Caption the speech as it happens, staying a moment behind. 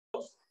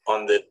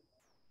on the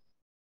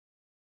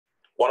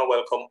want to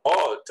welcome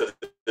all to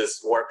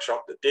this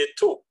workshop, the day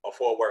 2 of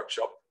our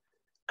workshop,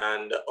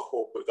 and I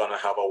hope we're going to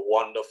have a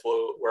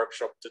wonderful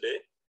workshop today.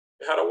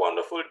 We had a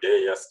wonderful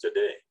day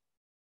yesterday,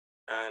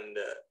 and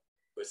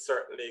we're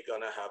certainly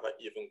going to have an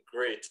even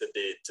greater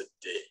day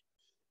today.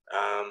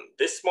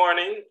 This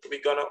morning,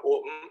 we're going to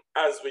open,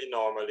 as we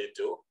normally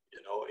do,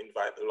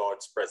 invite the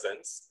Lord's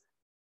presence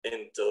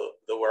into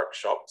the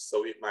workshop,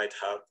 so we might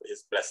have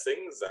his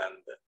blessings, and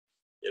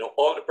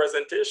all the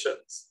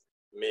presentations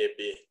may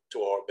be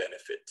to our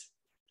benefit.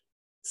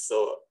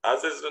 So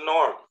as is the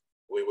norm,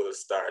 we will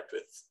start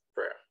with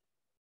prayer.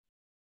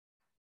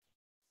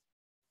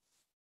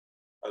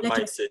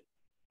 Almighty,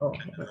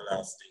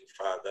 everlasting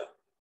Father,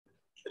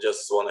 I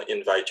just want to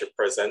invite your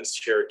presence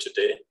here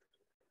today.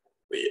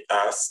 We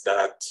ask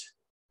that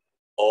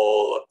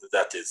all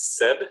that is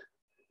said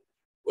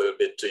will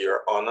be to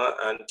your honor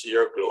and to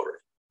your glory,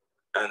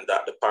 and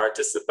that the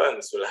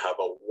participants will have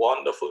a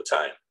wonderful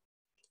time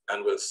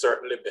and will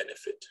certainly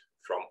benefit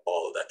from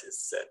all that is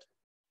said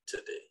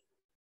today.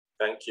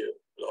 Thank you,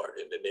 Lord.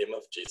 In the name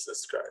of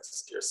Jesus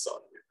Christ, your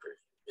Son, we pray.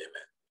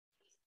 Amen.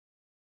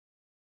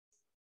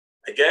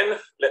 Again,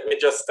 let me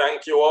just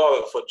thank you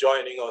all for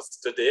joining us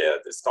today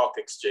at the Stock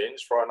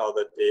Exchange for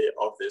another day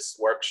of this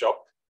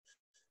workshop,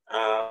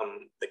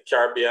 the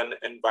Caribbean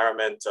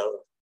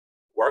Environmental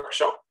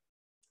Workshop.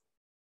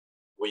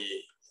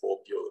 We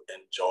hope you'll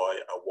enjoy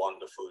a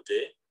wonderful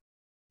day,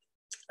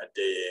 a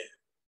day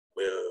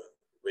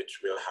which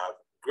will have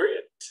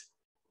great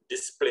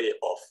display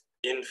of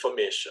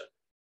information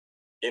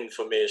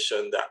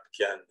that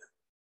can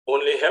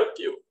only help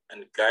you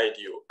and guide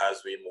you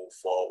as we move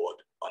forward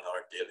on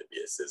our daily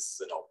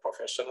basis in our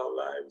professional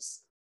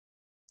lives,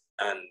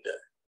 and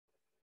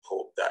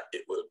hope that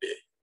it will be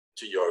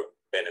to your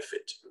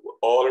benefit,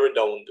 all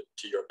redound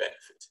to your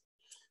benefit.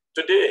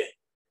 Today,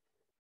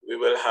 we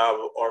will have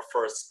our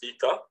first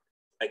speaker,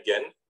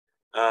 again,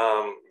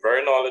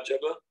 very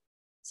knowledgeable,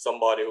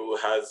 somebody who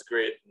has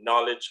great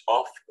knowledge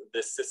of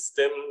the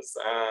systems,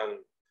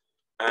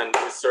 and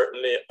we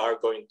certainly are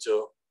going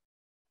to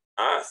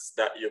ask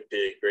that you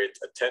pay great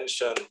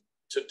attention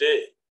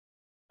today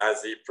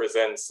as he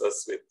presents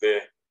us with the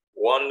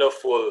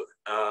wonderful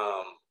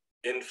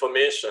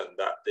information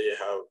that they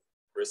have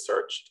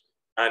researched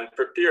and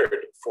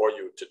prepared for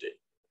you today.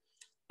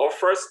 Our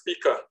first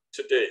speaker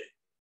today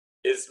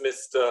is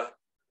Mr.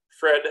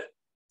 Fred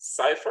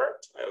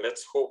Seifert.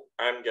 Let's hope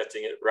I'm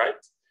getting it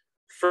right.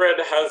 Fred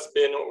has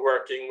been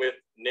working with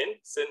NIN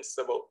since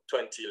about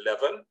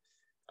 2011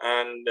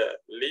 and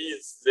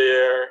leads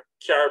their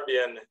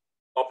Caribbean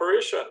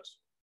operations.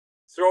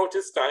 Throughout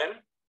his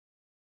time,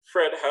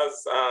 Fred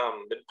has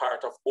been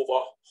part of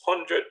over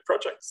 100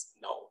 projects.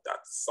 Now,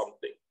 that's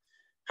something.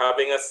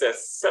 Having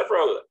assessed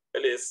several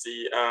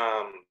LAC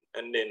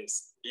and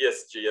NIN's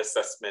ESG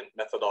assessment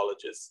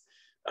methodologies,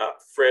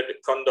 Fred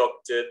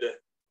conducted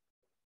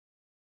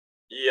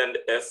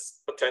E&S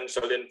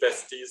potential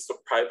investees to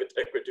private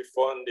equity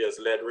fund. He has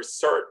led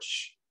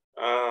research.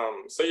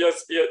 So he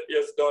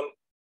has done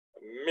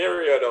a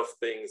myriad of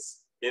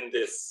things in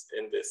this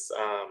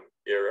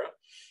area.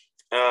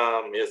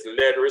 He has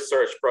led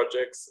research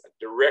projects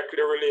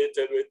directly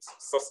related with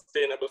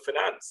sustainable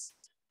finance.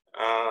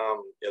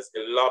 He has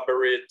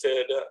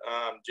elaborated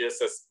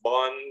GSS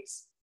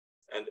bonds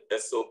and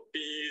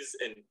SOPs,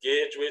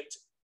 engaged with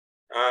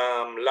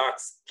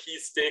key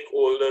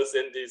stakeholders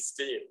in these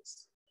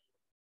teams.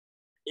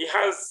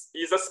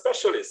 He's a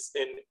specialist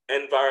in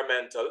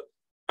environmental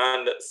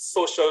and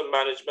social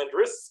management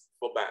risk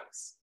for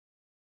banks.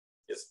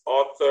 He's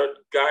authored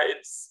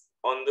guides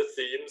on the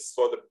themes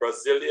for the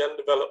Brazilian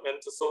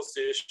Development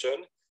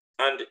Association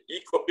and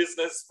Eco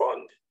Business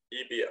Fund,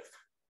 EBF.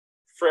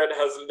 Fred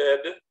has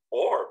led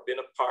or been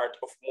a part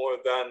of more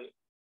than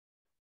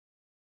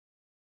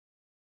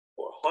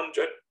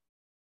 400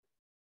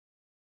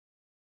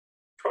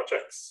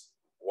 projects.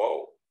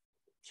 Wow,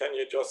 can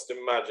you just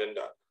imagine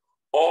that?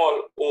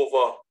 All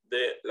over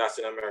the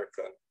Latin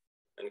American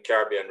and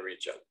Caribbean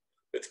region,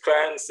 with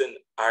clients in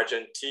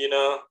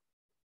Argentina,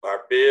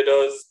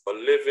 Barbados,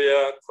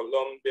 Bolivia,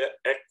 Colombia,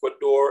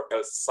 Ecuador,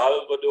 El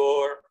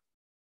Salvador,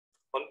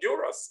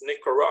 Honduras,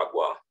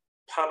 Nicaragua,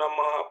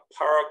 Panama,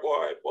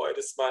 Paraguay. Boy,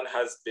 this man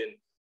has been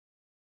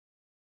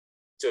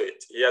to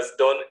it. He has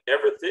done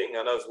everything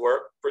and has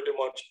worked pretty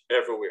much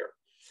everywhere.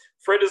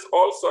 Fred is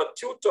also a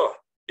tutor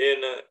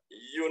in a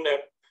UNEP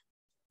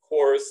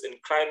course in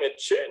climate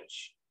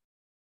change.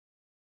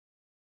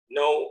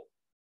 Now,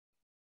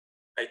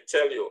 I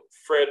tell you,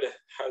 Fred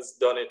has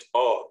done it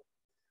all.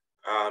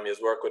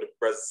 He's worked with the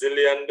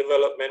Brazilian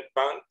Development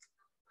Bank.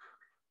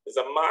 He's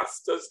a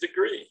master's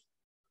degree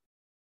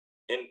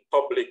in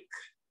public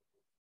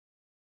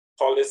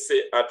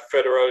policy at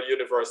Federal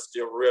University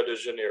of Rio de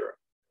Janeiro,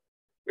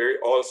 where he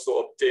also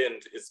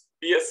obtained his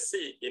BSc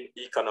in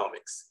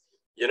economics.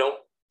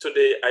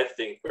 Today I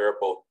think we're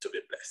about to be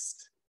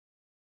blessed.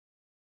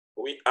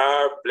 We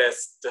are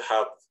blessed to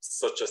have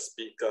such a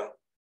speaker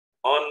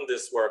on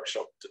this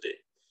workshop today.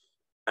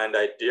 And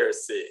I dare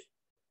say,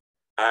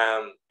 I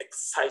am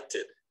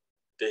excited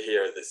to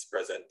hear this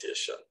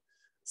presentation.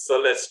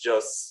 So let's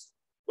just,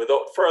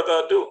 without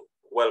further ado,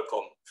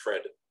 welcome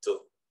Fred to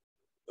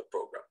the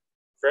program.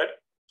 Fred,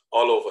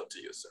 all over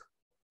to you, sir.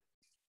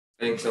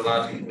 Thanks a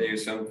lot,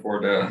 Newsom,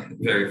 for the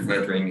very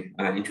flattering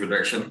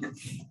introduction.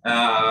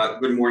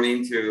 Good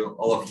morning to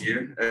all of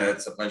you.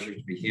 It's a pleasure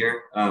to be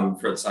here.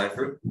 Fred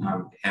Seifert,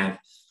 head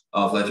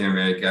of Latin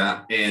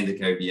America and the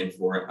Caribbean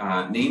for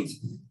NAIMS.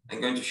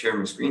 I'm going to share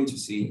my screen to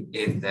see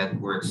if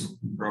that works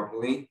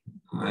properly.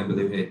 I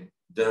believe it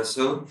does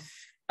so.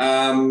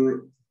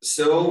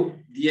 So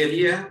the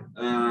idea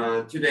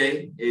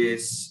today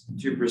is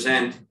to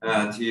present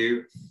to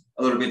you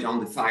a little bit on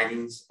the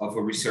findings of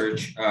a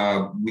research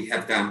we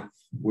have done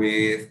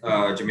with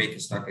Jamaica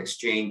Stock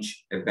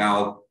Exchange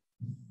about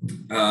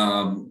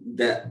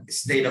the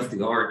state of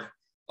the art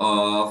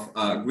of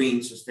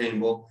green,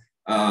 sustainable,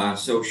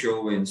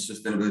 social and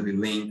sustainability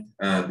linked,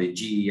 the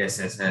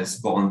GESSS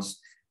bonds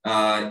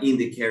in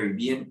the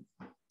Caribbean,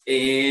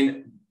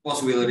 and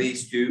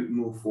possibilities to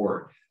move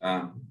forward,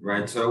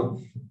 right?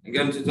 So I'm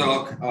going to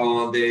talk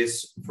on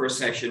this first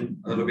section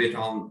a little bit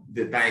on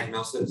the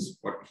diagnosis,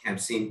 what we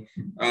have seen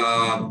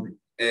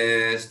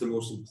as the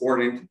most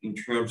important in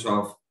terms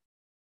of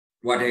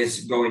what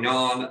is going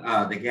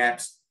on, the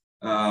gaps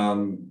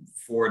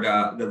for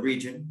the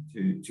region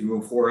to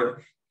move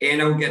forward. And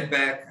I'll get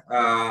back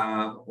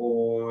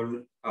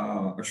on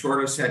a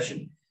shorter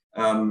session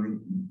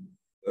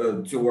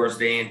towards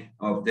the end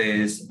of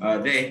this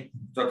day,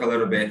 talk a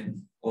little bit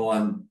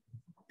on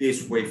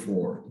this way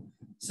forward.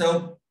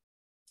 So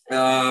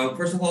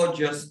first of all,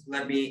 just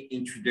let me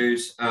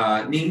introduce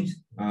NAIMS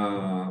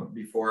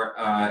before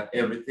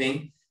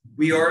everything.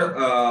 We are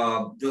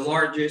the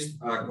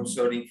largest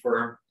consulting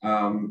firm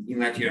in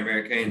Latin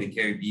America and the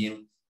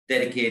Caribbean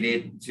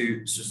dedicated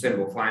to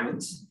sustainable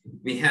finance.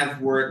 We have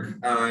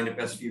worked in the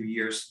past few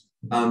years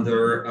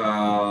under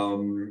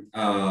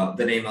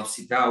the name of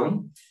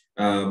Citawi,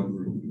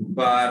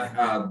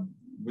 but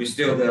we're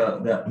still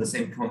the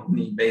same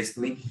company,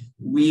 basically.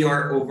 We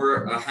are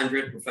over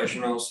 100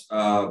 professionals,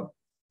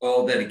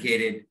 all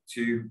dedicated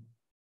to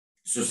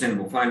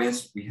sustainable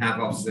finance. We have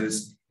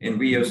offices in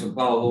Rio, Sao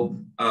Paulo,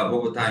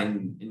 Bogota,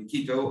 and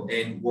Quito,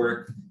 and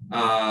work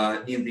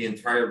in the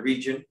entire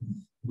region.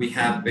 We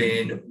have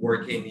been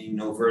working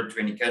in over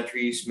 20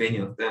 countries, many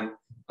of them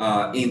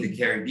in the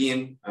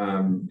Caribbean,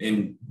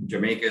 in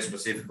Jamaica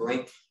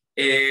specifically.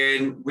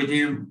 And we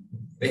do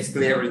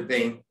basically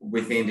everything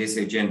within this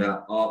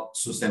agenda of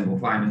sustainable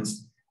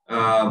finance,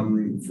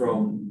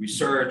 from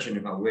research and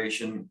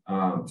evaluation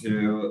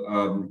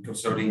to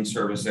consulting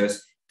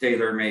services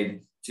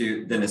tailor-made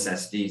to the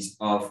necessities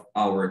of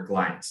our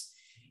clients.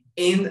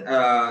 In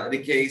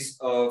the case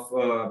of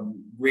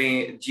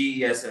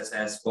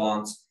GESSS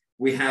bonds,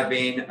 we have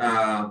been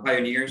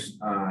pioneers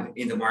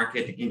in the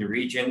market in the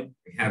region.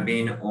 We have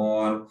been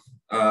on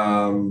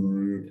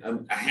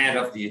ahead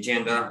of the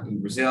agenda in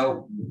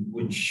Brazil,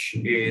 which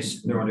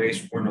is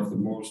nowadays one of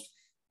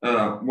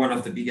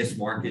the biggest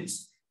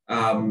markets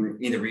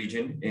in the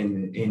region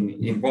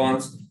in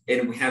bonds.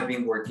 And we have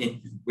been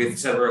working with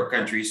several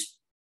countries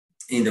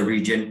in the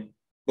region,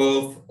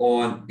 both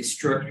on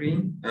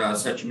structuring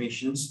such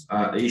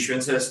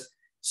issuances,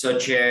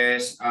 such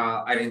as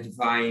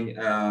identifying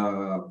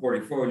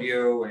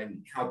portfolio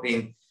and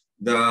helping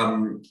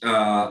the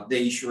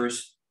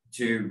issuers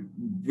to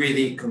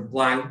really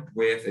comply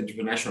with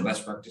international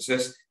best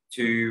practices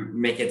to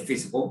make it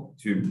feasible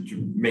to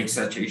make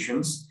such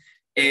issuance.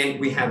 And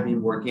we have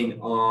been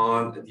working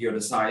on the other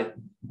side,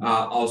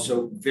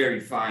 also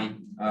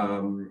verifying,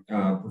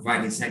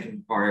 providing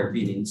second-party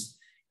opinions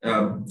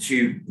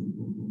to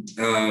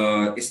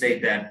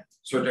state that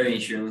certain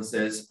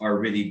issuances are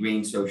really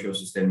green, social,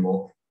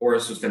 sustainable, or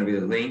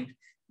sustainability linked.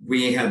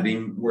 We have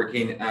been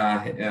working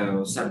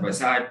side by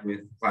side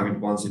with Climate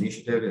Bonds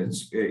Initiative.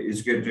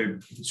 It's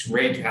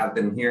great to have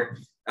them here.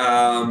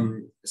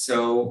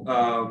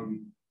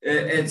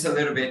 It's a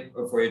little bit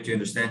for you to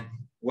understand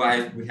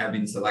why we have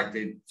been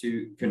selected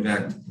to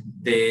conduct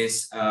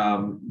this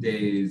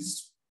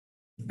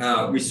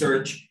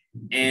research,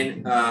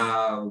 and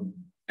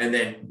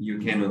then you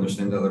can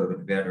understand a little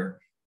bit better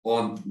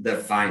on the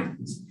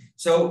findings.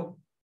 So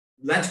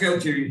let's go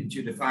to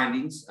the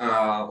findings.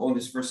 On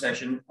this first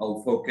session,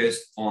 I'll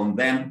focus on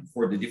them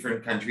for the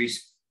different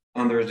countries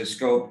under the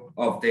scope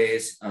of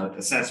this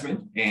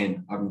assessment,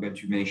 and I'm going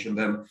to mention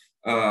them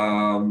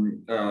a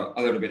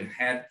little bit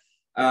ahead.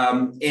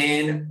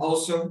 And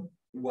also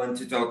want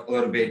to talk a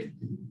little bit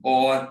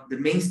on the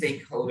main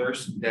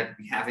stakeholders that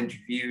we have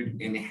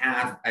interviewed and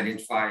have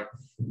identified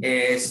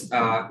as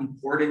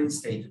important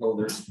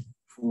stakeholders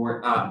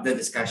for the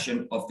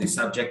discussion of the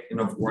subject,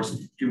 and of course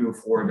to move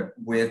forward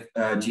with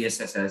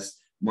GSSS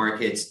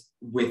markets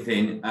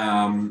within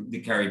the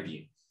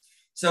Caribbean.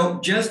 So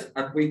just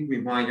a quick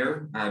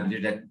reminder, I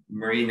believe that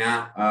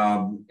Marina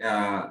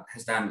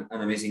has done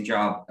an amazing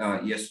job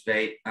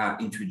yesterday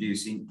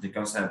introducing the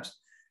concept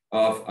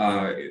of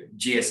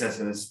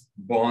GSSS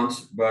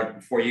bonds,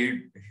 but for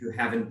you who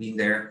haven't been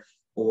there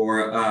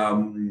or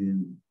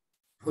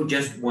who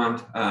just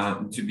want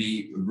to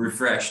be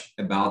refreshed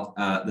about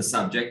the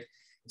subject.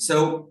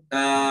 So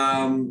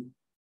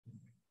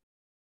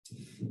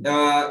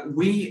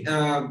we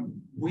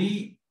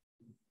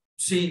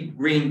see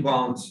green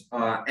bonds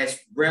as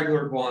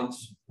regular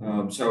bonds.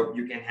 So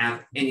you can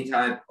have any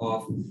type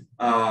of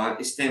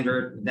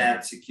standard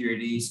debt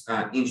securities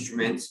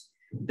instruments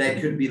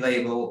that could be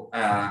labeled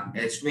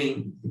as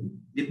green,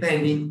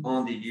 depending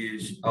on the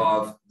use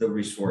of the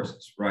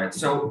resources, right?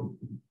 So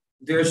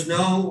there's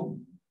no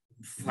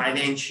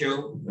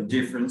financial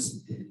difference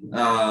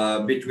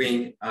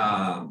between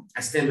a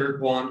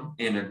standard bond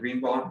and a green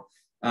bond,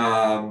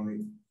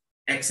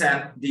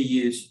 except the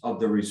use of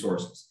the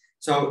resources.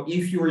 So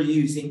if you're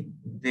using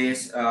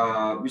these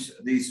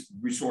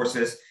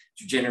resources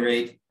to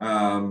generate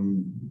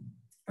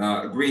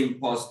green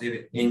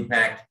positive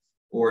impact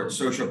or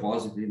social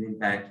positive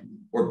impact,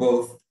 or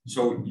both,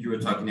 so you're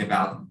talking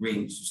about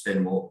green,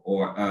 sustainable,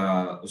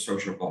 or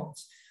social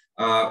bonds.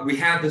 We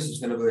have the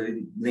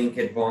sustainability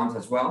linked bonds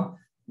as well,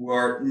 who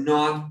are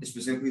not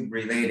specifically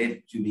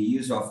related to the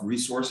use of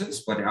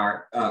resources, but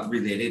are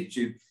related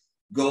to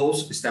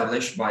goals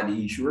established by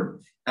the issuer,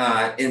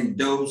 and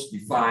those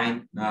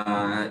define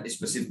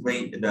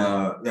specifically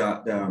the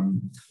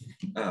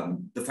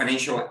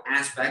financial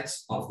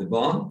aspects of the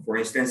bond. For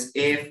instance,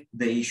 if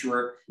the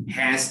issuer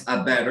has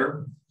a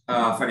better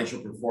financial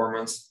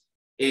performance,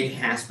 it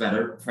has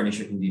better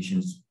financial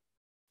conditions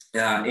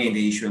in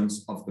the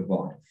issuance of the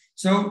bond.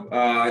 So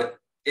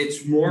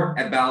it's more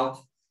about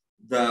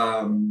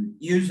the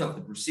use of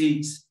the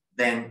proceeds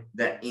than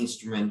the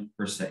instrument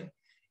per se.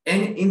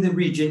 And in the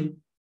region,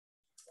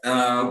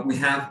 we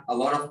have a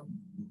lot of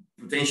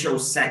potential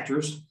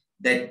sectors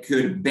that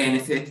could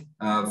benefit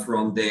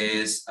from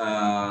these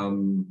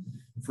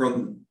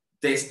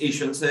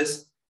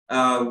issuances.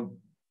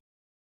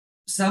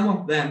 Some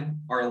of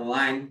them are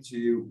aligned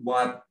to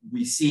what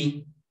we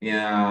see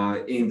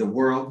in the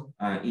world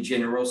in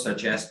general,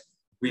 such as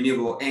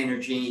renewable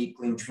energy,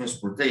 clean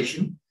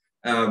transportation,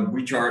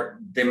 which are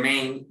the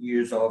main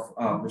use of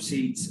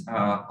proceeds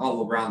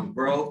all around the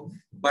world.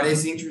 But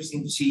it's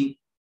interesting to see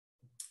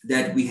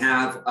that we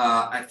have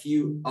a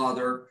few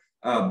other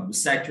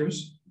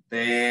sectors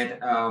that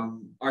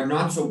are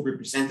not so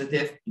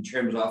representative in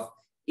terms of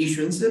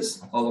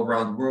issuances all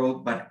around the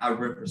world, but are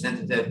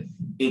representative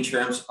in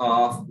terms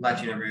of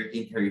Latin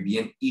American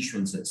Caribbean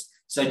issuances,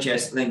 such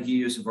as land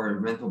use,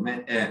 environmental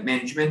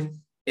management,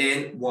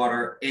 and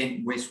water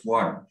and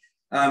wastewater.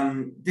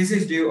 This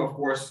is due, of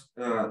course,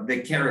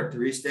 the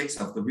characteristics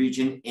of the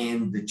region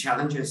and the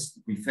challenges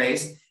we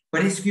face,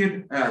 but it's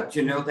good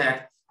to know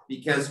that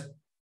because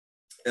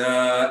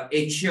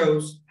it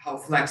shows how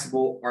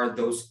flexible are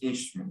those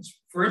instruments.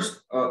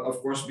 First,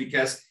 of course,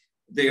 because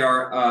they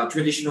are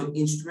traditional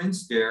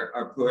instruments, they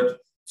are put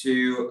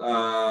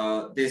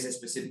to this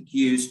specific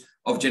use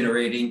of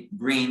generating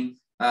green,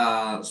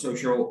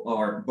 social,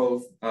 or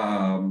both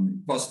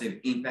positive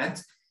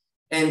impacts.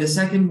 And the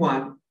second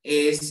one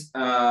is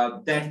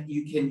that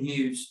you can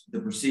use the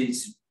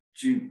proceeds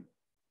to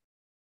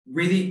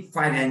really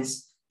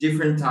finance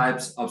different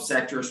types of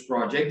sectors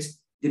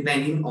projects,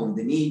 depending on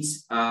the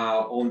needs,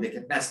 on the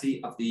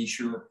capacity of the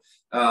issuer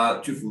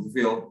to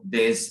fulfill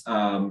these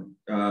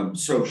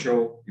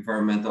social,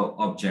 environmental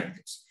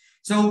objectives.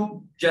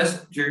 So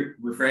just to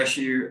refresh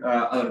you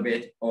a little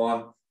bit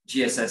on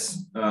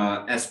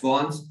GSS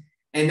bonds,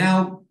 and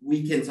now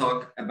we can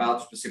talk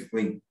about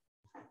specifically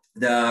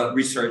the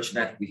research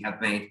that we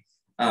have made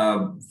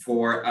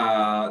for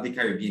the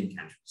Caribbean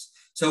countries.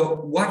 So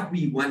what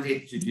we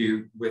wanted to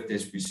do with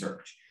this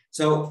research.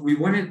 So we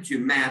wanted to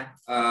map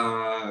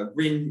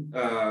green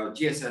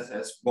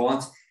GSS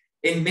bonds.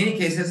 In many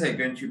cases, I'm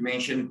going to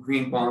mention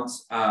green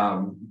bonds,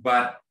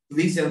 but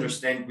please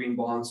understand green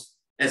bonds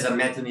as a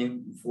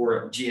metonym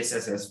for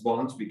GSS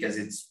bonds because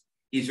it's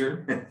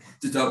easier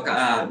to talk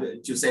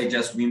to say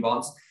just green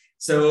bonds.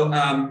 So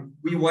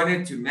we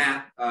wanted to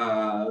map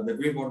the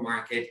green bond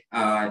market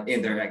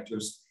and their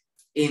actors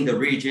in the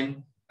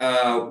region.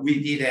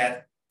 We did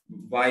that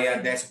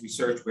via desk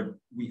research, but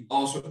we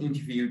also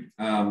interviewed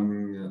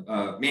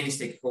many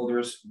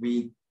stakeholders.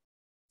 We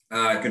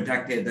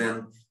contacted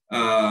them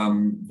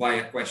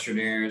via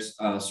questionnaires,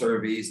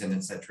 surveys, and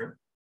etc.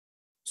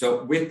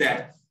 So with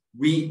that,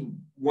 we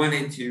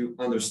wanted to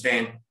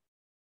understand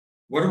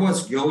what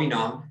was going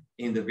on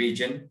in the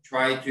region,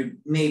 try to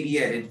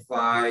maybe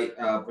identify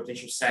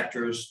potential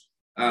sectors,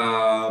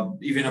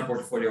 even a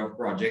portfolio of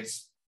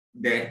projects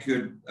that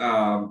could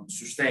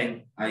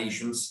sustain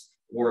issuance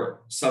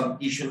or some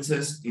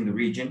issuances in the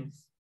region.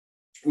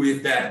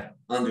 With that,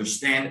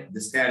 understand the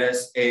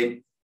status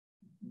and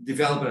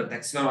develop a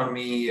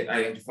taxonomy,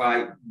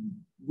 identify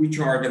which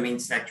are the main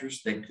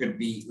sectors that could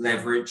be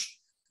leveraged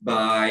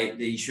by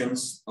the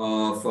issuance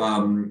of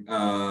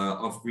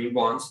green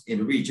bonds in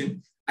the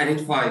region,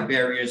 identify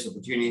barriers,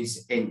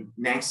 opportunities, and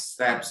next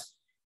steps,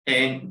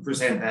 and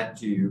present that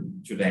to you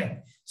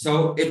today.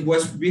 So it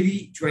was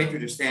really trying to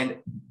understand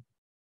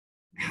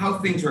how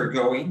things are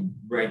going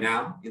right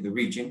now in the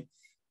region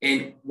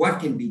and what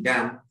can be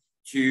done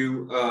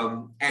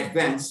to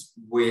advance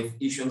with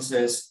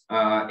issuances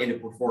and the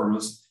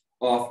performance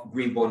of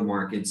green bond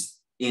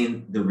markets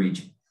in the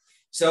region.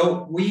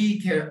 So we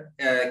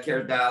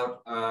carried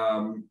out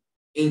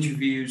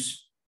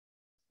interviews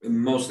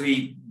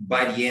mostly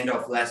by the end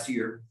of last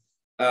year.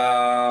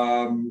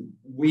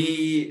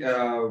 We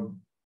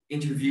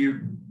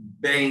interviewed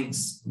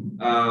banks,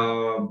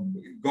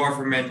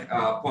 government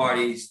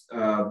parties,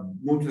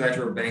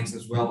 multilateral banks,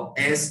 as well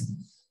as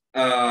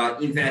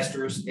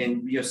investors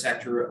in real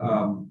sector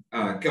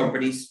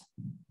companies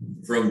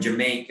from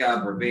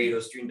Jamaica,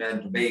 Barbados, Trinidad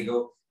and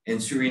Tobago, and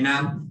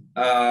Suriname.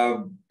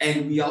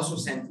 And we also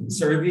sent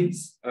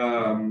surveys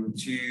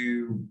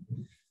to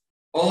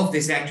all of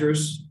these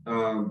actors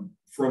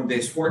from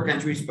these 4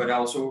 countries, but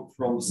also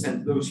from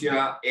St.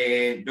 Lucia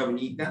and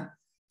Dominica.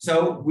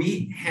 So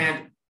we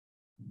had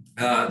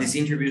these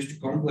interviews to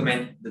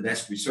complement the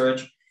desk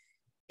research.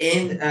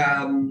 And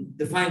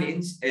the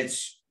findings,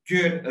 it's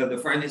good. The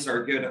findings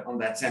are good on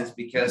that sense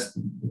because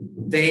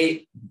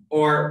they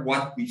are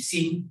what we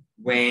see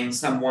when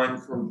someone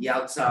from the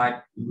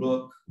outside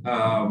look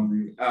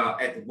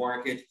at the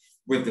market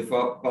with the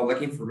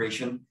public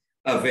information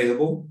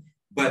available.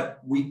 But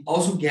we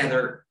also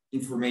gather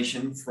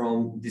information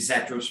from these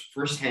sectors,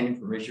 first-hand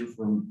information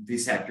from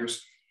these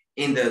sectors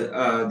in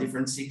the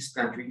different 6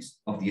 countries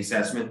of the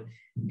assessment,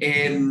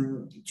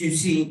 and to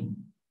see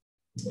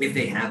if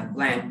they have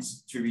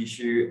plans to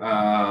issue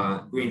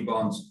green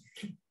bonds,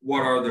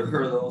 what are the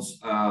hurdles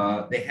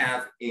they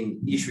have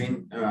in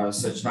issuing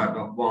such type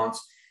of bonds,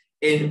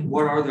 and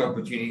what are the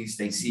opportunities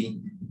they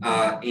see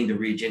in the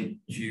region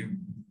to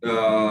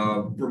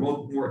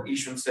promote more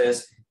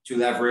issuances, to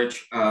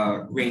leverage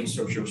green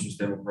social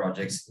sustainable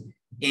projects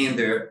in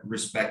their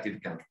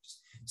respective countries.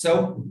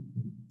 So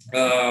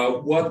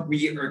what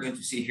we are going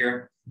to see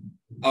here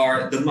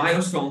are the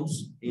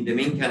milestones in the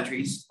main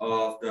countries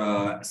of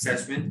the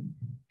assessment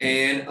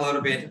and a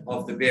little bit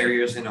of the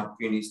barriers and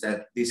opportunities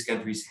that these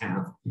countries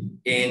have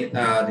in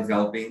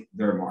developing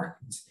their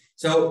markets.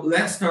 So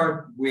let's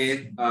start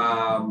with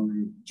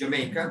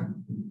Jamaica.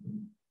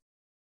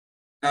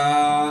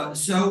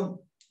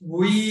 So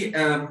we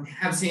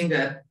have seen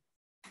that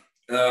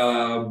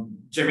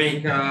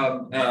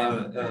Jamaica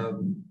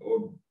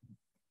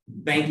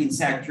banking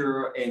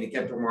sector and the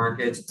capital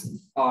markets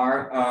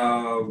are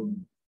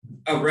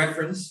a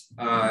reference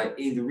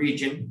in the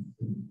region,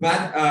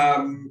 but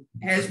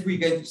as we're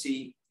going to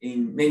see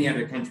in many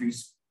other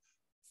countries,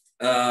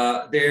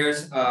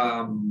 there's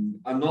a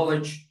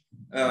knowledge,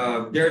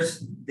 there's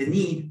the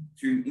need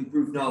to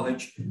improve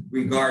knowledge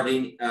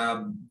regarding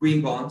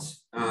green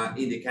bonds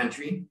in the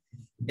country.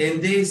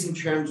 And this in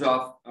terms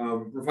of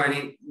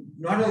providing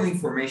not only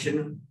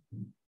information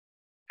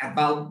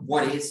about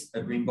what is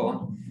a green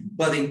bond,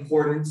 but the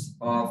importance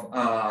of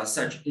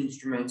such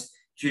instruments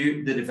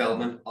to the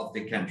development of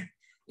the country.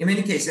 In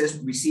many cases,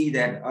 we see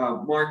that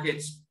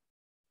markets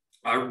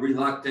are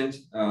reluctant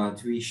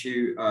to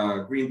issue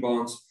green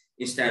bonds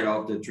instead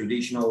of the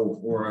traditional,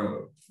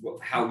 or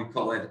how we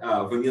call it,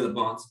 vanilla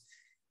bonds,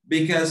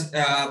 because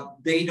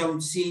they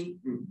don't see,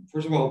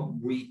 first of all,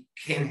 we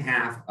can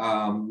have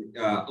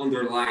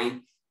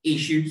underlying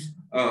issues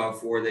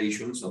for the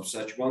issuance of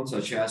such bonds,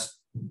 such as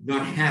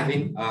not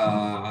having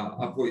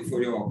a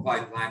portfolio or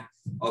pipeline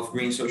of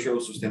green social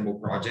sustainable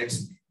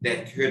projects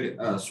that could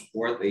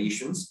support the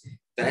issuance.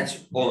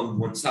 That's on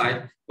one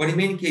side. But in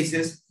many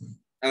cases,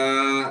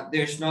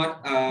 there's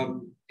not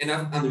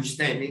enough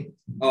understanding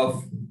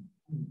of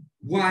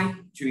why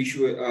to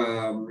issue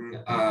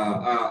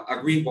a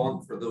green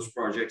bond for those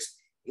projects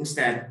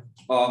instead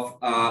of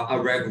a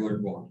regular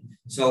bond.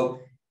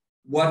 So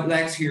what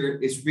lacks here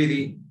is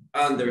really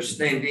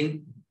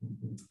understanding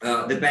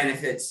the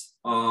benefits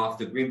of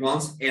the green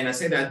bonds. And I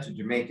say that to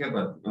Jamaica,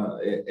 but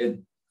it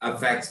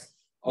affects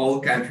all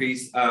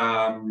countries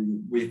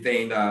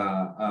within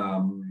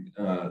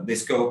the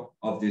scope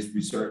of this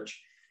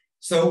research.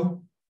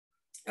 So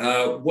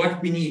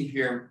what we need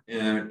here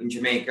in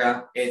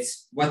Jamaica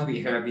is what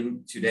we have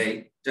in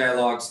today,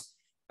 dialogues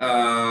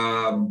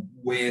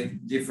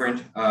with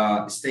different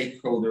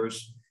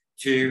stakeholders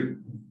to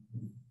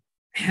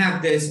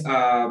have this,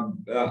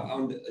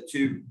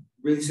 to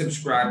really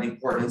subscribe the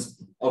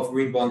importance of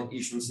green bond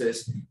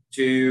issuances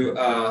to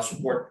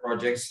support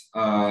projects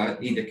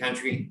in the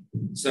country.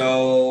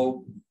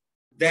 So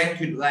that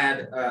could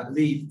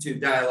lead to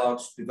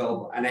dialogues to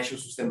develop a national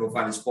sustainable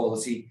finance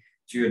policy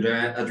to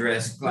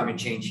address climate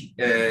change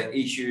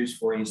issues,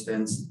 for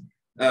instance.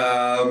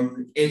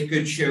 It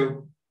could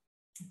show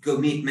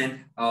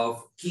commitment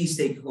of key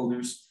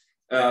stakeholders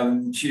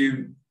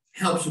to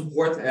help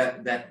support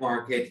that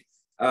market.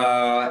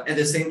 At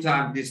the same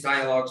time, these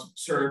dialogues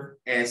serve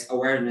as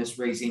awareness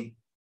raising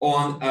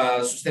on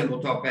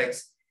sustainable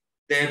topics.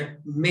 There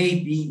may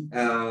be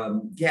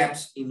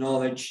gaps in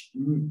knowledge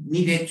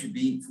needed to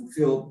be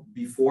fulfilled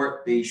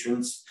before the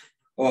issuance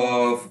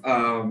of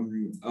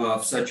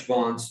such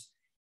bonds.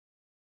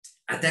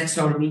 A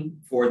taxonomy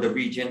for the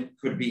region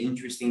could be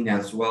interesting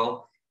as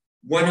well.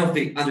 One of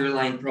the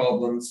underlying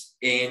problems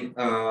in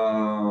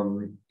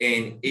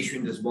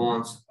issuing these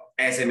bonds,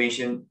 as I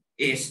mentioned,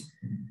 is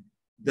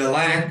the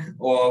lack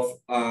of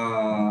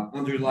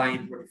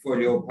underlying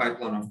portfolio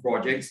pipeline of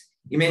projects.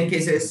 In many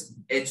cases,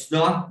 it's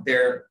not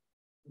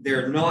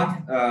they're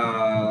not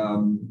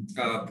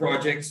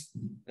projects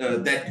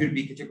that could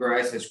be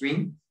categorized as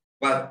green,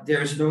 but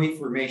there's no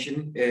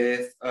information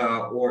if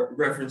or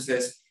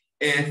references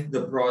if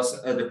the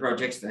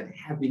projects that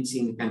have been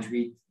seen in the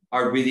country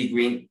are really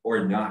green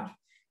or not,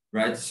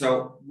 right?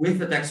 So with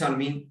the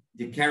taxonomy,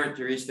 the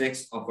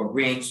characteristics of a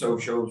green,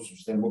 social,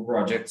 sustainable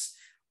projects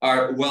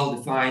are well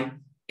defined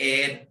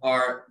and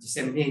are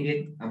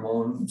disseminated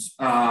among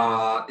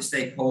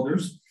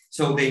stakeholders,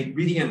 so they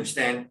really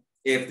understand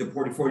if the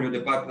portfolio,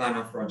 the pipeline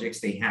of projects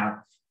they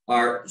have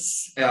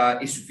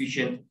is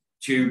sufficient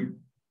to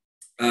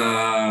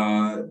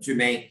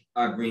make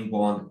a green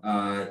bond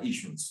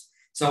issuance.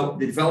 So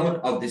the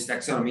development of this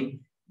taxonomy,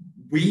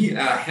 we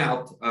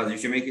helped the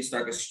Jamaica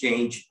Stock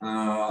Exchange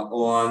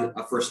on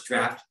a first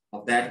draft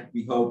of that.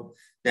 We hope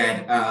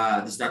that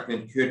this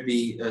document could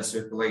be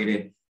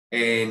circulated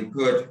and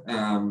put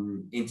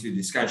into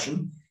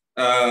discussion.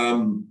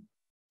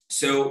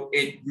 So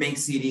it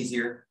makes it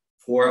easier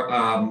for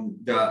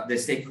the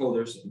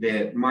stakeholders,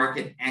 the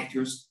market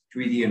actors to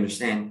really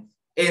understand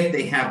if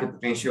they have the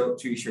potential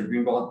to issue a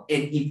green bond,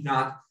 and if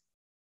not,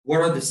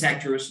 what are the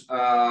sectors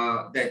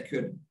that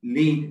could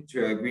lead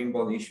to a green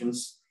bond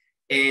issuance.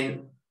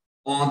 And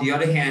on the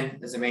other hand,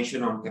 as I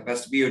mentioned, on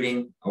capacity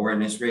building,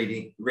 awareness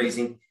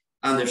raising,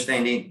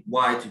 understanding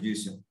why to do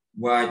so,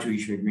 why to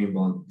issue a green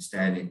bond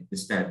instead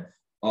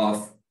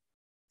of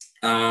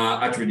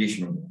a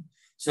traditional bond.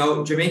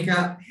 So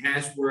Jamaica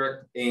has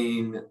worked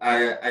in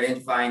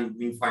identifying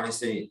green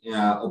financing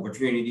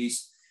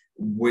opportunities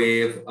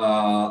with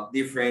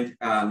different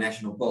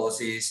national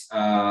policies,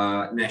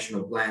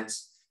 national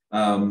plans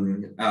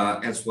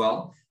as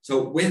well.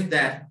 So with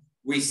that,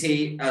 we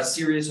see a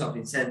series of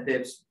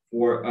incentives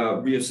for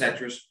real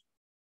sectors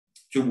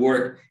to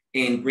work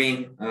in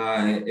green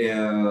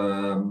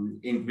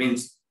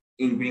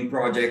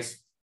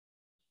projects,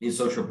 in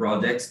social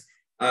projects.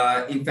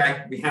 In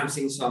fact, we have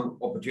seen some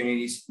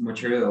opportunities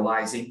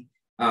materializing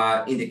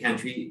in the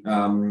country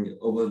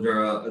over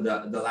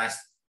the last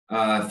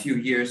few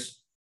years.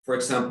 For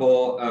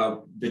example,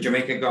 the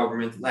Jamaica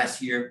government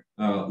last year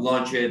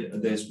launched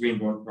this green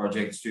bond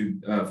projects to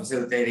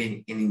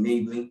facilitating and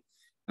enabling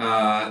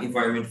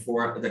environment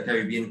for the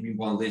Caribbean green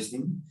bond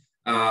listing.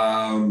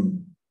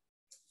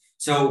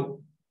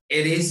 So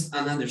it is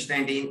an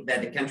understanding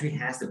that the country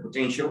has the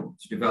potential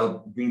to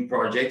develop green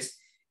projects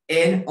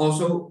and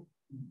also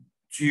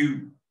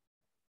to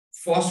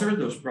foster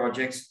those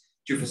projects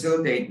to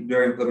facilitate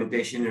their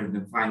implementation and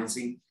the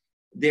financing.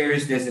 There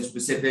is this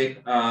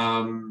specific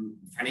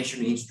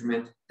financial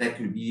instrument that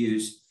could be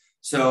used.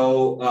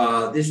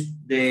 So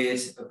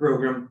this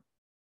program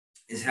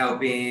is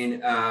helping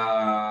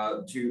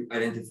to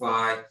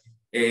identify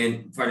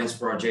and finance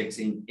projects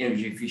in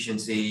energy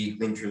efficiency,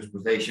 clean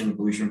transportation,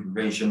 pollution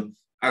prevention,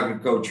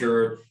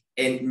 agriculture,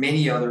 and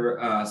many other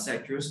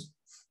sectors.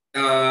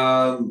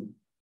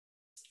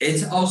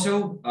 It's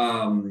also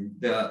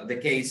the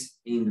case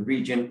in the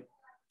region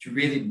to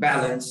really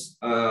balance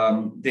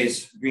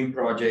these green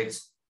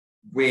projects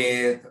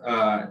with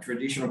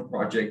traditional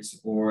projects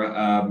or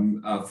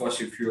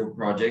fossil fuel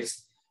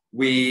projects.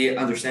 We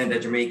understand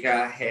that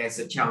Jamaica has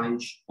a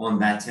challenge on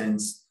that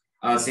sense,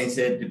 since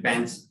it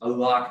depends a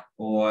lot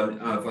on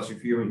fossil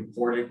fuel,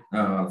 imported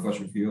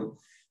fossil fuel.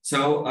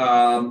 So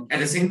at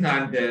the same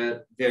time,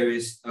 there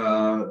is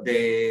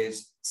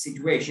this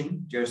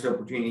situation, there's the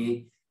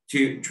opportunity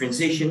to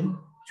transition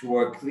to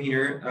a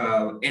cleaner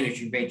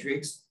energy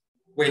matrix,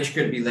 which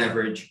could be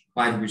leveraged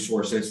by the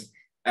resources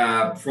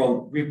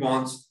from green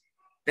bonds.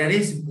 That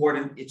is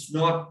important. It's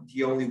not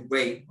the only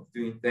way of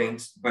doing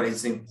things, but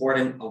it's an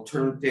important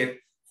alternative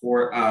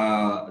for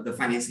the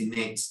financing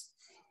needs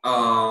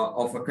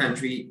of a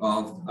country,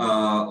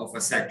 of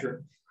a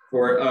sector.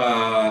 For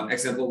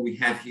example, we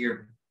have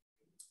here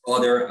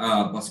other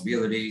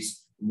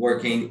possibilities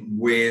working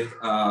with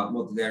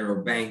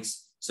multilateral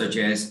banks such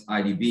as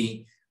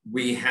IDB.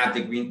 We have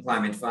the Green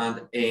Climate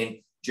Fund, and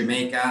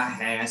Jamaica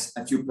has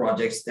a few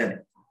projects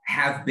that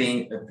have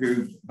been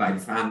approved by the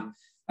fund,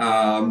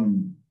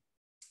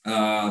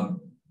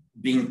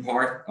 being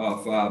part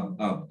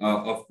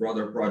of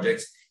broader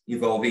projects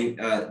involving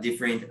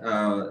different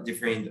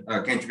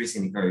countries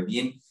in the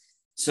Caribbean.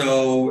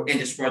 So in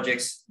these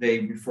projects, they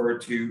refer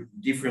to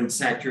different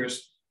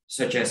sectors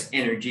such as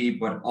energy,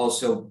 but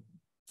also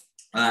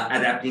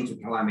adapting to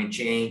climate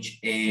change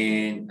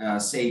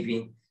and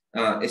saving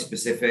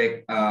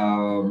specific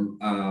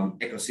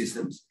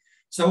ecosystems.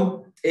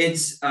 So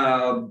it's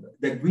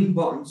the green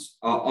bonds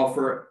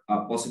offer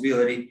a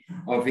possibility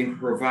of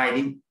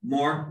providing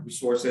more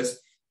resources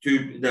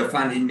to the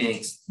funding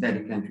mix that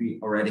the country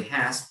already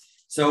has.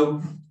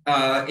 So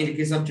in the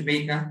case of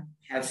Jamaica,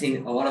 we have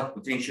seen a lot of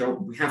potential.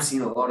 We have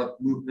seen a lot of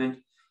movement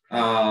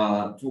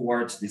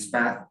towards this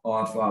path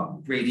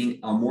of creating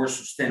a more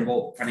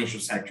sustainable financial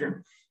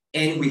sector.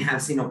 And we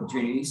have seen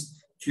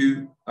opportunities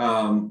to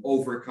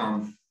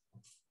overcome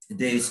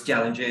these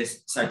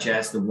challenges, such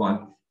as the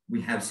one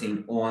we have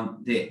seen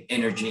on the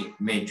energy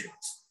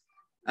matrix.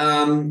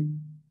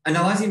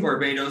 Analyzing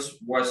Barbados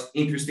was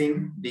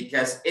interesting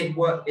because it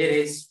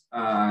is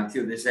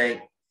till this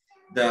day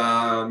the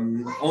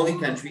only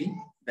country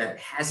that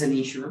has an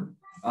issue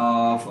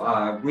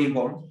of green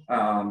bond.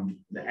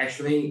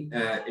 Actually,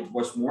 it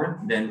was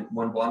more than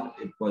one bond.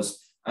 It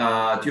was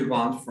two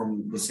bonds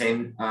from the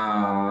same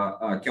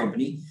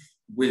company,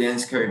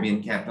 Williams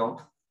Caribbean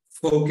Capital,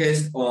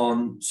 focused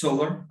on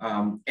solar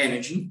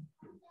energy.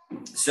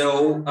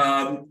 So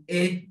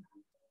it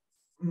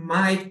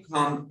might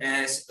come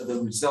as the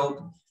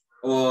result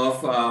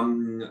of a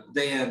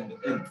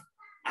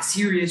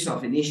series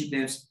of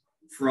initiatives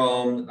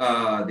from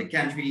the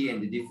country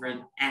and the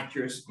different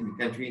actors in the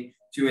country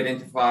to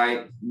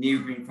identify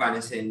new green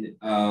financing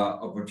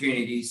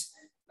opportunities.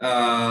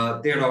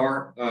 There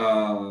are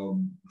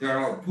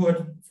put,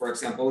 for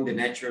example, in the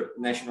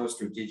National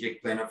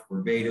Strategic Plan of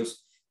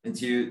Barbados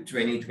until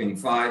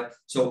 2025.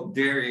 So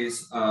there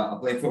is a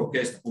plan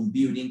focused on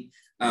building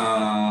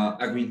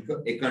a green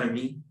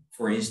economy,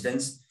 for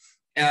instance.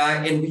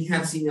 And we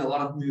have seen a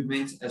lot of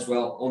movement as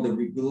well on the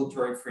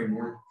regulatory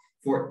framework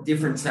for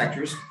different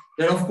sectors.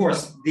 That, of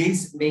course,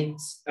 this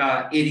makes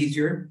it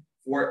easier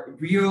for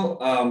real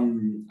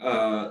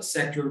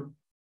sector,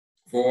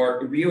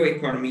 for real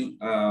economy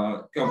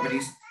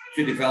companies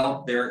to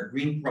develop their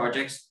green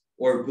projects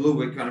or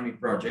blue economy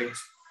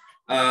projects.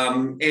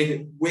 And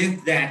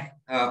with that,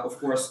 of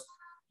course,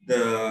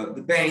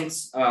 the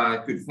banks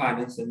could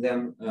finance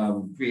them,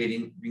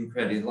 creating green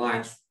credit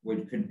lines,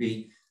 which could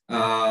be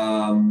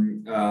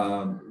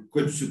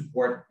could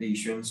support the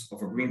issuance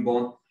of a green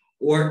bond,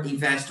 or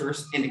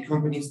investors and the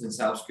companies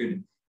themselves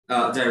could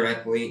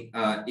directly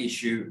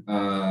issue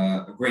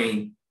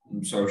green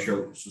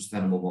social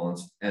sustainable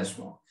bonds as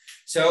well.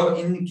 So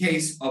in the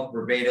case of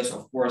Barbados,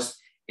 of course,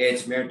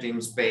 its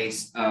maritime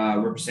space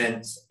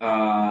represents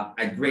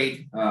a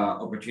great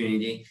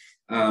opportunity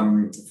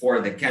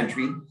for the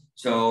country.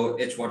 So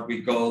it's what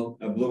we call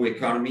a blue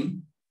economy,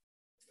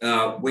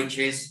 which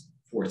is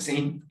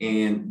foreseen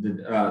in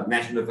the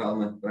national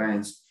development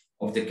plans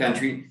of the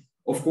country.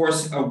 Of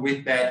course,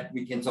 with that,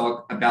 we can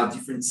talk about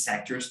different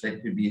sectors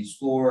that could be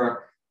explored,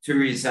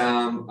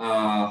 tourism,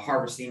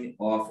 harvesting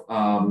of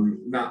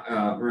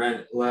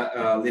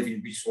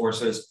living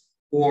resources,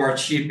 or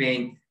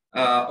shipping,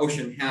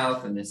 ocean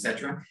health, and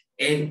etc.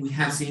 And we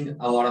have seen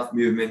a lot of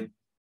movement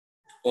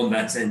on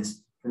that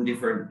sense from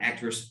different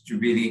actors to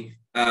really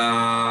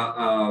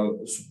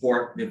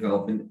support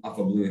development of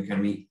a blue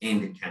economy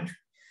in the country.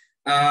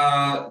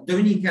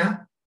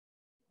 Dominica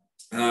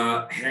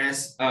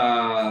has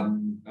a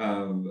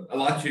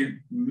lot to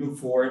move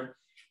forward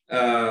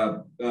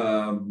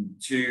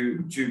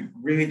to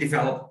really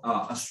develop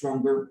a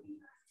stronger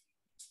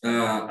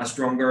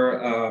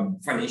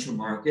financial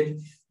market.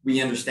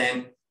 We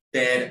understand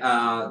that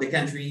the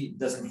country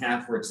doesn't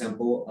have, for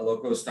example, a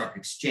local stock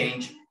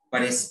exchange,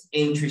 but it's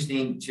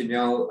interesting to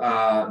know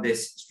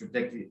this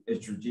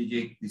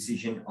strategic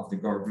decision of the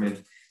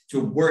government to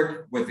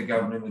work with the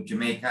government of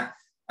Jamaica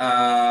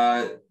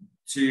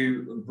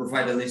to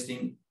provide a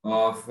listing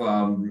of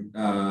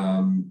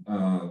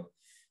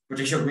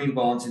potential green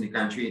bonds in the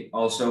country,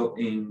 also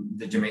in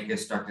the Jamaica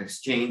Stock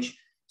Exchange.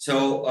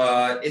 So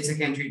it's a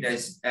country that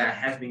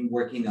has been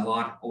working a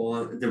lot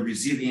on the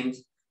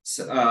resilience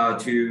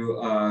to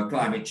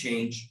climate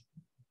change.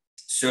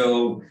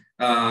 So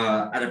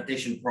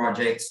adaptation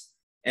projects,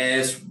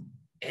 as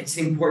it's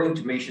important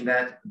to mention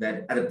that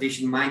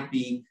adaptation might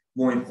be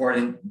more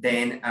important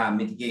than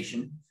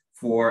mitigation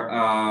for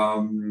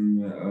our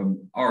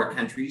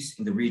countries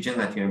in the region,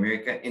 Latin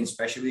America, and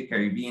especially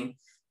Caribbean,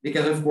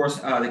 because of course,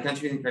 the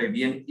countries in the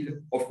Caribbean,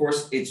 of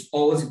course, it's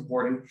always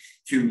important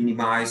to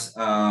minimize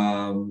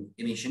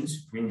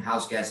emissions,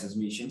 greenhouse gases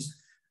emissions,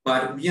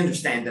 but we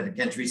understand that the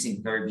countries in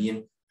the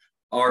Caribbean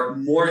are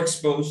more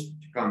exposed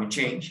to climate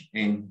change,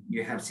 and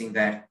you have seen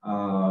that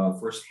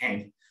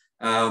firsthand,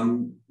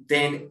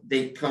 then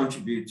they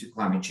contribute to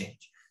climate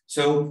change.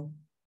 So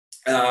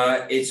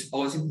it's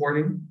always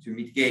important to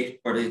mitigate,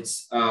 but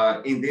it's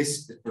in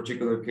this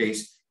particular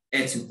case,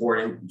 it's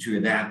important to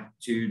adapt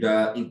to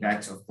the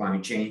impacts of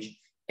climate change.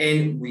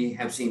 And we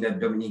have seen that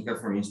Dominica,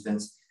 for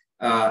instance,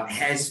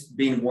 has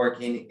been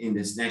working in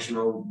this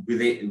national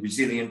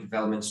resilient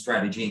development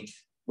strategy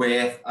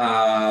with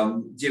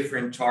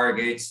different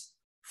targets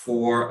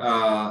for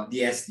the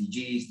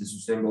SDGs, the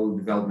Sustainable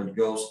Development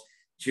Goals,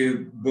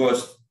 to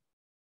boost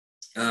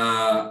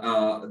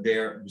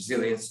their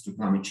resilience to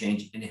climate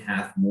change and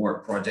have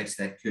more projects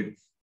that could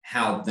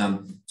help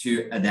them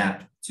to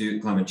adapt to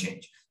climate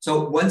change.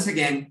 So once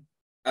again,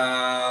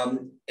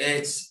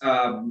 it's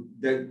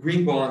the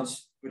green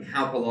bonds would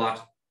help a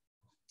lot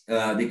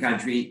the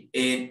country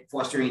in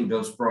fostering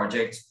those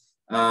projects.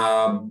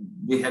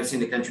 We have seen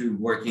the country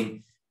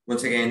working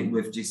once again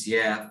with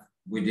GCF,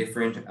 with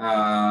different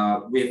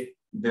with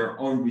their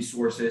own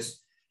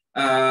resources,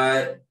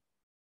 and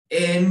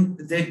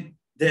the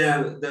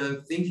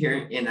thing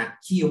here, and a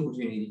key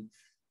opportunity,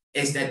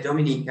 is that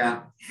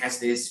Dominica has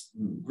this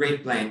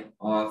great plan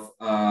of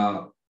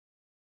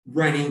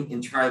running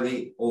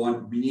entirely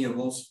on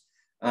renewables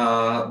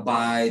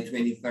by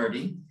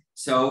 2030.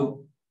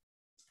 So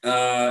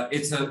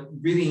it's a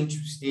really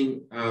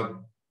interesting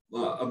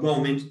a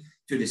moment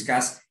to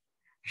discuss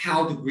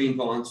how the green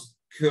bonds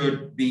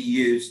could be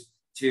used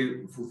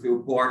to fulfill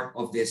part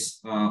of this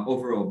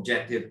overall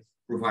objective,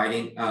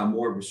 providing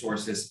more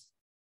resources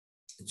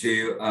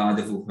to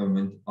the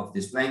fulfillment of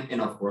this plan,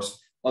 and of course,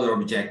 other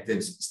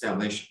objectives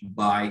established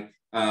by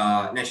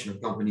national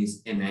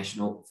companies and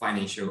national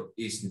financial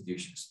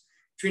institutions.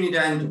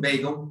 Trinidad and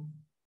Tobago,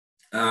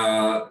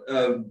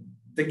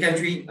 the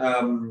country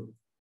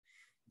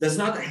does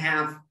not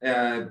have,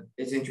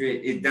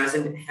 it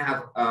doesn't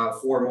have a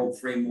formal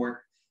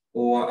framework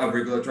or a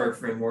regulatory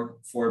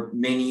framework for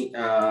many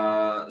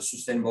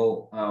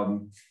sustainable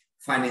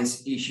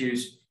finance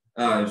issues,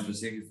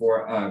 specifically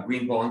for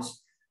green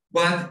bonds.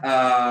 But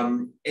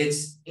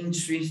it's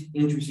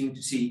interesting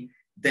to see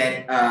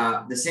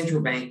that the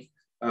central bank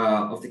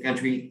of the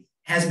country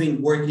has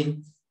been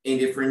working in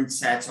different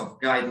sets of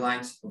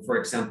guidelines. For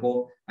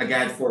example, a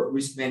guide for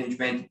risk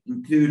management,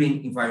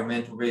 including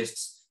environmental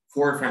risks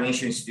for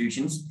financial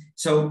institutions.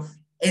 So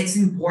it's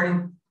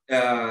important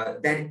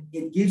that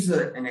it gives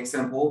an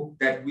example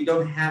that we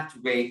don't have to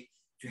wait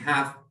to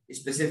have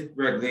specific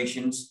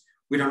regulations.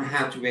 We don't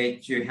have to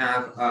wait to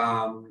have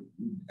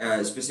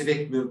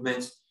specific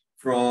movements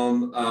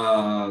from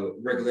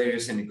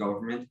regulators and the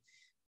government.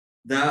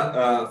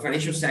 The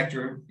financial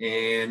sector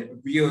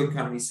and real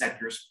economy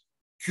sectors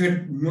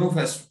could move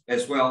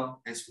as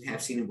well, as we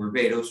have seen in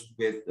Barbados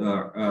with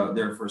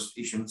their first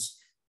issuance,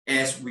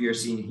 as we are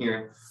seeing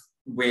here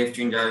with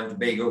Trinidad and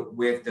Tobago,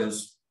 with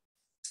those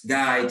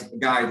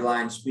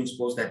guidelines,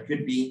 principles that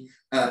could be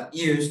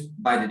used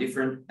by the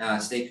different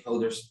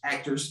stakeholders,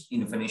 actors in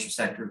the financial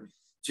sector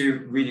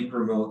to really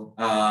promote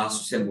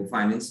sustainable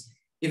finance,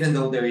 even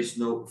though there is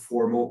no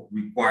formal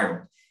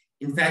requirement.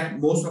 In fact,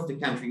 most of the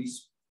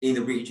countries in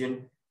the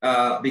region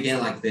began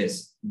like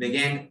this,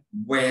 began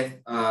with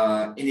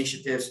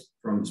initiatives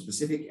from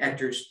specific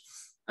actors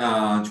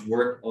to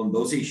work on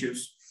those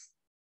issues.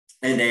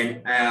 And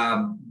then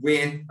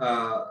with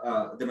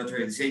the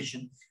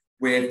materialization,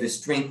 with the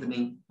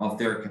strengthening of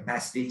their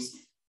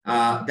capacities,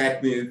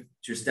 that move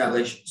to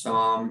establish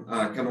some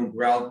common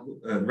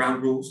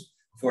ground rules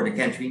for the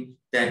country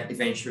that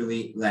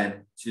eventually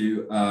led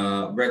to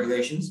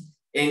regulations.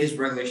 And these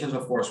regulations,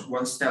 of course,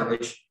 once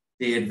established,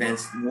 they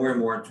advanced more and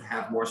more to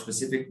have more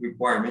specific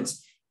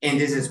requirements. And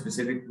these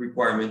specific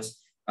requirements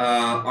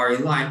are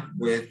in line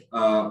with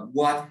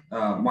what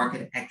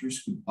market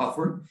actors could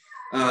offer,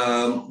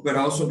 but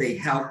also they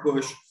help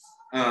push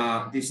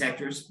these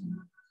sectors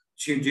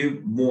to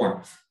do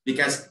more.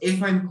 Because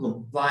if I'm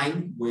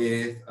complying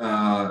with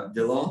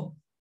the law,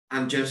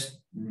 I'm just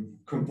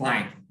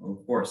complying,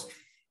 of course.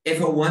 If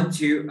I want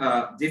to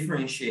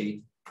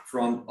differentiate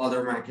from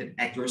other market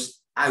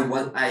actors,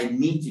 I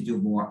need to do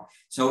more.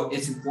 So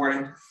it's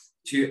important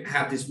to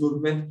have this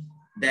movement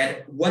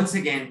that, once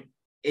again,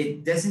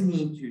 it doesn't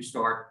need to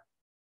start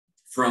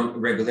from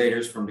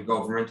regulators, from the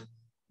government.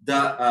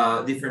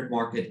 The different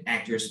market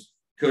actors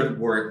could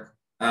work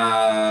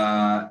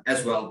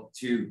as well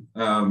to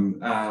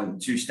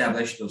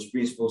establish those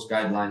principles,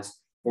 guidelines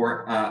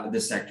for the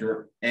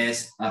sector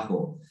as a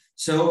whole.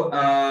 So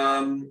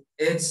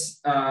it's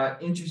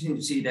interesting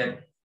to see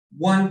that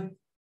one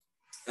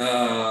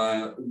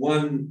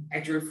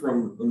actor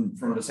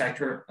from the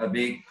sector, a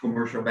big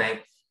commercial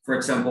bank, for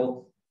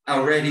example,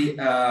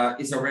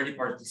 is already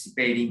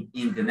participating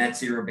in the Net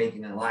Zero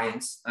Banking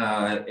Alliance.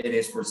 It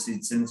is for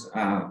citizens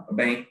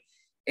bank.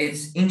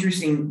 It's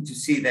interesting to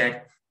see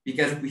that,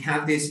 because we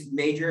have these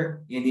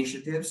major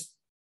initiatives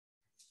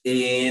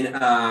in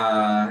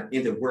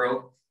the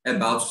world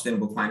about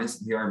sustainable finance.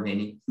 There are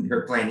many, there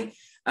are plenty.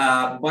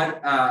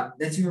 But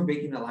Net Zero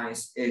Banking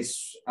Alliance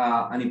is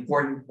an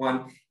important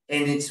one,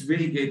 and it's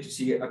really good to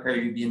see a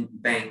Caribbean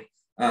bank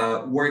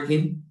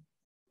working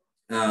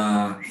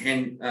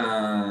hand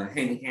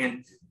in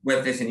hand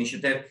with this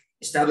initiative,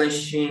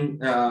 establishing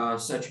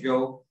such a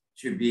goal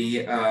to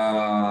be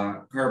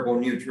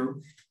carbon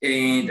neutral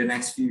in the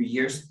next few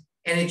years.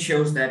 And it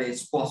shows that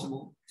it's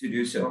possible to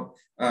do so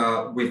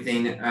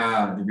within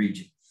the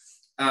region.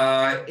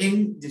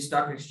 In the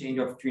stock exchange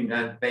of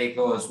Trinidad and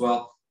Tobago as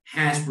well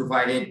has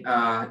provided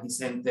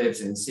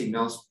incentives and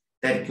signals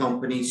that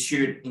companies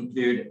should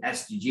include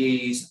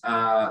SDGs.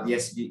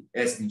 The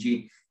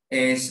SDG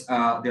is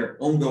their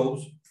own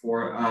goals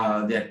for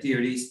the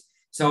activities.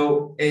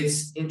 So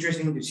it's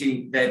interesting to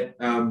see that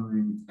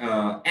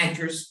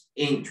actors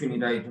in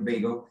Trinidad and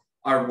Tobago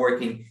are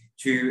working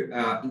to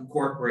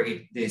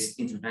incorporate these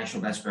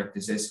international best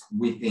practices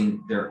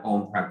within their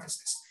own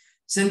practices.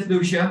 St.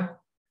 Lucia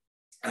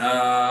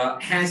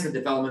has the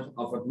development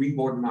of a green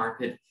bond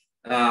market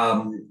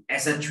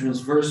as a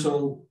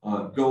transversal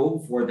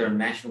goal for their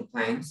national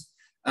plans.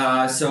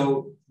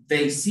 So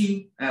they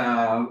see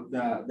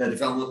the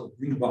development of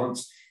green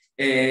bonds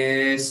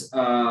is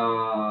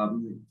a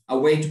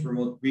way to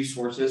promote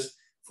resources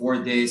for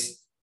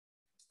this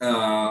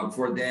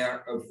for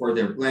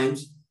their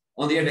plans.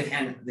 On the other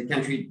hand, the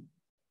country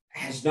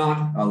has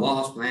not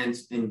laws,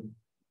 plans, and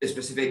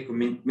specific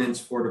commitments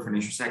for the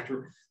financial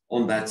sector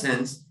on that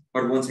sense.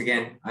 But once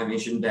again, I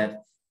mentioned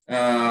that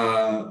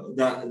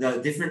the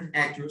different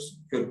actors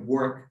could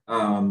work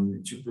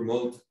to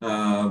promote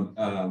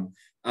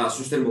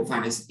sustainable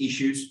finance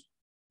issues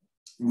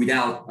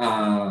without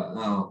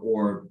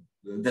or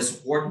the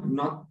support,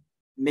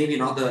 maybe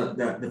not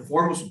the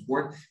formal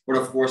support, but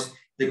of course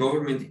the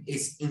government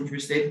is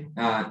interested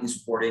in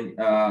supporting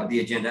the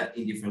agenda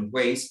in different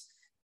ways.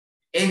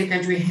 And the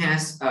country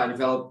has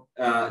developed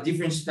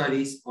different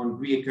studies on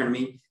green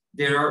economy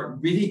that are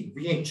really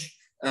rich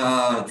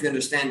to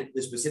understand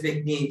the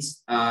specific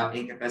needs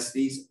and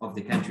capacities of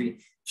the country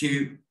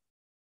to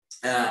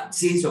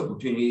seize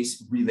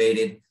opportunities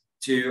related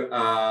to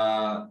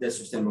the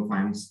sustainable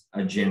finance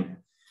agenda.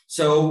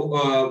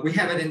 So we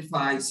have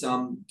identified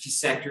some key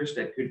sectors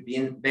that could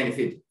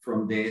benefit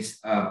from this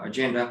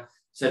agenda,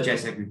 such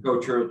as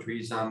agriculture,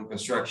 tourism,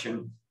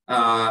 construction,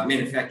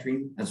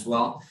 manufacturing as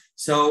well.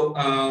 So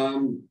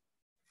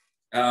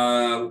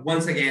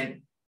once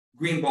again,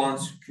 green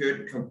bonds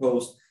could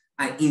compose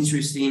an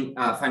interesting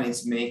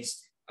finance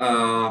mix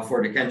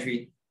for the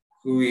country,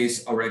 who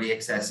is already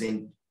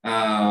accessing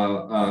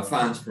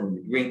funds from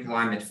the Green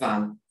Climate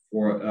Fund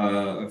for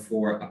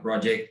a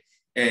project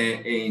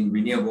in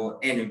renewable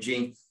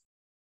energy.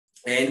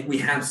 And we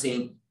have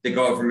seen the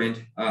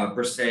government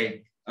per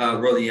se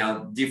rolling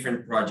out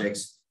different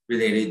projects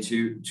related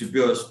to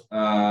boost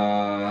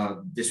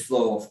this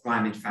flow of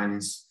climate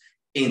finance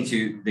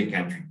into the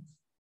country.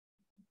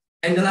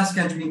 And the last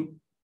country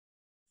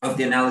of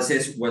the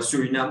analysis was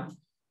Suriname.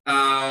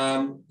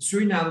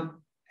 Suriname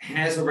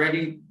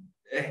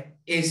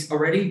is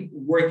already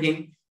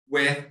working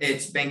with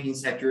its banking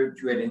sector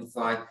to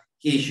identify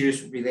key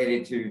issues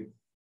related to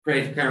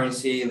credit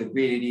currency,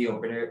 liquidity,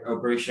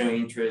 operational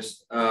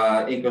interest,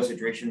 and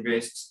concentration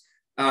risks.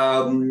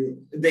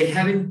 They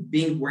haven't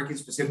been working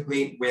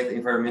specifically with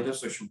environmental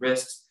social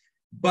risks,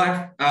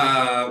 but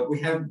we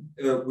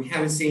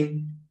haven't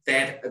seen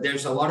that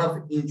there's a lot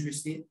of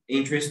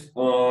interest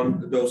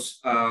on those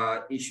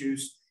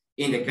issues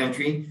in the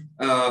country.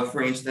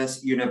 For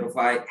instance,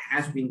 UNEPFI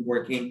has been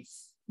working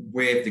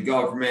with the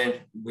government,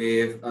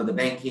 with the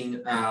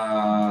banking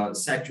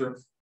sector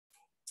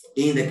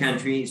in the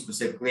country,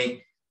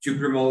 specifically to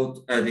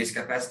promote this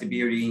capacity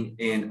building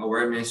and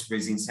awareness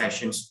raising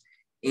sessions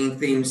in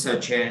themes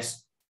such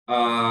as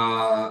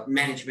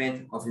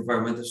management of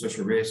environmental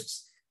social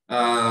risks,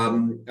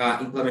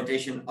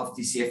 implementation of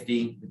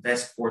TCFD, the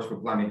Task Force for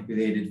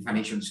Climate-Related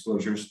Financial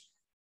Disclosures,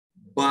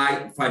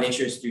 by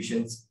financial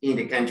institutions in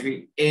the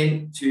country,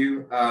 and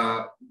to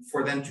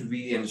for them to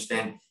really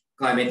understand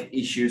climate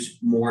issues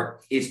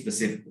more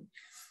specifically.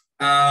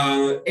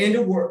 And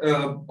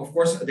of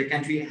course, the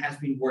country has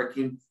been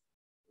working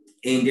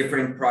in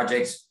different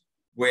projects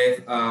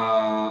with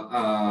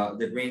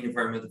the Green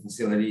Environmental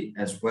Facility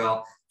as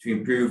well to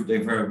improve the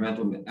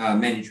environmental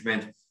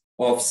management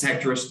of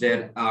sectors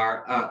that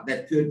are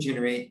that could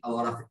generate a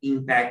lot of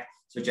impact,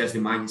 such as the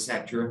mining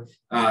sector.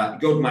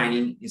 Gold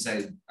mining is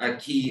a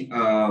key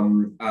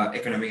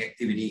economic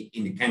activity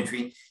in the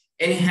country,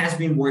 and it has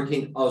been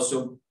working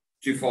also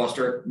to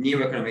foster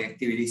new economic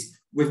activities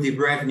with the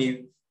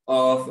revenue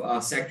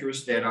of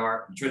sectors that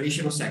are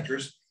traditional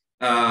sectors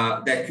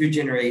that could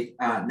generate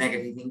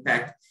negative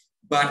impact.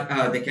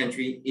 But the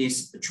country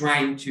is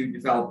trying to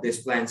develop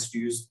these plans to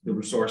use the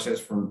resources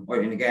from oil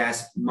and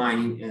gas,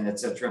 mining, and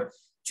etc.,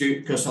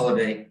 to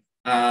consolidate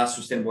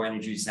sustainable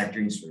energy sector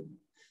in Sweden.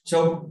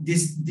 So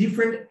these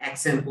different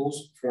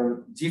examples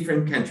from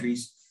different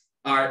countries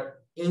are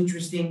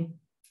interesting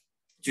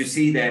to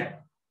see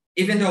that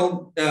even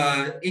though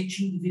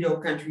each individual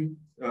country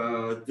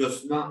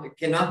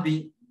cannot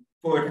be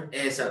put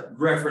as a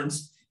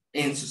reference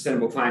in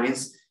sustainable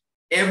finance,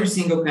 every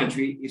single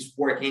country is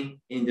working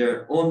in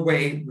their own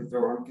way with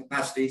their own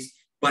capacities,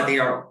 but they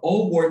are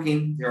all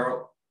working, they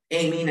are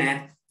aiming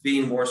at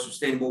being more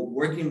sustainable,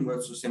 working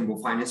with sustainable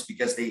finance,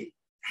 because they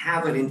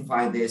have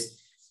identified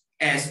this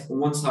as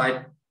one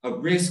side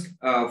of risk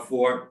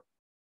for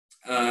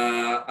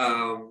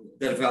the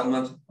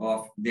development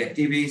of the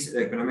activities,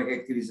 the economic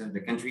activities of the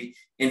country,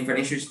 and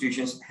financial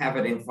institutions have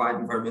identified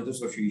environmental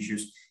social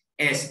issues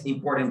as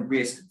important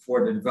risk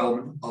for the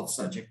development of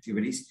such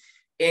activities.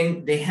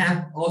 And they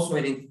have also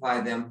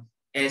identified them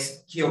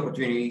as key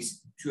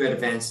opportunities to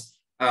advance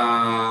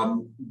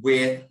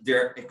with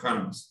their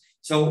economies.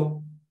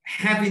 So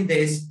having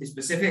these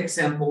specific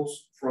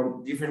examples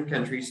from different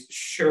countries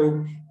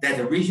show that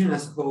the region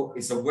as a whole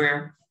is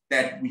aware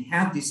that we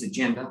have this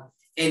agenda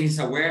and is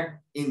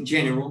aware in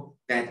general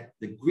that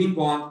the green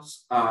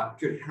bonds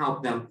could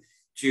help them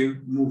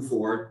to move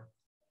forward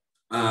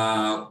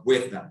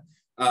with them.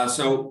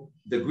 So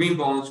the green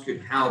bonds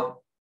could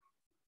help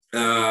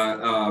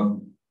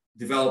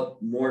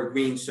develop more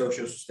green,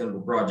 social,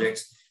 sustainable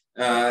projects.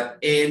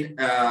 And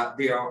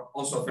they are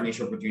also a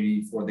financial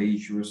opportunity for the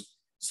issuers,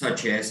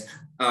 such as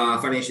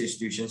financial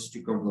institutions,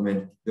 to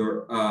complement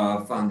their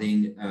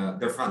funding,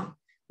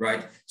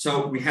 right?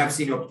 So we have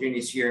seen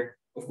opportunities here,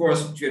 of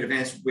course, to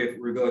advance with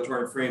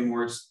regulatory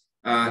frameworks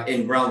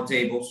and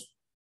roundtables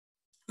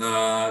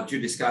to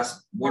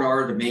discuss what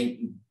are the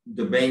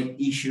main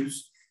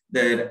issues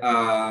that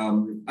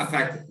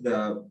affect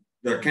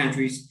the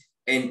countries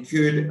and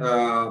could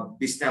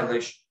be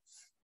established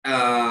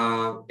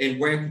and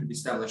where could be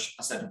established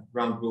a set of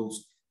ground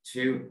rules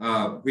to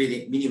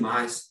really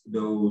minimize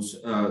those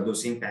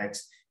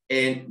impacts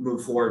and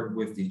move forward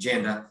with the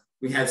agenda.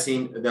 We have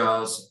seen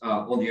those,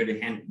 on the other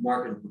hand,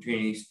 market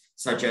opportunities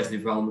such as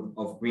development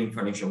of green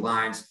financial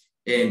lines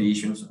and the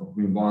issuance of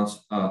green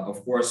bonds,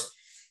 of course.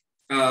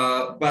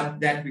 But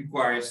that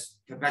requires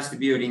capacity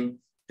building,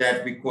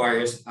 that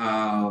requires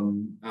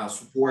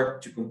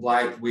support to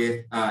comply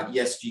with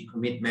ESG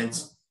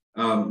commitments,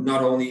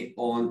 not only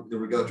on the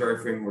regulatory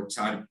framework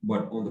side,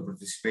 but on the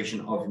participation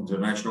of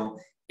international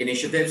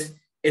initiatives.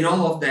 And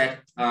all of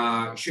that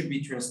should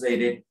be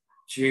translated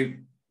to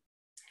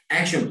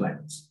action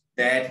plans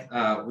that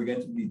we're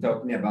going to be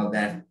talking about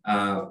that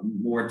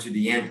more to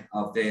the end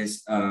of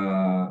this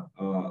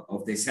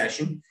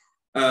session.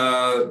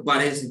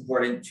 But it's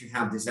important to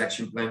have this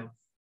action plan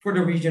for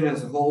the region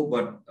as a whole.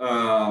 But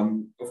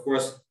of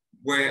course,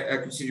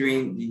 we're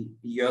considering the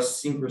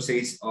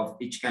idiosyncrasies of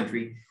each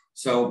country,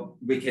 so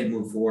we can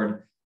move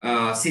forward,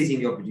 seizing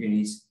the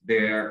opportunities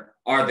there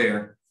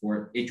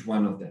for each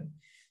one of them.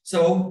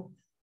 So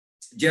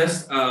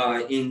just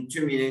in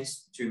 2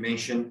 minutes to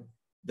mention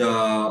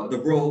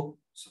the role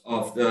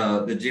of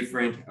the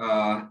different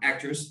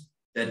actors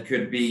that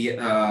could be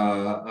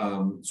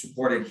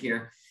supported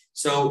here.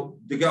 So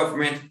the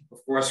government,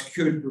 of course,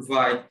 could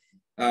provide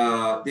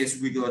this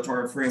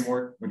regulatory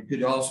framework, but it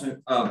could also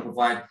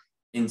provide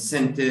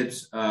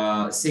incentives,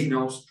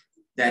 signals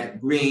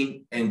that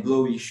green and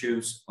blue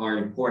issues are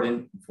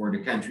important for the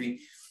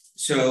country.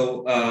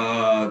 So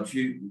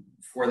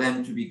for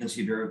them to be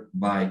considered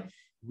by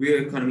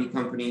real economy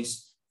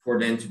companies, for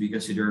them to be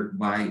considered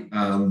by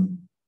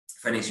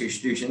financial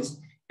institutions.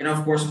 And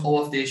of course,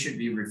 all of this should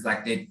be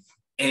reflected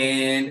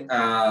in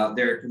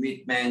their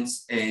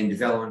commitments and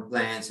development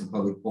plans and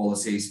public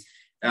policies.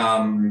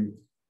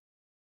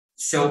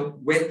 So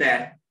with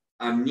that,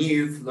 a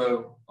new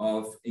flow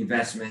of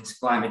investments,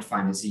 climate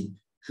financing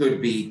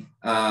could be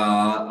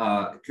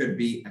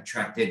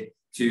attracted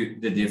to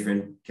the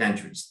different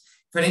countries.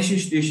 Financial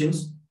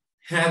institutions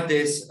have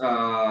this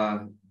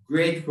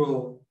great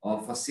role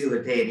of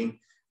facilitating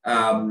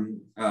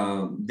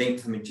the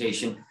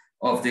implementation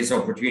of these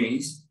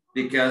opportunities,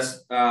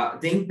 because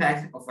the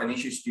impact of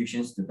financial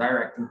institutions, the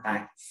direct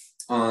impact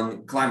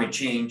on climate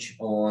change,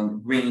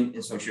 on green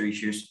and social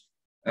issues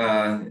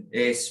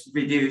is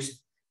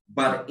reduced,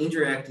 but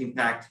indirect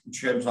impact in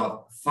terms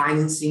of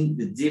financing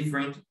the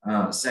different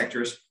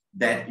sectors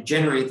that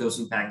generate those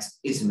impacts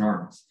is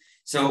enormous.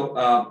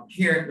 So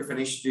here the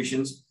financial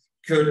institutions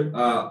could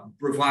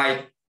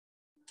provide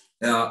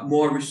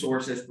more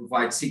resources,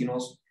 provide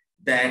signals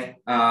that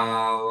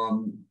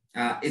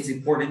it's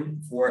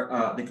important for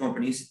the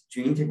companies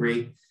to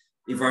integrate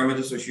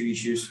environmental social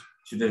issues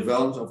to the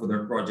development of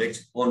their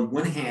projects. On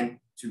one hand,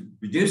 to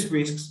reduce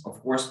risks,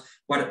 of course,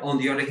 but on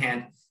the other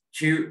hand,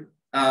 to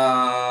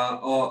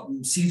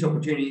seize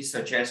opportunities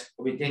such as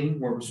obtaining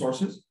more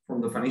resources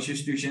from the financial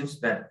institutions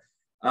that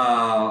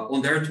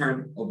on their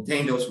turn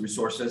obtain those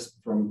resources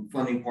from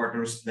funding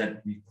partners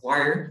that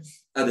require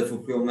the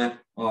fulfillment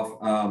of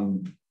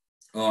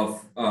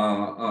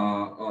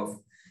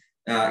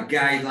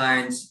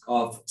guidelines,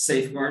 of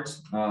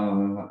safeguards,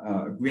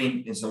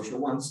 green and social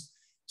ones.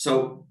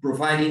 So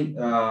providing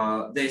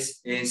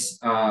this is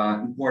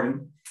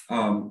important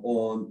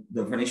on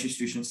the financial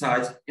institution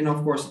side. And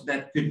of course,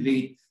 that could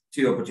lead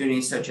to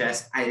opportunities such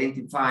as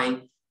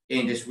identifying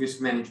in this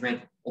risk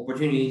management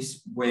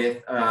opportunities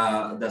with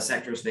the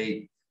sectors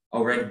they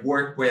already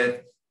work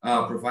with,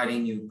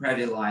 providing new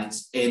credit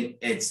lines, and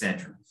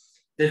etc.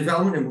 The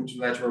development and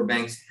multilateral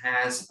banks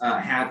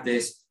have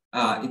this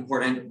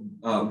important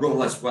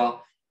role as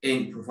well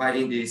in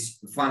providing these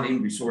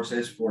funding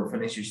resources for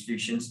financial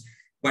institutions,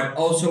 but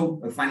also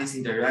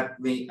financing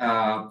directly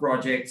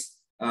projects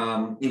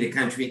in the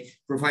country,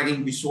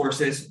 providing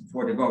resources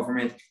for the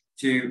government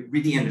to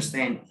really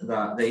understand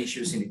the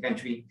issues in the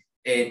country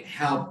and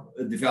help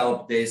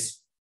develop this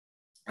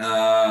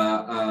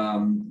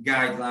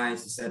guidelines,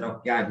 set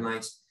of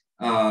guidelines,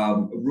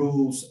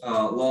 rules,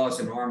 laws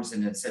and norms,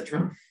 and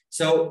etc.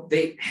 So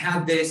they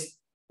have this,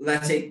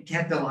 let's say,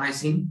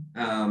 catalyzing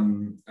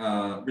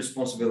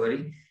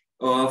responsibility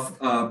of,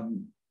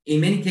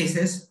 in many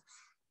cases,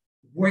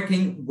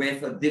 working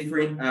with a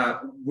different,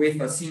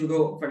 with a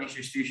single financial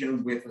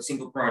institution, with a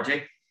single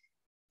project,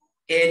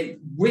 and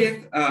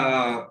with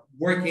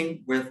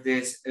working with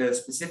these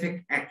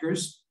specific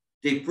actors,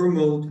 they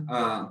promote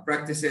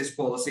practices,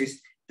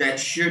 policies that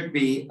should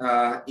be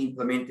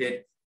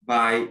implemented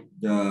by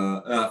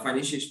the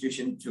financial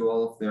institution to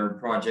all of their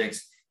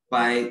projects,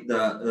 by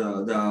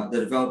the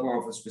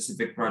developer of a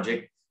specific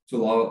project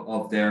to all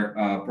of their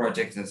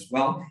projects as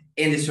well,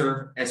 and they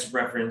serve as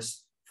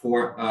reference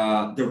for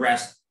the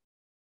rest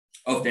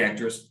of the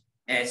actors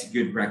as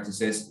good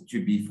practices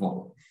to be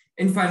followed.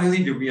 And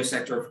finally, the real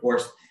sector, of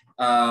course,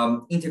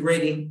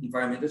 integrating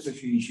environmental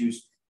social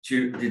issues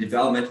to the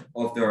development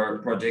of their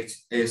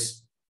projects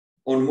is,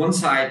 on one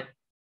side,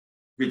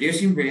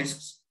 reducing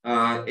risks,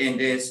 and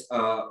this,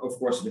 of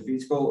course, the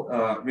physical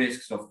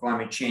risks of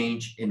climate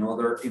change and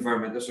other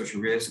environmental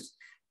social risks,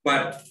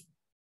 but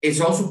it's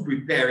also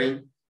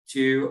preparing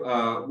to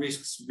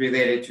risks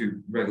related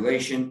to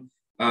regulation,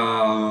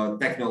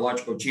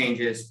 technological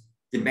changes,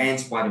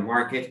 demands by the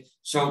market.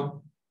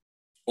 So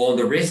on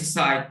the risk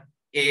side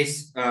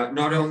is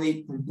not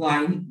only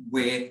complying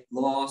with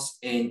laws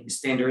and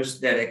standards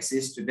that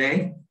exist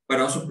today,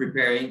 but also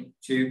preparing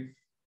to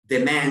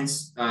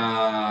demands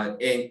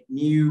and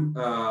new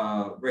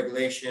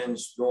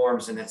regulations,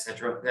 norms, and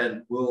etc.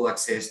 that will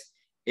exist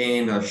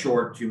in a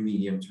short to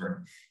medium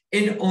term.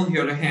 And on the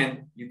other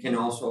hand, you can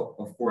also,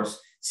 of course,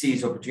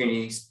 seize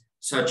opportunities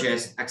such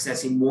as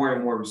accessing more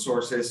and more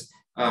resources,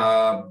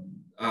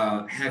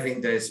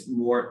 having this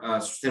more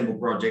sustainable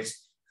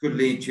projects could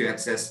lead to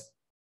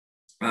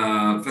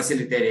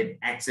facilitated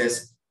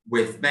access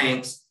with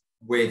banks,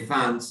 with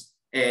funds,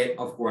 and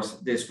of course,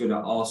 this could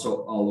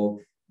also allow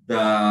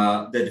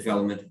the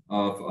development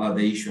of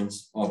the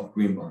issuance of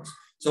green bonds.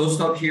 So I'll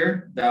stop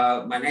here.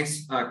 My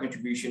next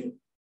contribution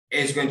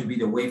is going to be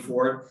the way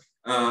forward,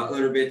 a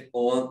little bit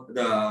on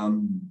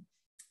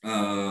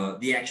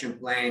the action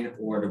plan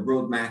or the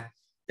roadmap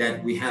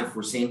that we have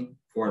foreseen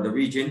for the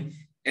region.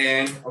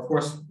 And of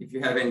course, if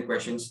you have any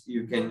questions,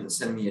 you can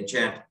send me a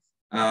chat.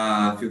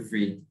 Feel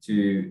free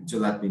to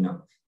let me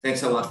know.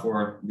 Thanks a lot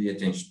for the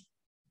attention.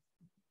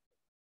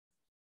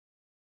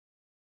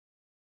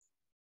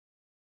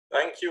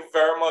 Thank you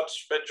very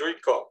much,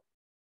 Federico.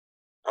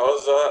 That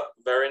was a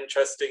very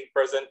interesting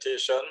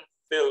presentation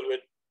filled with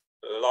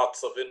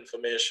lots of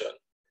information.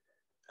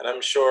 And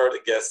I'm sure the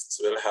guests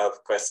will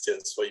have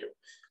questions for you.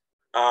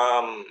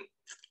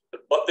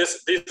 But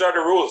these are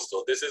the rules,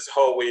 though. This is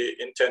how we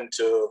intend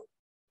to,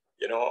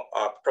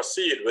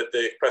 proceed with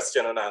the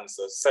question and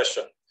answer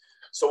session.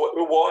 So what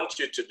we want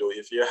you to do,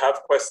 if you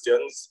have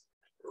questions,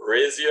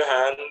 raise your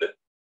hand,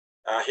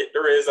 hit the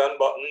raise hand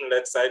button,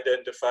 let's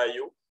identify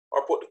you,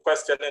 or put the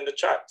question in the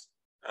chat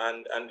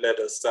and let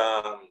us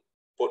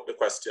put the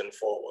question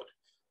forward.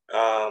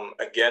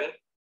 Again,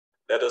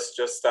 let us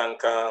just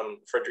thank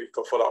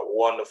Federico for that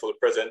wonderful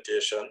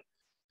presentation,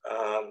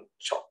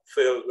 chock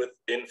filled with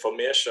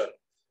information.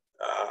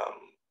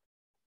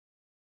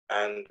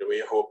 And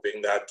we're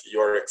hoping that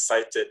you're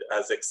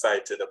as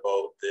excited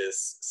about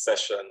this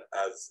session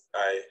as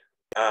I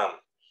am.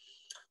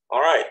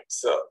 All right,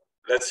 so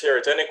let's hear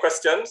it. Any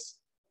questions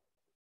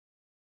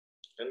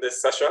in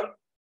this session?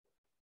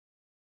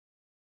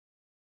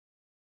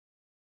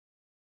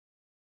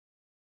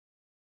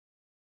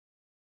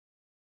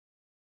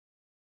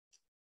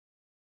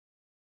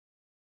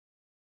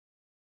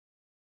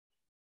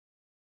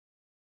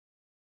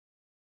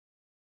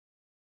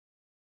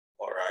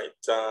 All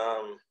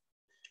right.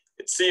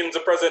 It seems the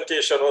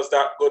presentation was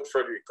that good,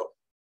 Federico.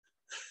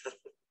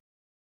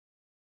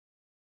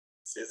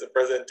 Seems the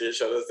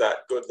presentation was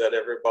that good that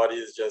everybody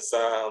is just,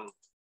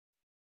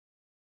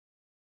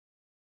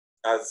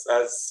 as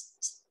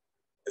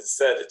it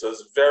said, it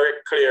was very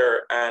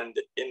clear and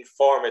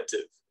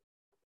informative.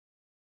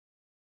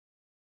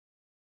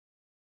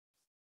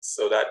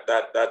 So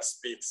that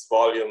speaks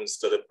volumes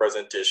to the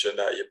presentation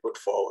that you put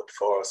forward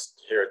for us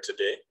here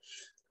today.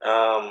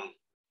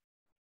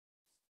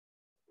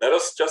 Let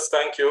us just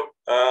thank you,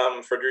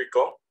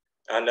 Federico.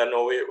 And I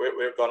know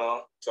we're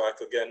gonna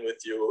talk again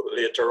with you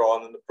later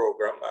on in the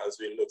program as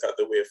we look at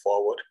the way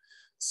forward.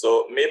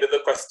 So maybe the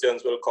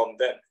questions will come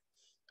then.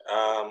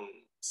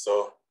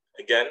 So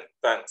again,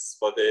 thanks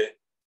for the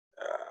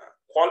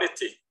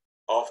quality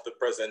of the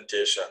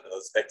presentation. It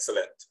was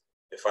excellent,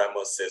 if I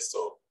must say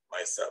so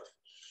myself.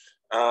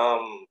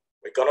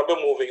 We're gonna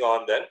be moving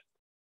on then.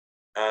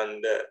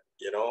 And,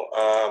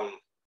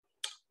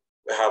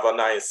 we have a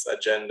nice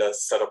agenda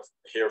set up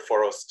here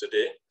for us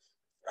today.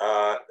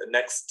 The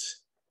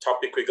next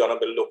topic we're going to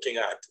be looking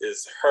at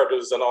is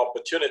hurdles and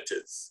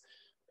opportunities.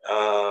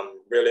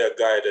 Really a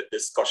guided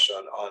discussion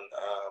on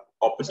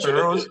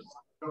opportunities.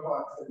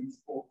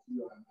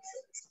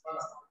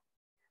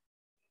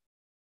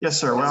 Yes,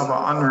 sir. We have an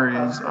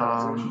honorees,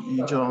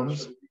 E.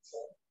 Jones.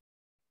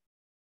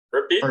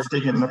 Repeat. Are you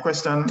taking the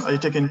question? Are you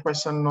taking the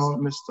question now,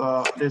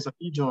 Mr. There's a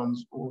E.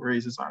 Jones who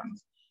raises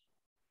hand.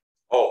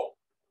 Oh.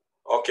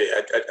 Okay,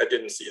 I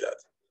didn't see that.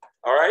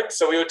 All right,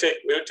 so we'll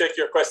take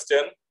your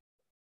question.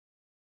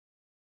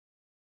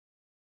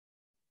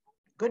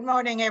 Good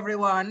morning,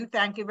 everyone.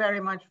 Thank you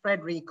very much,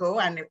 Federico.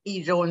 And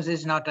E. Jones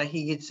is not a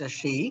he, it's a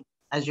she,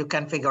 as you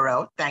can figure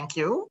out. Thank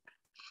you.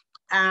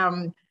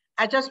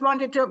 I just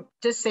wanted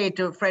to say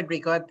to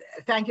Federico,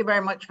 thank you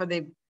very much for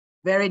the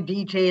very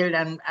detailed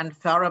and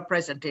thorough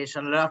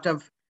presentation. A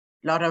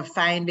lot of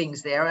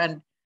findings there.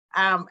 And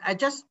I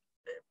just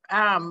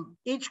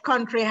each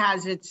country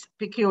has its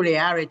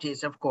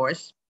peculiarities, of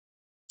course,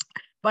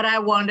 but I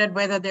wondered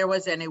whether there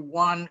was any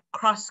one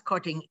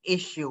cross-cutting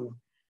issue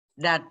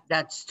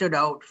that stood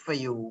out for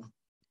you.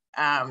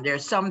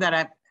 There's some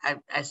that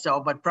I saw,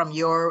 but from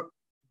your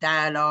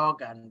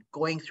dialogue and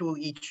going through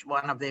each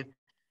one of the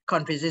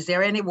countries, is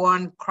there any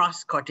one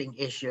cross-cutting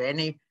issue,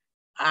 any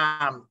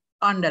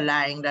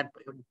underlying that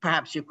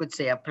perhaps you could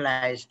say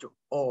applies to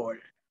all,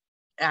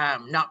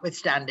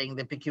 notwithstanding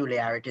the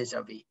peculiarities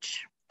of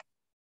each?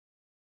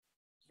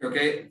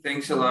 Okay,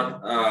 thanks a lot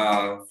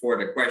for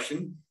the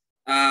question.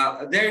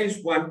 There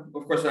is one,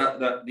 of course,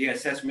 the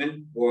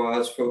assessment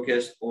was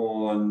focused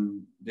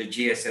on the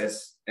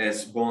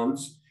GSS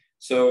bonds.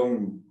 So,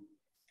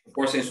 of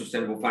course, in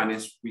sustainable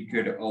finance, we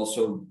could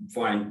also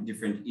find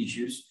different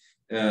issues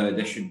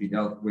that should be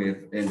dealt with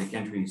and the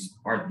countries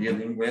are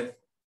dealing with.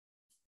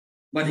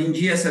 But in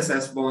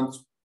GSS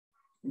bonds,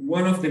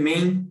 one of the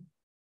main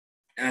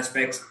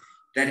aspects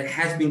that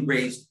has been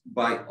raised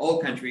by all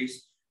countries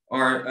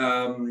are,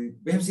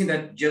 we have seen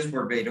that just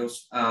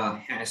Barbados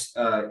has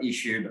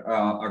issued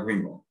a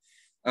green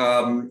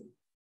bond.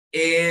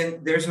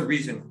 And there's a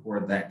reason for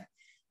that.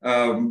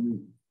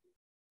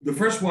 The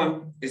first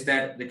one is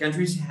that the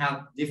countries have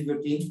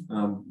difficulty,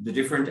 the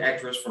different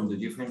actors from the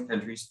different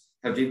countries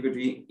have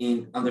difficulty in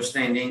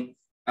understanding,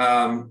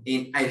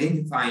 in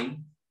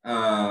identifying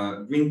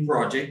green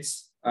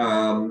projects.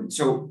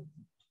 So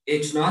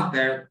it's not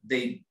that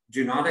they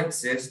do not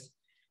exist,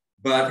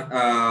 but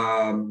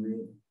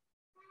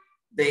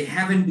they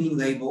haven't been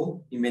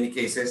labeled in many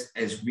cases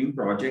as green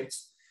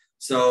projects.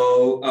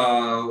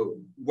 So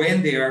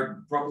when they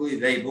are properly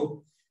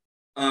labeled,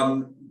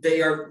 they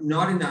are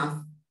not enough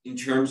in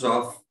terms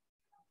of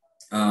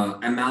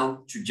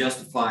amount to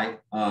justify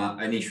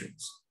an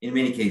issuance in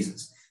many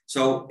cases.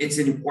 So it's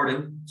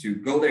important to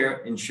go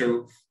there and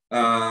show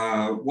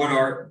what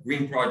are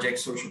green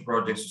projects, social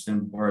projects,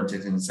 sustainable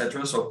projects, and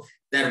etc. So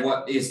that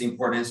what is the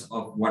importance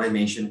of what I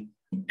mentioned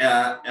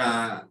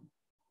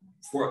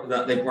for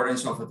the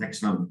importance of a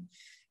taxonomy.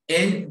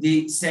 And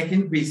the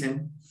second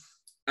reason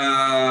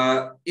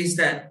is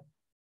that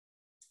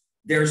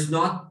there's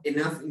not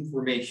enough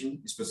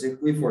information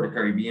specifically for the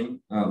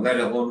Caribbean, let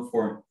alone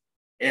for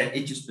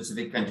each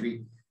specific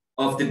country,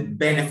 of the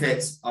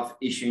benefits of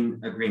issuing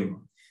a green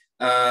bond.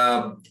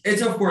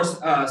 It's of course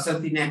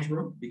something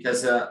natural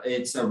because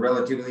it's a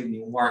relatively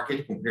new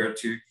market compared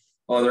to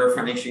other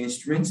financial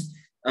instruments,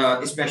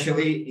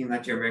 especially in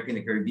Latin America and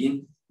the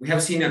Caribbean. We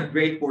have seen a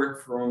great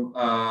work from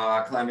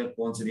Climate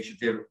Bonds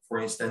Initiative, for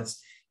instance,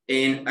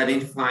 in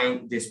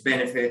identifying these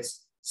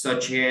benefits,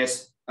 such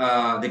as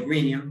the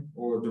greenium,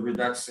 or the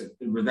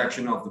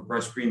reduction of the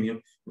price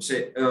premium,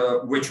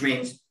 which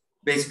means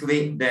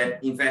basically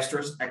that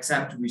investors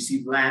accept to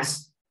receive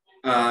less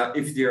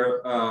if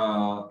they're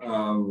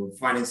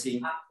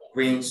financing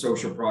green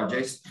social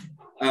projects.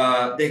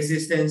 The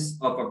existence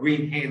of a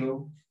green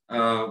halo,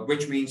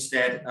 which means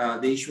that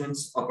the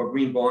issuance of a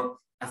green bond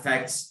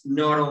affects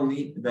not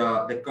only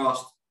the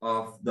cost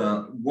of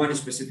the one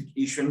specific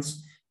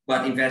issuance,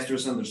 but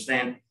investors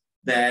understand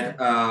that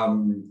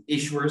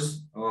issuers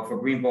of a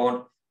green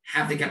bond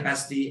have the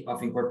capacity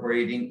of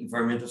incorporating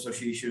environmental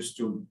social issues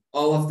to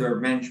all of their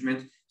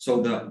management.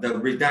 So the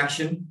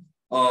reduction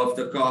of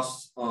the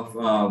cost of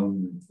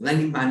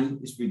lending money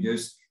is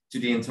reduced to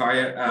the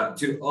entire,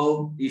 to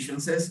all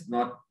issuances,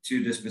 not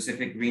to the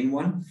specific green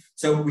one.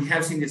 So we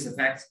have seen this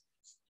effect,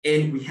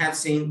 and we have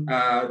seen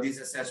this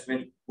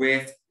assessment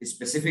with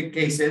specific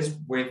cases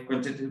with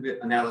quantitative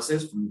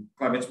analysis from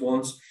climate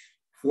bonds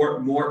for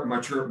more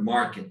mature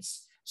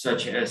markets,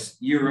 such as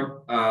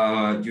Europe,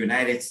 the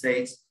United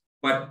States.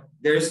 But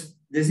this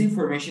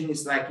information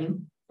is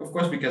lacking, of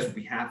course, because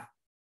we have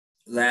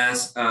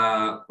less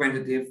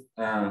quantity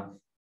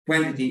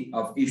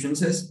of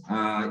issuances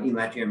in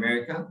Latin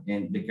America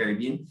and the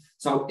Caribbean.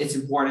 So it's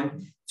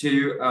important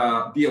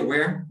to be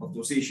aware of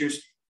those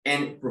issues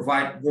and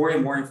provide more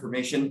and more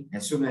information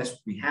as soon as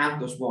we have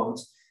those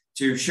bonds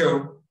to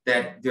show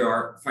that there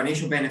are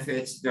financial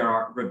benefits, there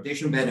are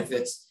reputation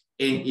benefits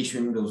in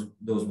issuing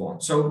those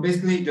bonds. So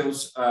basically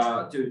those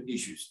two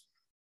issues: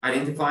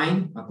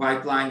 identifying a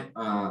pipeline,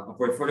 a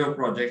portfolio of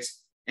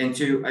projects, and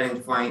two,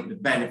 identifying the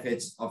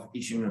benefits of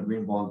issuing a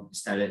green bond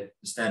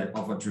instead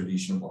of a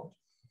traditional bond.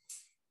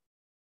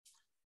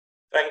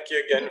 Thank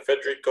you again,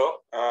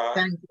 Federico.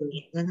 Thank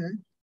you. Mm-hmm.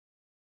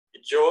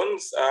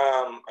 Jones,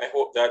 I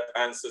hope that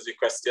answers your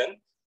question.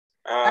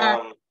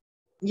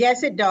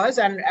 Yes, it does.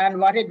 And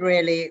what it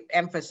really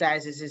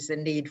emphasizes is the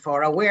need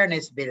for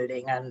awareness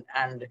building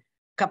and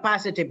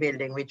capacity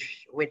building,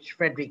 which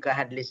Federico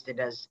had listed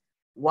as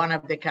one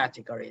of the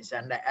categories.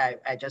 And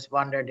I just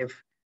wondered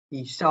if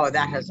he saw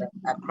that as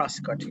a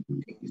cross-cutting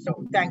thing.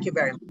 So thank you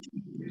very much.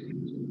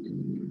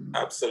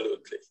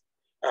 Absolutely.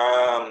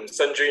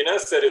 Sandrina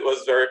said it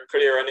was very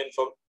clear and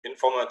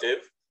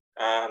informative.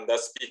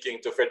 That's speaking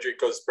to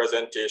Federico's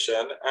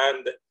presentation.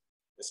 And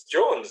Ms.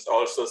 Jones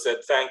also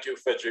said, thank you,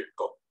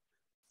 Federico.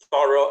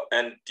 Thorough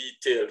and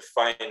detailed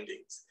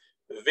findings.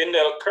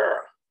 Vindel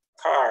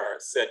Carr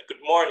said,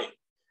 good morning.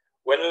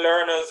 When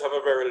learners have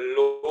a very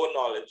low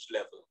knowledge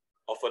level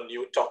of a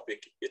new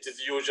topic, it is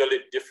usually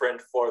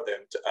different for them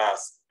to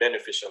ask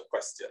beneficial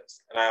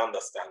questions. And I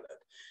understand that.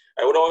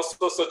 I would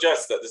also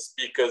suggest that the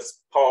speakers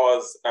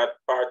pause at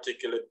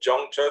particular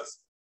junctures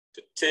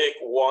to take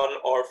one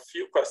or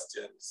few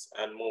questions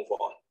and move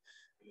on.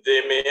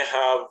 they may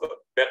have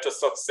better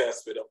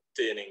success with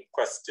obtaining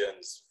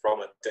questions from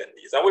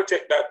attendees. I will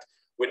take that.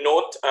 We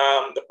note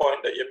the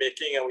point that you're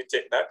making, and we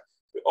take that.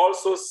 We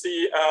also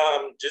see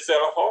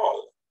Giselle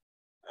Hall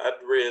had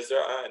raised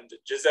her hand.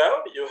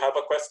 Giselle, you have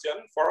a question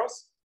for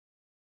us?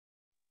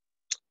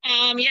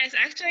 Yes,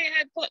 actually, I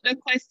had put the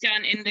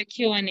question in the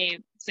Q&A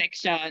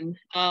section.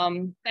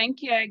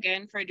 Thank you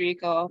again,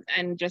 Federico,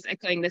 and just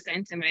echoing the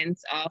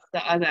sentiments of the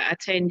other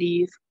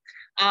attendees.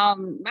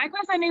 My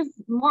question is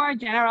more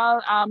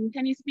general.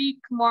 Can you speak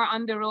more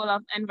on the role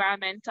of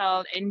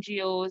environmental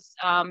NGOs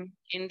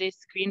in this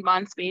green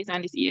bond space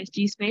and this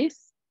ESG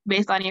space,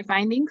 based on your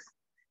findings?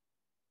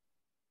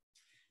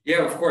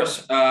 Yeah, of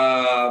course.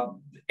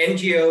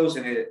 NGOs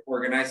and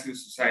organized civil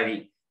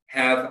society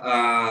have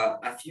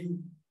a few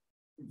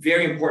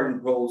very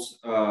important roles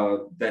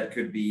that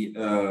could be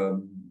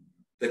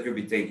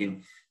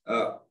taken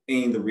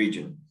in the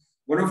region.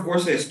 One, of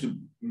course, is to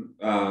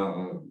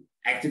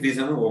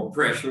activism or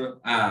pressure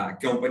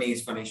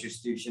companies, financial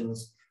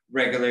institutions,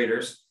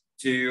 regulators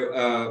to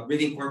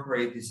really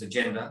incorporate this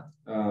agenda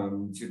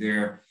to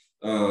their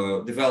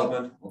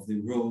development of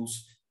the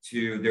rules,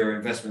 to their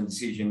investment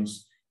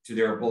decisions, to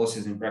their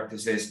policies and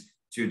practices,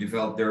 to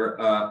develop their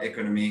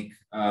economic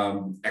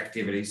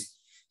activities.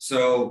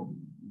 So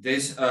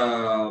this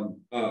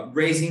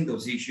raising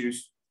those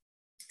issues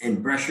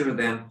and pressure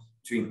them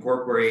to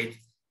incorporate,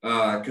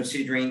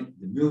 considering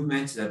the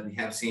movements that we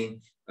have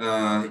seen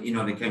in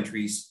other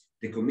countries,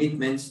 the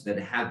commitments that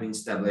have been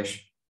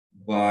established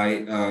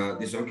by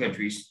these own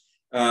countries.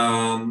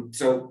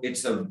 So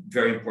it's a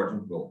very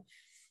important goal.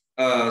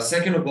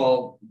 Second of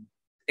all,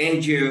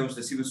 NGOs,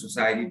 the civil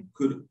society,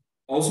 could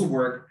also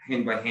work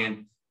hand by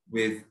hand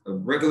with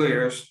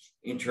regulators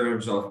in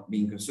terms of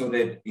being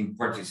consulted in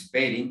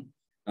participating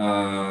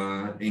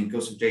in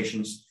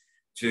consultations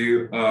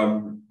to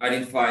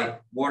identify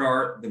what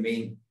are the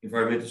main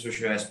environmental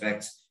social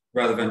aspects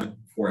relevant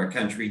for a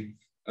country.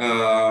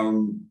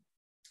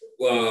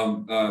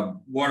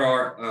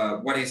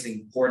 What is the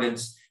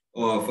importance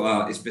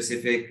of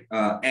specific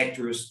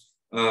actors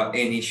and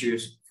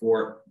issues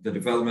for the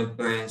development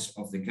plans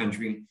of the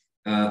country,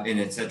 and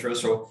etc.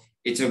 So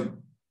it's a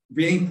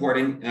really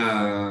important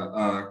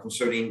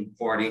concerning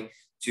party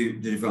to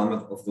the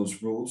development of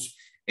those rules.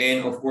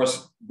 And of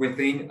course,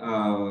 within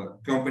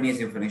companies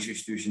and financial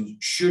institutions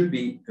should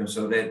be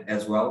consulted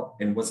as well.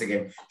 And once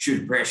again,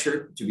 should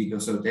pressure to be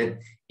consulted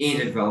in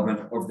the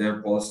development of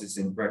their policies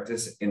and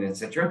practice and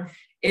etc.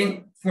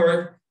 And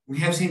third, we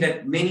have seen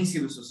that many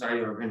civil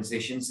society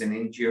organizations and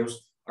NGOs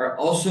are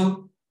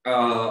also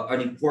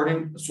an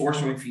important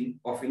source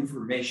of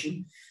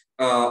information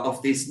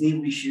of these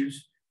new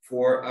issues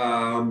for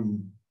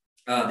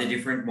the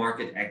different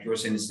market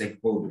actors and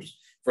stakeholders.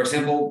 For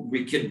example,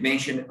 we could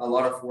mention a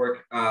lot of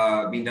work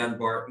being done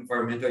by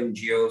environmental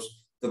NGOs,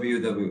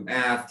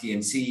 WWF,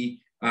 TNC,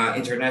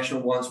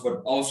 international ones,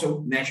 but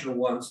also national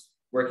ones,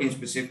 working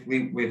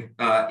specifically with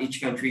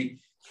each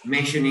country,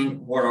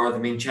 mentioning what are the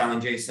main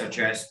challenges, such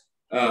as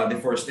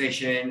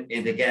deforestation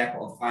and the gap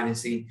of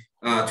financing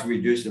to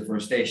reduce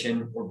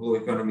deforestation or blue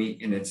economy,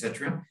 and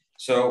etc.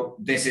 So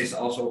this is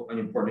also an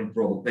important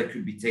role that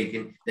could be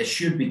taken, that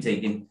should be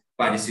taken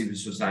by the civil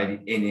society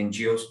and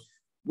NGOs,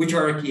 which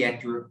are a key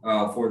actor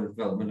for the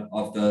development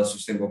of the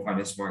sustainable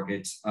finance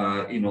markets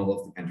in all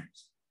of the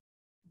countries.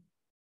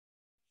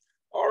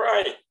 All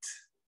right.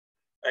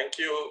 Thank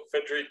you,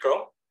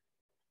 Federico.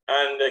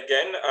 And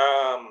again,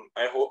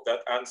 I hope that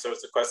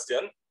answers the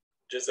question.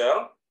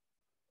 Giselle,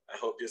 I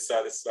hope you're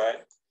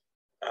satisfied.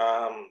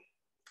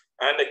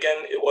 And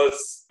again, it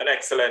was an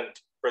excellent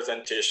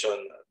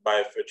presentation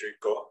by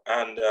Federico,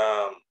 and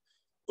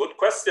good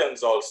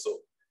questions also,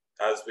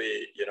 as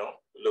we,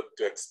 look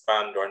to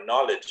expand our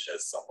knowledge,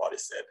 as somebody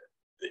said.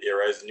 The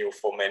era is new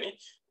for many,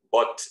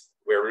 but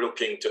we're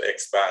looking to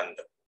expand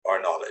our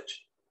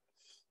knowledge.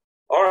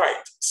 All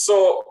right,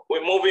 so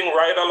we're moving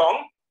right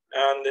along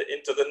and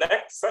into the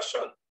next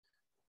session.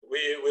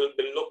 We will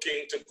be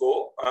looking to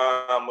go,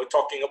 we're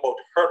talking about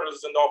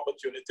hurdles and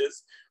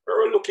opportunities, where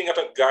we're looking at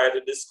a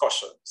guided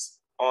discussions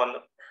on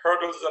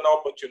hurdles and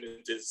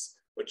opportunities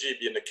for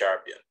GB in the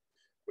Caribbean.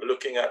 We're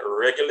looking at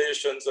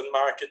regulations and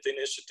market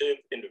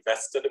initiative,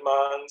 investor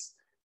demands,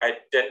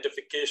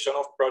 identification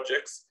of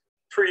projects,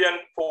 pre and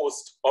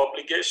post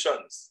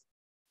obligations,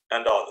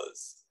 and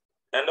others.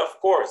 And of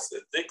course,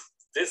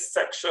 this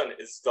section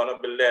is going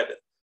to be led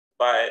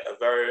by a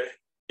very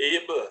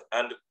able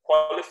and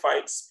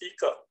qualified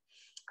speaker.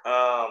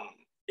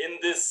 In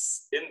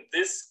this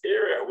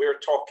area, we're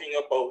talking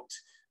about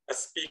a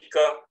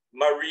speaker,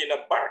 Marina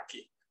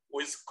Barkey, who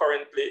is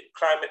currently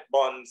Climate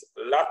Bond's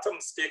LATAM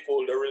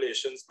Stakeholder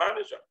Relations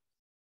Manager.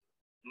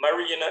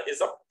 Marina is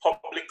a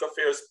public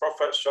affairs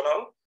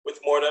professional with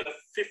more than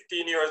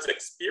 15 years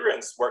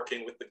experience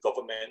working with the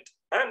government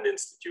and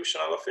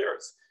institutional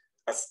affairs.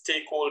 A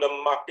stakeholder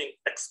mapping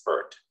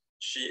expert,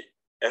 she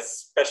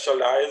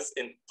specializes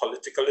in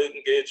political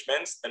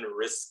engagements and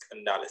risk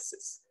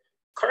analysis.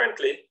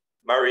 Currently,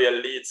 Maria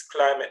leads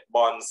Climate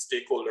Bond's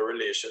stakeholder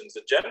relations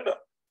agenda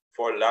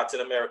for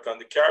Latin America and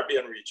the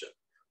Caribbean region,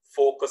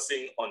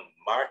 focusing on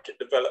market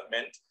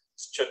development,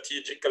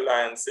 strategic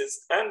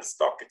alliances, and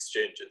stock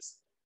exchanges.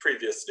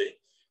 Previously,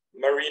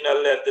 Marina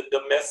led the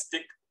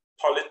domestic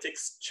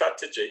politics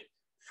strategy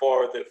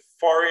for the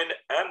Foreign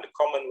and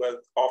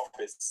Commonwealth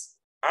Office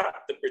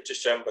at the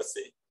British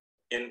Embassy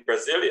in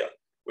Brasilia,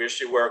 where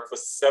she worked for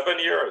 7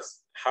 years,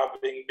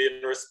 having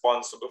been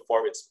responsible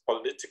for its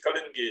political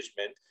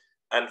engagement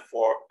and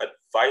for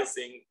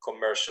advising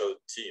commercial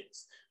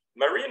teams.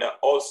 Marina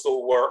also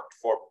worked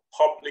for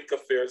public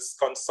affairs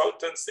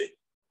consultancy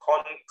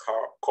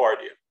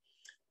Concordia,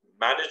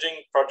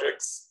 managing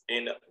projects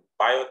in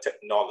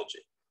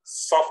biotechnology,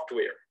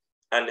 software,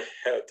 and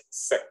health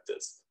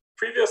sectors.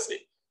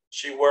 Previously,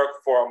 she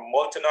worked for a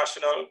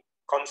multinational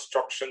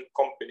construction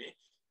company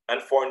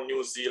and for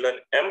New Zealand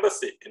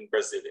Embassy in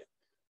Brasilia.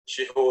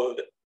 She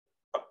holds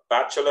a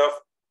Bachelor of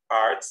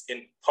Arts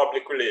in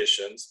Public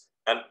Relations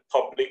and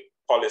Public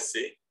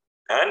Policy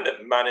and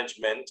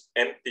Management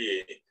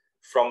MPA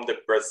from the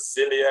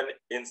Brazilian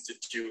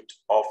Institute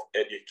of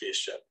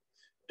Education,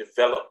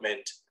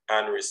 Development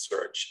and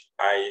Research,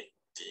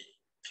 IDP.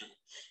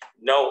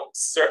 Now,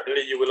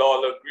 certainly you will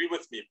all agree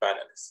with me,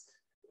 panelists.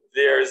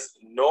 There's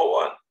no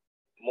one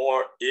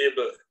more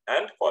able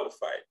and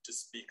qualified to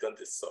speak on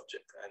this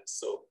subject. And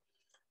so,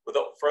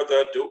 without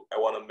further ado, I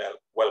want to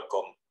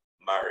welcome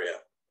Maria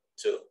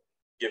to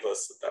give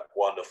us that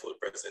wonderful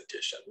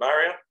presentation.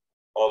 Maria,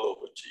 all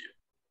over to you.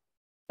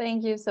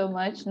 Thank you so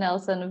much,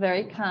 Nelson. A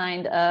very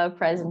kind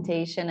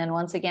presentation. And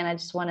once again, I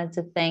just wanted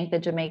to thank the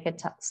Jamaica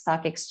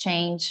Stock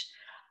Exchange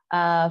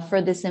for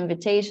this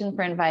invitation,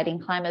 for inviting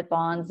Climate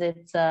Bonds.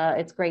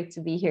 It's great to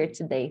be here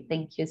today.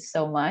 Thank you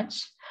so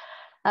much.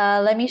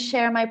 Let me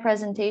share my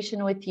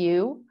presentation with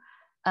you.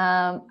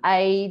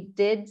 I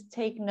did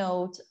take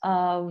note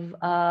of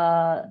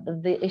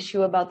the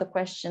issue about the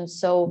question.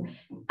 So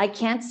I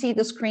can't see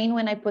the screen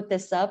when I put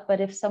this up, but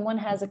if someone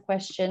has a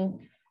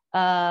question,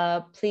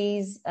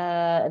 please,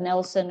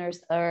 Nelson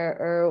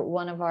or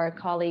one of our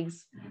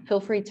colleagues,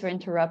 feel free to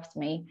interrupt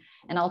me,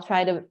 and I'll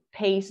try to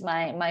pace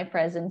my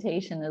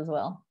presentation as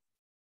well.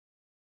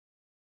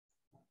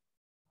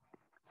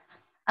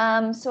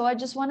 So I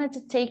just wanted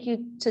to take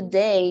you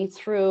today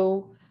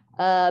through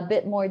a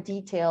bit more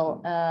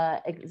detail,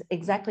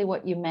 exactly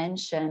what you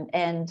mentioned.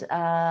 And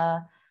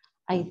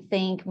I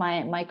think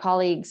my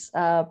colleague's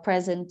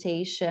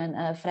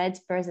presentation, Fred's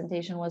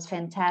presentation, was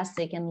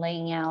fantastic in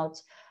laying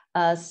out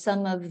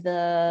some of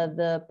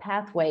the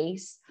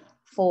pathways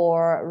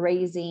for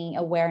raising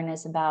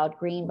awareness about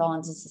green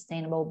bonds and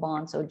sustainable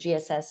bonds, or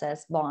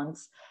GSSS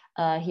bonds,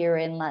 here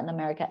in Latin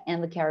America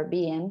and the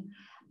Caribbean.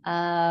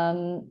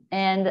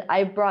 And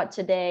I brought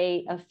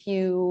today a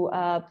few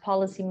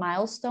policy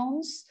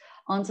milestones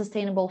on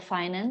sustainable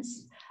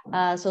finance.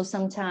 So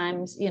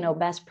sometimes,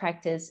 best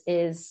practice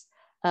is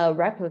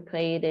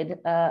replicated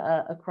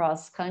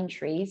across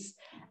countries.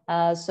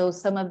 So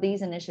some of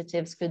these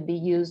initiatives could be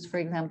used, for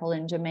example,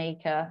 in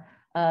Jamaica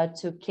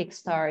to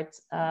kickstart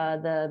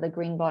the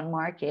green bond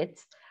market.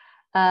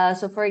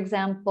 So for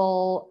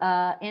example,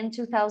 in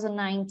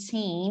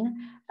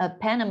 2019,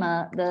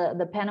 Panama,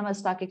 the Panama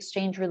Stock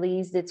Exchange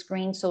released its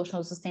Green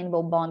Social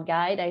Sustainable Bond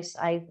Guide.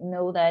 I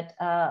know that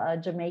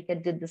Jamaica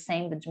did the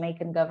same, the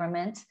Jamaican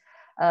government.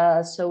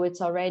 So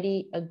it's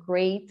already a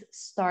great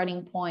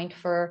starting point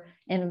for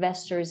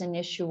investors and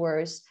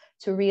issuers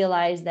to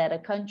realize that a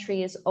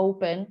country is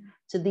open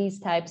to these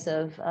types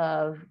of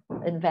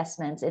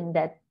investments in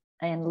debt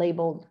and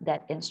labeled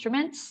debt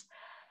instruments.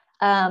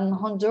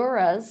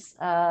 Honduras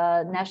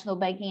National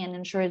Banking and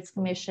Insurance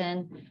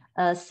Commission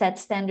set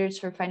standards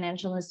for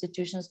financial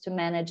institutions to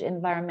manage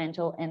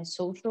environmental and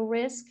social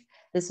risk.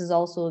 This is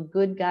also a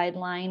good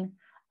guideline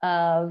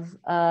of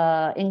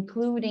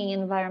including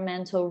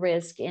environmental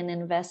risk in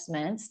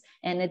investments,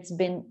 and it's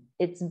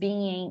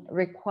being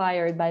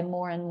required by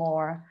more and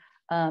more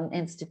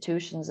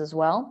institutions as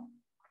well.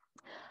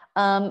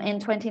 In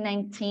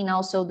 2019,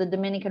 also the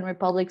Dominican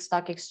Republic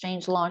Stock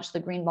Exchange launched the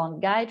Green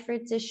Bond Guide for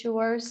its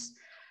issuers.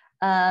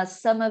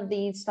 Some of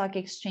these stock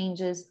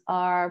exchanges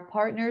are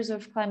partners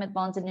of Climate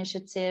Bonds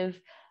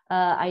Initiative.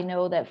 I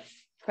know that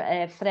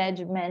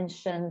Fred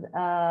mentioned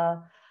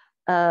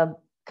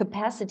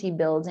capacity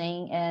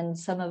building, and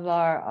some of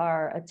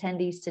our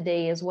attendees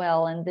today as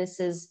well. And this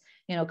is,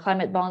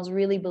 Climate Bonds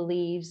really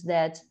believes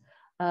that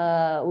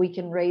we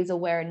can raise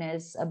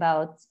awareness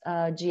about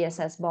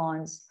GSS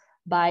bonds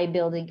by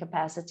building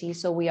capacity.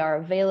 So we are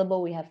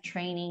available. We have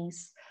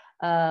trainings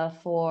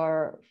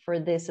for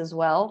this as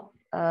well,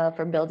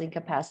 for building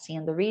capacity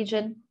in the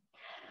region.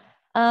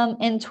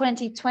 In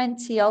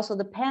 2020, also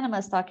the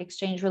Panama Stock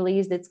Exchange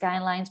released its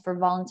guidelines for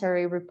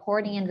voluntary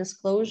reporting and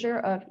disclosure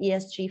of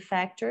ESG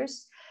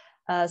factors.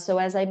 So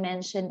as I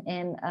mentioned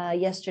in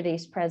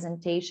yesterday's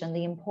presentation,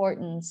 the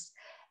importance,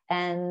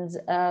 and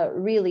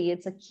really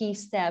it's a key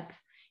step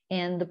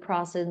in the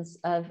process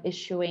of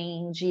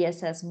issuing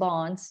GSS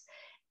bonds,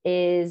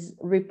 is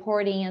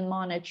reporting and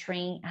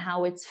monitoring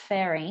how it's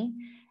faring,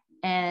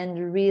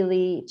 and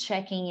really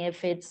checking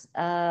if its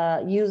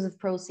use of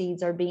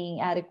proceeds are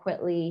being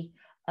adequately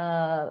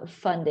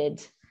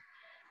funded.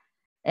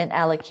 and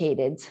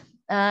allocated.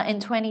 In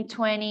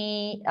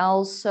 2020,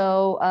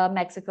 also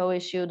Mexico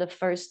issued the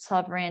first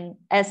sovereign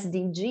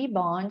SDG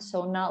bond,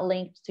 so not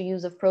linked to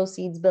use of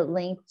proceeds, but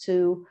linked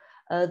to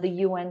the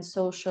UN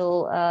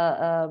social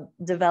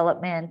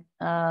development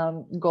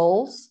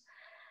goals.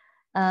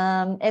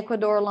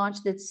 Ecuador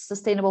launched its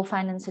Sustainable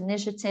Finance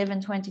Initiative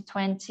in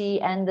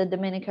 2020, and the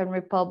Dominican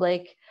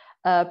Republic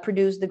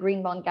produced the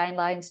Green Bond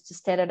Guidelines to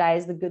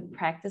standardize the good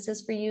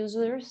practices for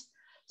users.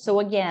 So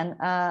again,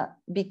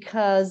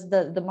 because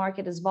the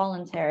market is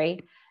voluntary,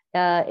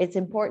 it's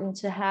important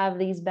to have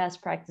these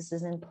best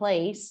practices in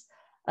place,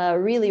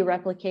 really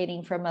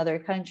replicating from other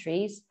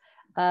countries,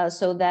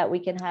 so that we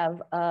can have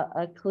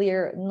a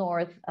clear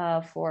north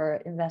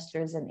for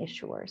investors and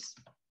issuers.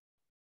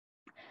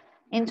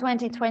 In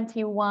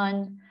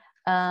 2021,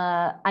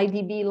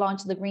 IDB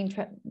launched the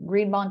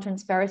Green Bond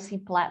Transparency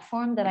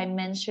Platform that I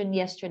mentioned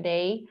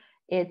yesterday.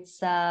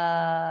 It's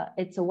a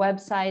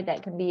website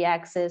that can be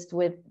accessed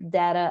with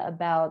data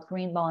about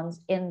green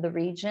bonds in the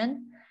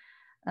region.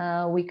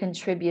 We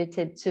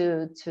contributed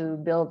to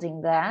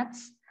building that.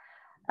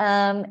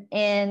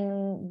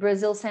 In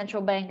Brazil,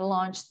 Central Bank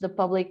launched the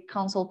public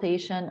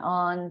consultation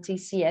on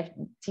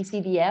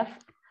TCDF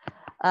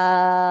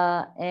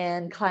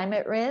and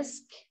climate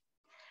risk.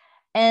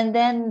 And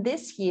then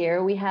this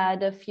year, we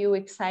had a few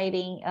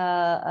exciting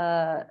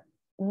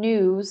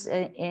news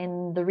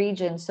in the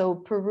region. So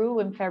Peru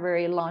in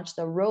February launched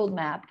a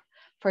roadmap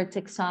for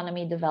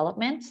taxonomy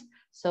development.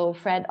 So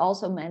Fred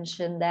also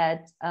mentioned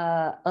that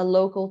a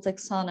local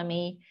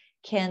taxonomy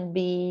can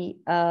be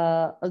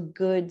a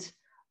good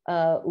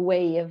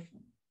way of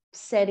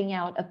setting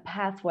out a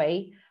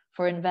pathway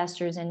for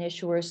investors and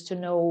issuers to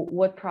know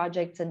what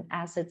projects and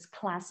assets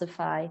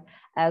classify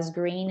as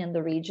green in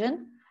the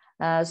region.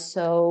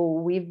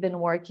 So we've been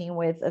working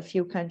with a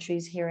few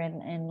countries here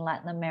in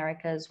Latin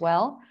America as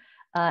well.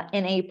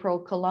 In April,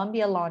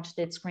 Colombia launched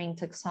its green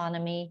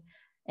taxonomy,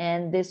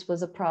 and this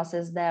was a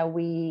process that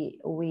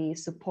we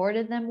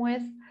supported them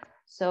with.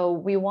 So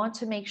we want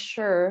to make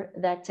sure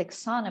that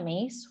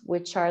taxonomies,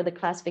 which are the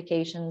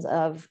classifications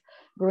of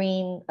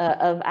green,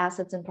 of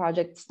assets and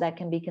projects that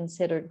can be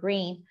considered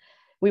green,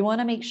 we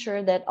want to make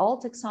sure that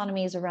all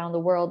taxonomies around the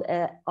world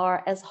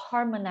are as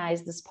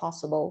harmonized as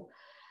possible,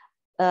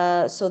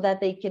 so that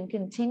they can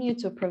continue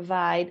to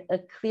provide a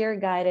clear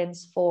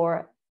guidance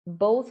for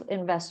both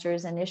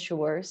investors and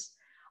issuers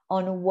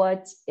on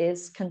what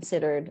is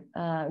considered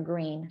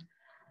green.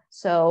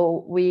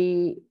 So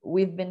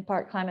we've been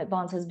climate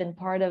bonds has been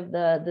part of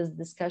the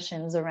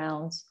discussions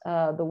around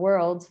the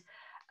world.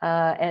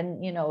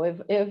 And you know,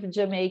 if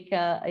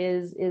Jamaica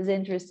is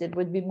interested,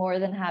 would be more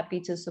than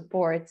happy to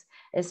support,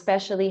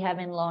 especially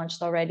having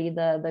launched already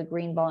the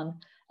green bond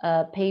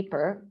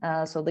paper,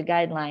 so the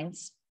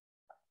guidelines.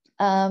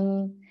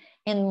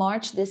 In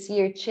March this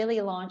year, Chile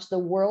launched the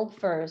world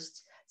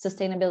first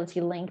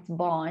sustainability linked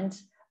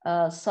bond,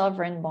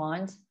 sovereign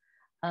bond.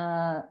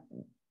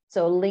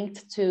 So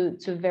linked to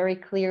very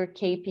clear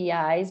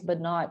KPIs, but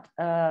not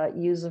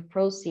use of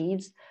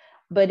proceeds.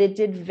 But it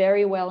did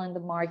very well in the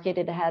market.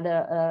 It had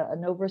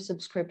an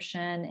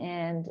oversubscription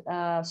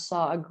and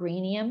saw a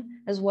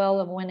greenium as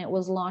well when it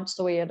was launched.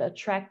 So it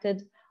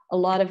attracted a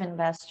lot of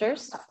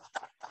investors.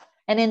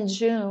 And in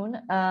June,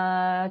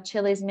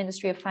 Chile's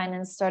Ministry of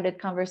Finance started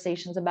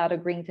conversations about a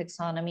green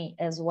taxonomy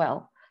as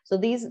well. So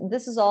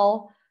this is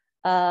all,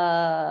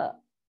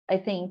 I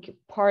think,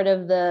 part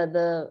of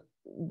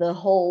the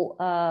whole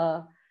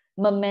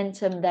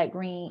momentum that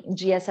green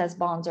GSS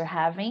bonds are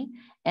having.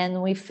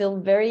 And we feel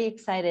very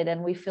excited,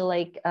 and we feel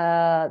like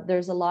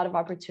there's a lot of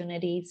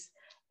opportunities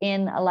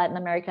in Latin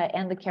America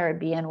and the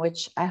Caribbean,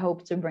 which I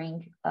hope to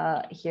bring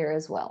here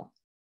as well.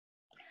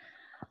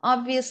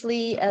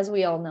 Obviously, as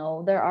we all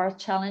know, there are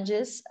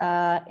challenges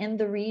in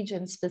the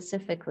region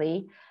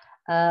specifically.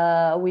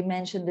 We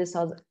mentioned this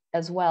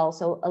as well.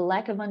 So a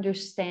lack of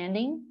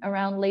understanding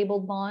around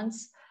labeled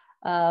bonds.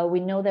 We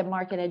know that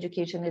market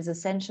education is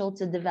essential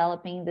to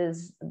developing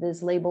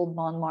this labeled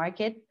bond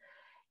market.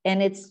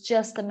 And it's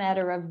just a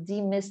matter of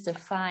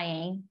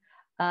demystifying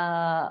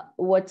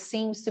what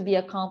seems to be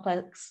a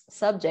complex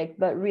subject,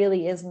 but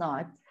really is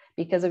not,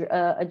 because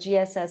a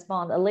GSS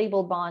bond, a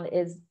labeled bond,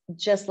 is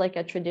just like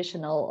a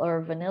traditional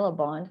or vanilla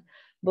bond,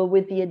 but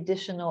with the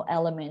additional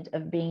element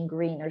of being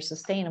green or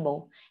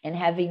sustainable and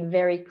having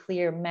very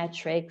clear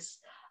metrics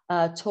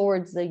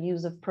towards the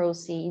use of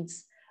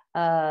proceeds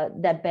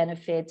that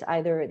benefit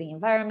either the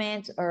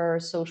environment or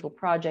social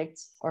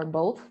projects or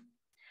both.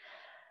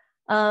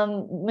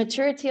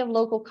 Maturity of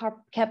local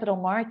capital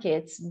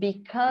markets,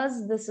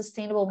 because the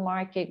sustainable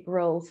market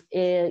growth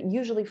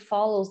usually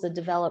follows the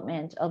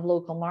development of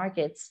local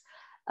markets.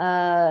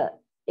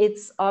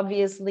 It's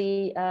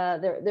obviously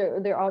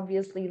they're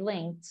obviously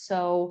linked.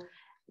 So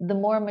the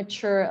more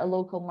mature a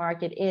local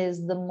market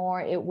is, the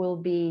more it will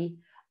be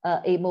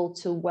able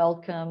to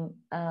welcome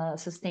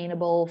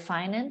sustainable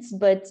finance.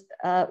 But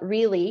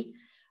really,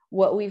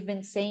 what we've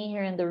been saying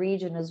here in the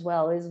region as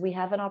well is we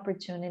have an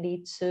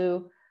opportunity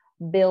to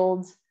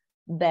build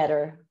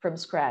better from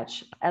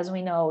scratch. As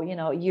we know,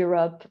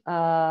 Europe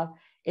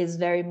is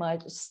very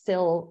much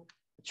still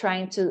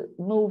trying to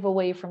move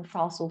away from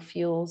fossil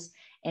fuels.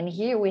 And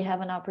here we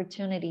have an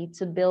opportunity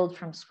to build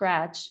from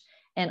scratch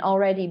and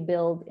already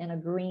build in a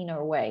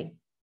greener way.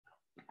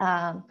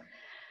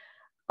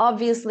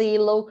 Obviously,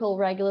 local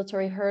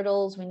regulatory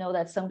hurdles. We know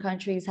that some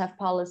countries have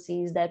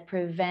policies that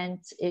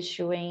prevent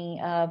issuing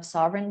of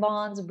sovereign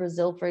bonds.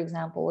 Brazil, for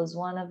example, is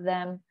one of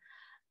them.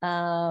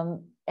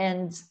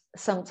 And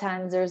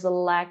sometimes there's a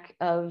lack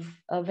of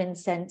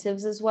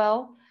incentives as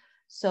well.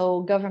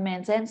 So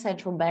governments and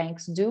central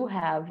banks do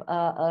have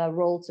a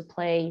role to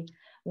play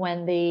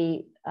when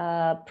they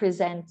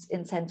present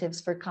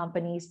incentives for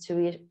companies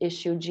to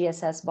issue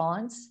GSS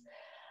bonds.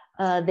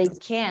 They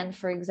can,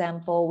 for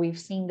example, we've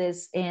seen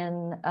this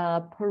in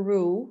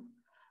Peru,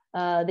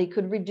 they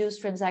could reduce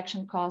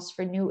transaction costs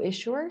for new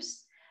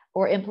issuers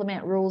or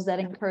implement rules that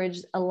encourage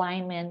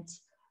alignment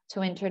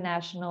to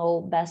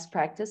international best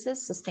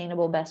practices,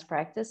 sustainable best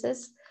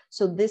practices.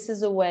 So this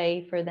is a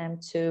way for them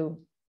to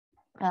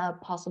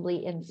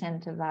possibly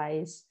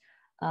incentivize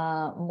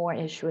more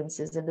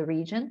issuances in the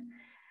region.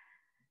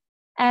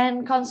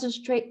 And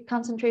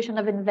concentration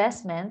of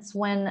investments.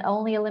 When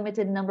only a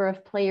limited number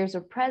of players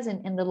are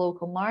present in the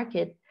local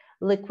market,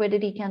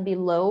 liquidity can be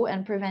low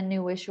and prevent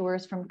new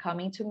issuers from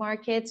coming to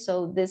market.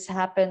 So this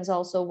happens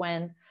also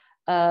when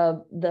a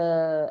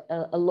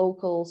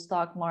local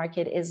stock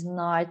market is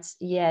not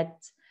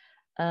yet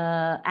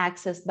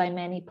accessed by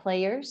many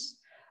players.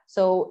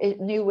 So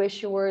new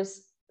issuers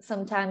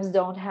sometimes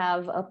don't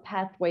have a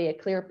pathway, a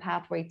clear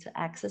pathway to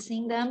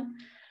accessing them.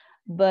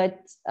 But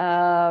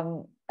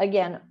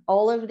again,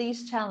 all of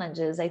these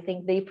challenges, I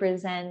think they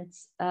present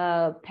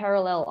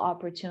parallel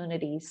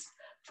opportunities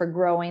for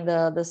growing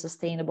the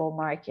sustainable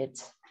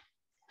market.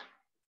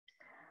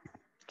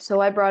 So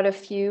I brought a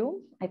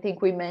few. I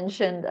think we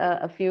mentioned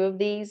a few of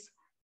these.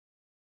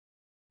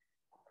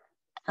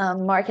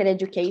 Market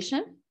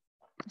education.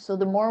 So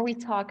the more we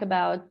talk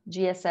about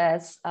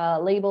GSS,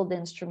 labeled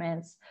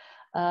instruments,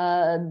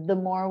 the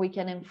more we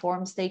can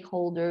inform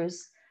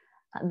stakeholders,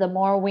 the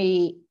more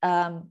we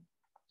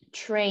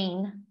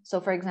train.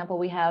 So for example,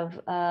 we have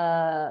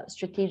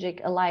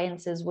strategic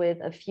alliances with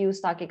a few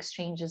stock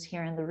exchanges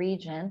here in the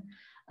region.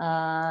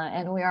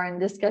 And we are in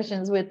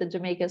discussions with the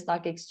Jamaica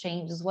Stock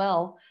Exchange as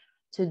well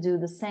to do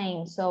the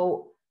same.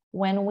 So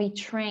when we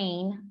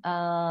train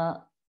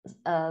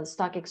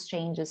stock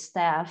exchanges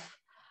staff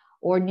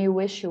or new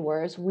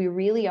issuers, we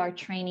really are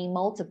training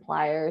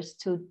multipliers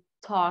to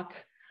talk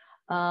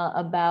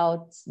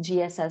about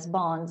GSS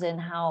bonds and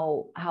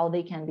how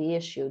they can be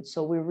issued.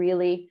 So we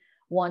really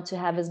want to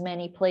have as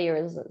many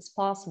players as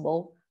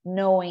possible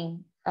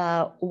knowing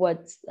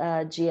what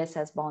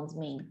GSS bonds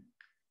mean.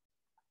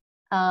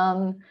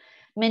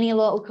 Many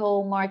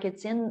local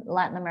markets in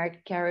Latin America,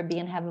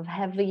 Caribbean have a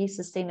heavy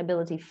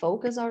sustainability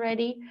focus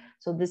already.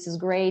 So this is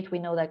great. We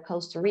know that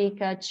Costa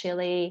Rica,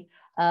 Chile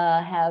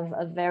have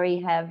a very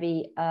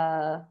heavy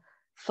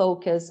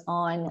focus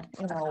on,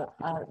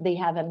 they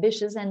have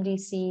ambitious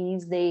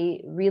NDCs.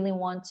 They really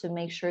want to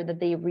make sure that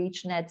they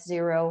reach net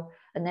zero,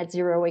 a net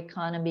zero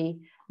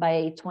economy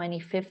by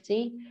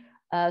 2050.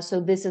 So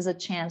this is a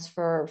chance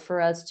for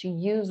us to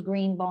use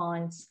green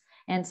bonds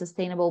and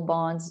sustainable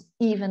bonds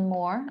even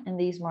more in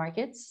these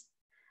markets.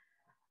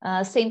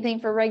 Same thing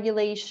for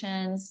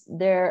regulations.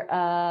 There's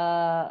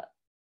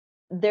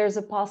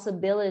a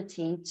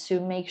possibility to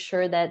make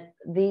sure that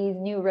these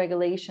new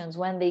regulations,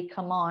 when they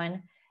come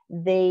on,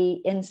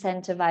 they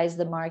incentivize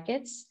the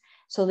markets.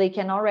 So they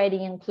can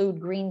already include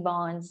green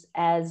bonds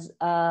as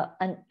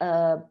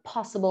a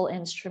possible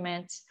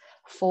instrument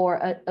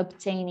for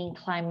obtaining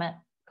climate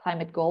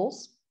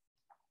goals.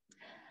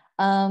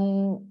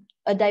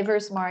 A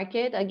diverse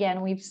market.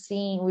 Again, we've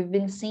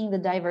been seeing the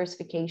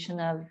diversification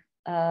of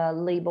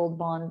labeled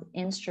bond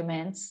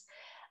instruments.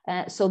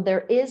 So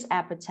there is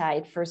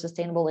appetite for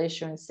sustainable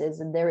issuances,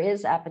 and there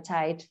is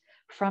appetite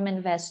from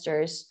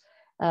investors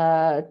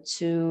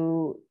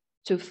to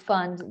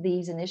fund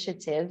these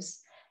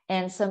initiatives.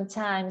 And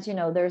sometimes,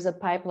 there's a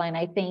pipeline.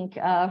 I think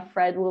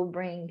Fred will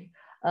bring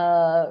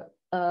a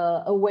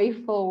way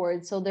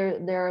forward. So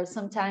there are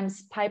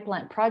sometimes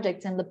pipeline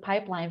projects in the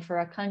pipeline for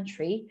a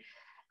country.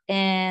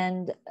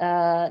 And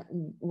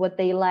what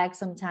they lack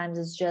sometimes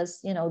is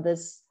just,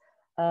 this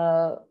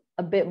a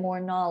bit more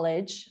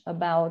knowledge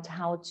about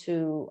how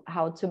to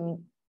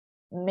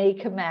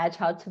make a match,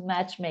 how to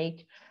match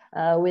make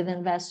with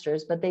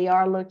investors. But they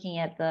are looking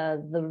at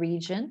the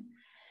region.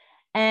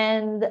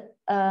 And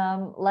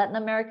Latin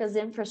America's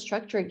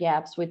infrastructure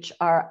gaps, which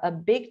are a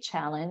big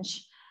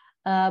challenge,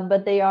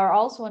 but they are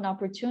also an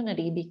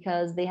opportunity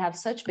because they have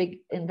such big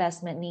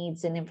investment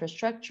needs in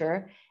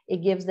infrastructure.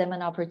 It gives them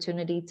an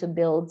opportunity to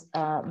build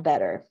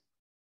better.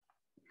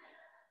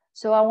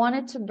 So I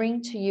wanted to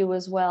bring to you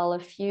as well a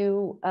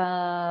few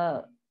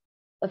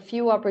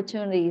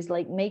opportunities,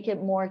 like make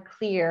it more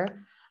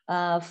clear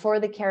for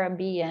the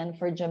Caribbean,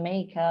 for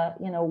Jamaica,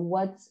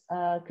 what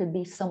could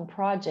be some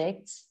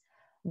projects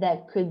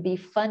that could be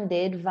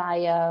funded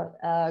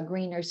via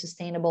greener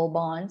sustainable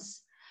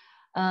bonds.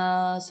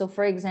 So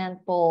for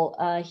example,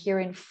 here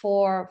in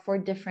four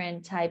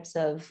different types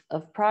of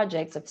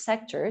projects, of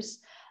sectors,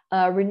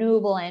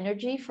 renewable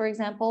energy, for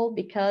example,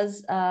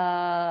 because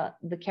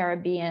the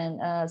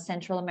Caribbean,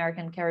 Central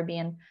American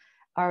Caribbean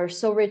are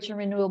so rich in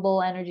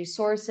renewable energy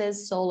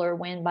sources, solar,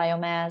 wind,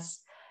 biomass.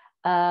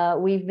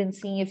 We've been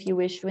seeing a few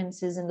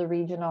issuances in the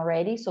region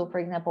already. So for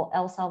example,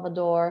 El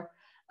Salvador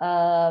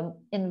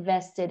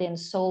invested in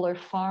solar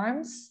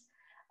farms,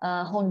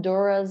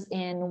 Honduras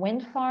in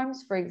wind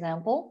farms, for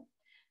example.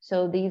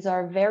 So these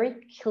are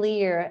very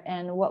clear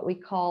and what we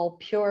call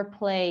pure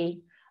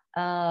play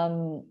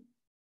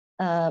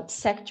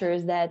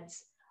sectors that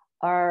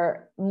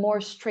are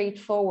more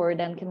straightforward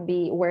and can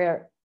be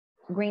where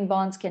green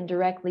bonds can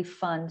directly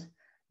fund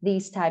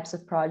these types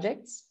of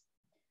projects.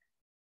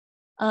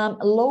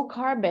 Low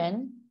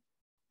carbon,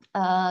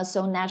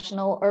 so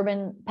national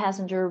urban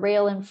passenger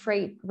rail and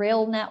freight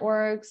rail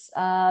networks,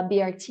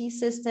 BRT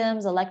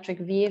systems, electric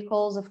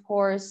vehicles, of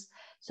course.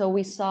 So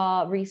we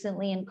saw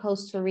recently in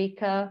Costa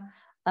Rica,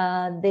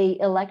 they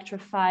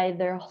electrified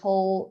their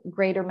whole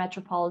greater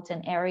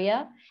metropolitan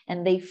area,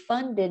 and they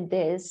funded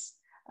this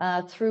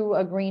through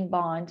a green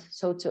bond,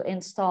 so to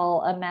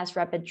install a mass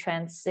rapid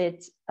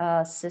transit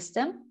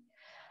system.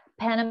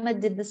 Panama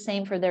did the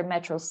same for their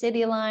Metro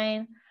City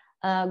line.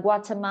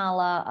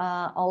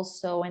 Guatemala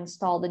also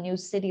installed a new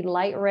city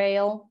light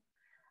rail.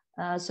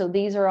 So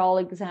these are all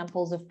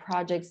examples of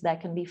projects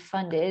that can be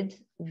funded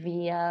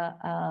via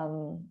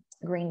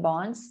green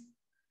bonds.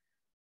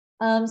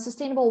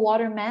 Sustainable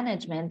water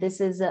management,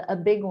 this is a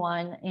big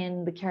one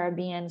in the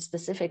Caribbean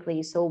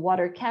specifically. So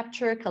water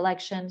capture,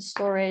 collection,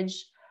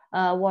 storage,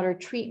 water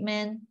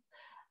treatment,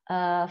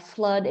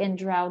 flood and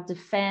drought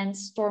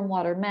defense,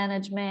 stormwater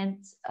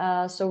management.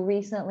 So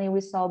recently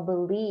we saw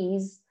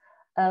Belize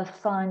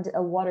fund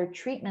a water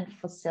treatment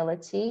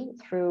facility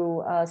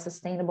through a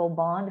sustainable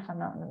bond, if I'm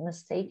not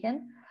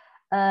mistaken.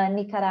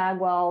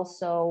 Nicaragua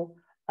also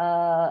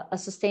a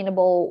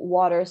sustainable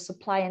water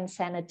supply and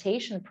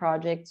sanitation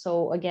project.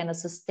 So again, a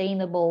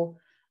sustainable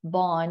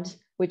bond,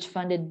 which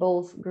funded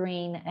both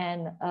green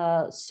and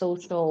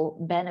social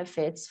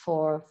benefits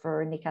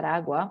for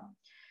Nicaragua.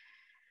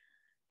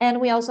 And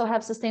we also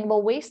have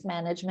sustainable waste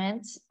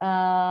management,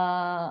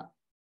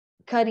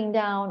 cutting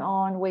down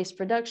on waste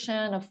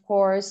production, of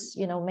course,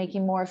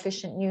 making more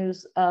efficient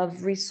use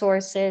of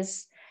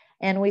resources.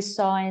 And we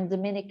saw in the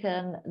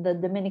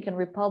Dominican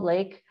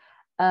Republic,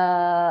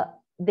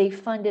 they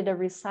funded a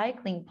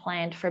recycling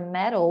plant for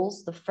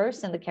metals, the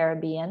first in the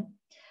Caribbean,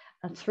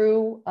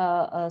 through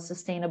a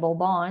sustainable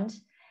bond.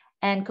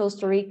 And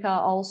Costa Rica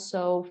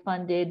also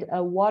funded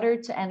a water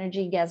to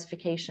energy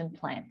gasification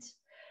plant.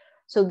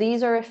 So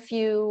these are a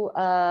few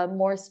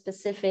more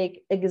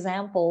specific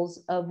examples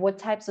of what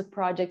types of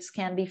projects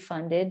can be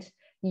funded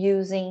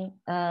using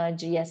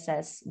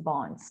GSS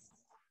bonds.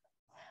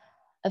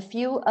 A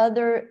few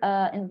other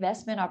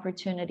investment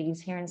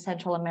opportunities here in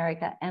Central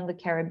America and the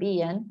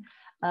Caribbean.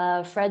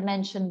 Fred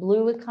mentioned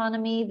blue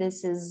economy.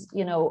 This is,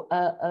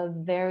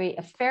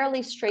 a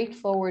fairly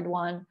straightforward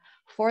one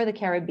for the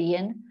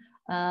Caribbean.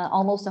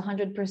 Almost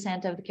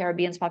 100% of the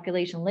Caribbean's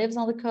population lives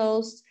on the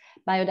coast.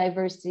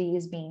 Biodiversity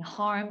is being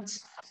harmed.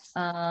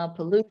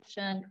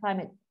 Pollution,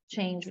 climate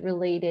change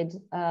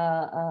related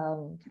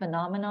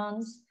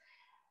phenomenons.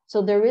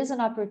 So there is an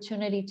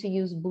opportunity to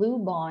use blue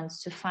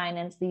bonds to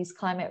finance these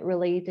climate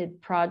related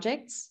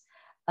projects,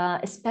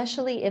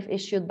 especially if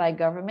issued by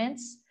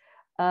governments.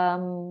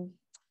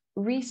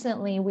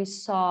 Recently, we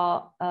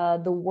saw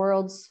the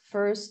world's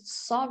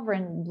first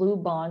sovereign blue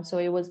bond. So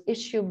it was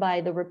issued by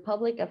the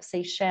Republic of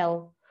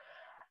Seychelles.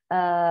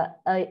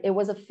 It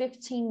was a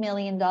 $15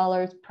 million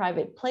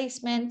private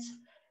placement,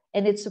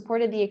 and it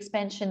supported the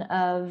expansion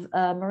of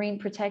marine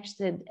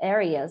protected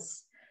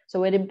areas.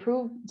 So it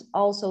improved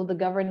also the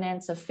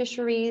governance of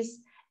fisheries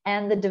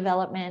and the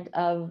development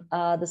of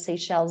the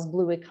Seychelles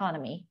blue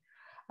economy.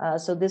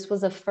 So this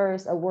was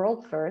a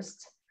world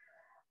first.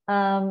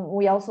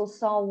 We also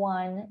saw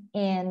one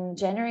in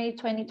January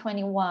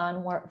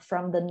 2021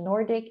 from the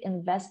Nordic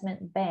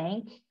Investment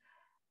Bank.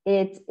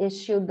 It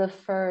issued the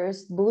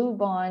first blue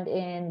bond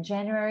in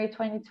January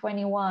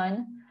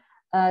 2021,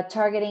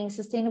 targeting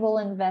sustainable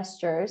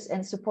investors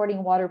and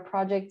supporting water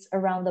projects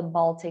around the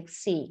Baltic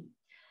Sea.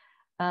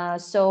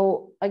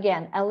 So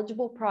again,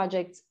 eligible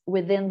projects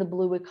within the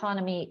blue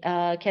economy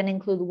can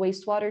include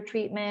wastewater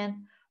treatment,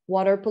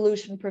 water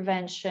pollution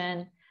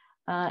prevention,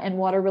 and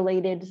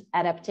water-related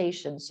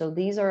adaptation. So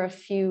these are a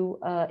few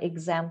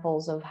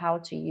examples of how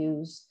to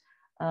use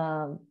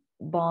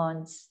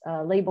bonds,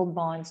 labeled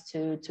bonds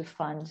to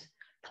fund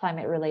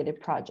climate-related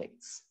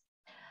projects.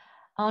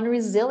 On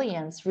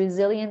resilience,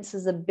 resilience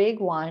is a big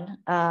one,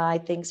 I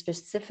think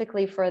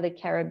specifically for the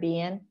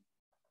Caribbean.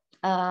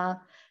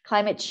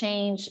 Climate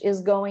change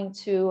is going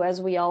to,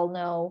 as we all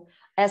know,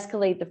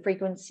 escalate the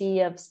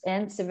frequency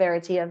and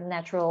severity of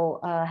natural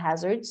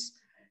hazards.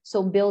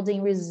 So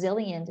building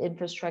resilient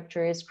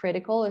infrastructure is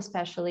critical,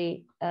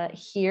 especially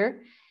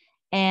here.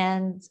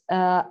 And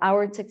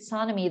our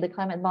taxonomy, the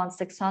climate bonds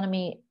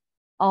taxonomy,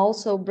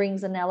 also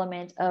brings an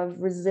element of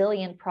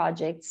resilient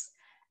projects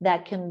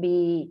that can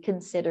be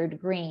considered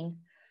green.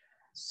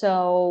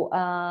 So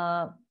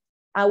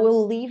I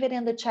will leave it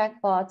in the chat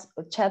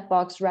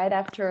box right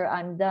after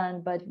I'm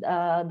done, but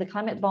the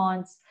Climate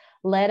Bonds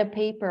led a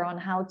paper on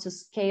how to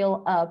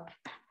scale up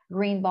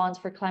green bonds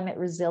for climate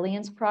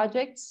resilience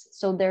projects.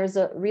 So there's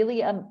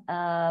really a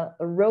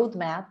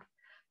roadmap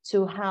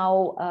to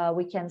how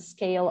we can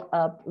scale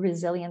up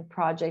resilient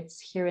projects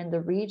here in the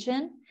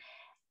region.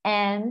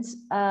 And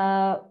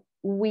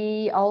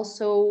we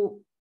also,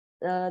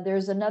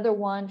 there's another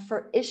one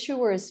for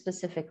issuers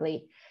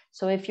specifically.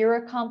 So if you're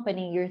a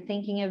company, you're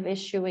thinking of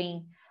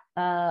issuing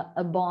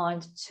a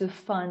bond to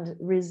fund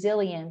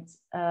resilient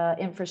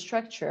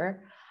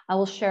infrastructure, I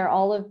will share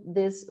all of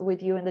this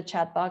with you in the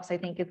chat box. I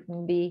think it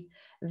can be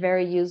a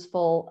very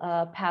useful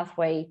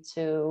pathway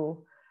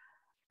to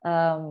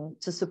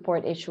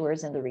support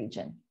issuers in the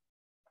region.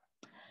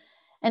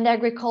 And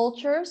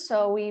agriculture,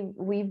 so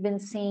we've been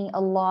seeing a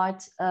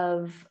lot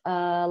of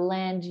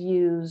land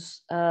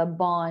use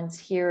bonds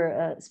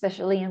here,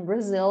 especially in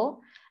Brazil.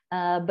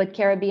 But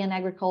Caribbean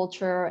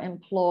agriculture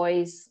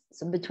employs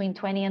between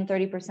 20 and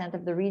 30%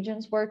 of the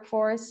region's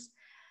workforce.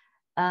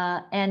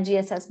 And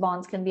GSS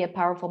bonds can be a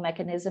powerful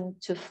mechanism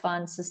to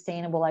fund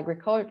sustainable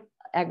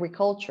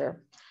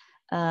agriculture.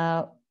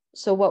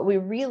 So what we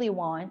really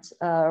want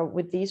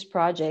with these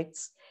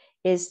projects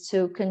is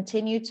to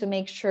continue to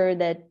make sure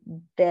that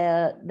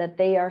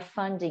they are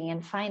funding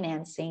and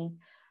financing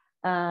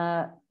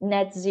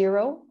net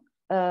zero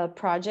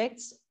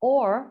projects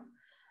or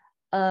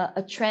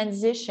a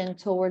transition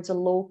towards a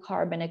low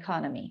carbon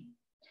economy.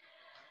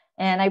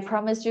 And I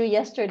promised you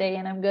yesterday,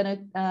 and I'm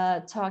going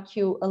to talk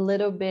you a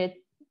little bit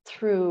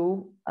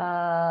through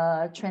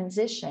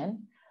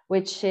transition,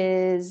 which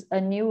is a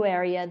new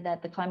area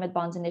that the Climate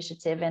Bonds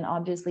Initiative and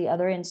obviously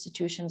other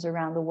institutions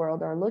around the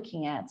world are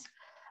looking at.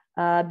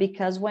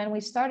 Because when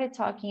we started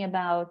talking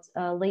about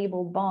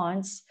labeled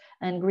bonds,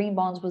 and green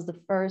bonds was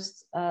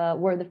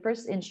were the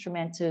first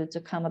instrument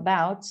to come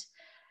about,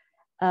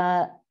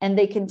 and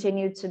they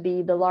continue to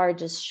be the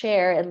largest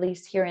share, at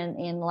least here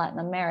in Latin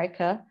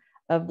America,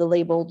 of the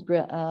labeled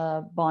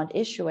bond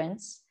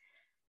issuance.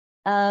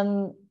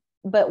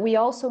 But we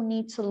also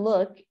need to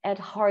look at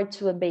hard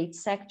to abate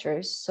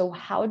sectors. So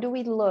how do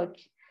we look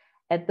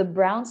at the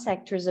brown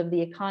sectors of the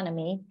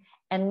economy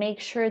and make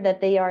sure that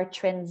they are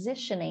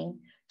transitioning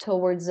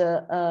towards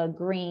a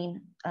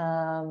green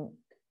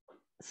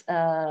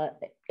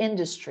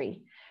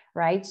industry,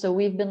 right? So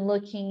we've been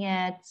looking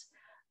at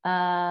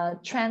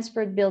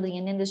transport, building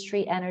and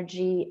industry,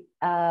 energy,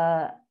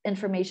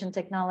 information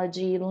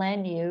technology,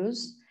 land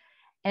use.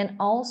 And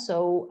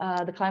also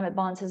the Climate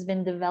Bonds has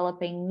been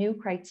developing new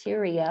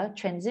criteria,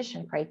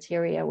 transition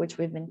criteria, which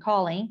we've been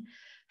calling,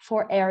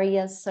 for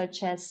areas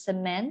such as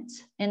cement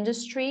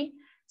industry,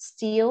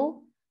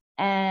 steel,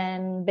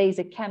 and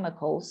basic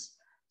chemicals,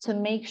 to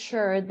make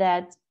sure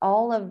that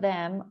all of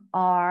them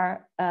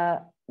are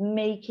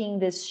making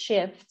this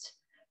shift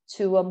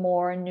to a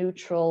more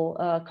neutral,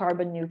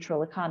 carbon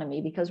neutral economy,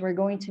 because we're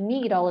going to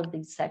need all of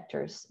these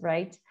sectors,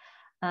 right?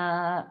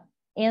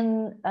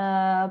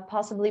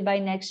 Possibly by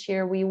next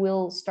year, we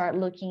will start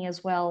looking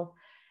as well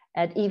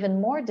at even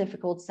more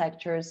difficult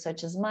sectors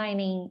such as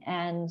mining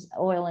and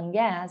oil and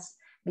gas,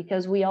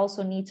 because we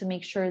also need to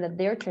make sure that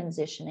they're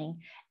transitioning.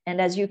 And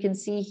as you can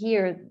see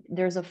here,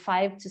 there's a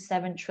 $5 to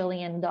 $7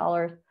 trillion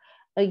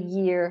a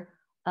year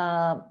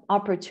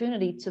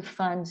opportunity to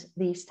fund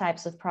these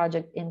types of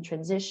projects in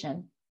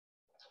transition.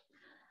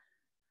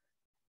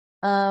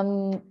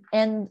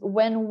 And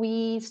when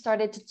we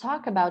started to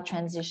talk about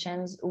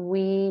transitions,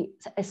 we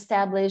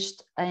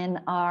established in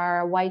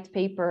our white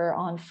paper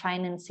on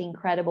financing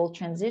credible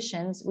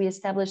transitions, we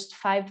established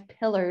 5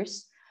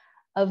 pillars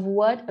of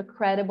what a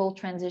credible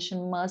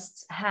transition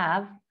must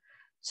have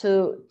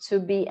to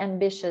be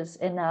ambitious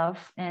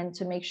enough and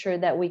to make sure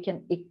that we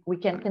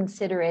can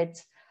consider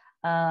it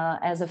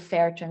as a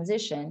fair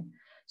transition.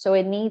 So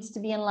it needs to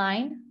be in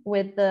line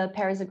with the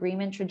Paris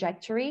Agreement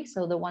trajectory,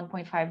 so the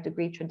 1.5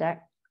 degree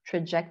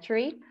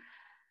trajectory.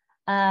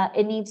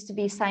 It needs to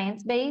be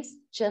science-based,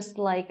 just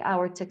like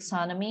our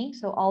taxonomy.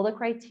 So all the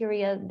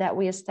criteria that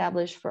we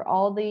establish for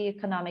all the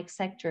economic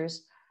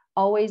sectors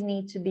always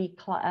need to be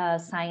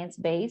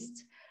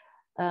science-based.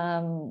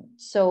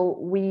 So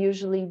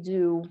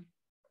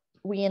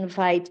we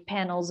invite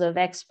panels of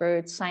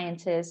experts,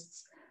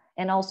 scientists,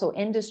 and also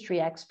industry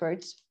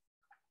experts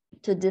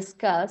to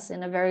discuss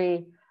in a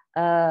very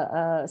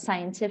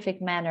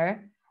scientific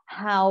manner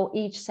how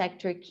each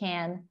sector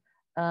can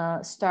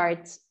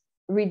start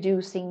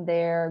reducing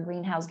their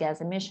greenhouse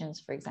gas emissions,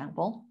 for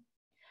example.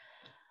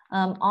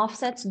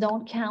 Offsets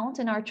don't count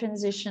in our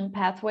transition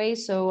pathway.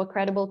 So a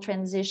credible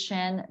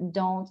transition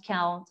don't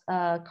count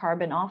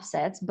carbon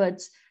offsets,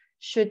 but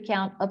should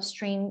count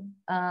upstream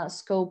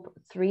scope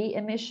 3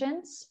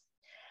 emissions.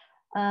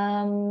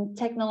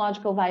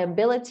 Technological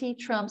viability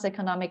trumps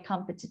economic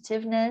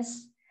competitiveness.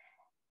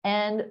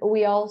 And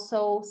we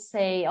also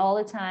say all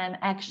the time,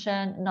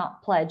 action,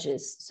 not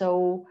pledges.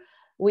 So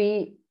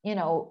we,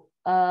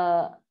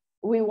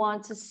 we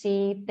want to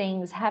see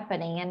things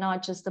happening and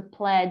not just a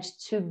pledge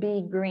to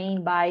be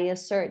green by a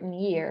certain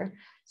year.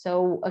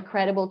 So a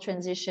credible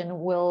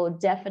transition will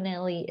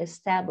definitely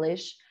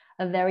establish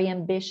a very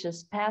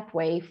ambitious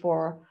pathway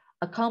for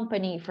a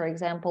company, for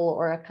example,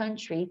 or a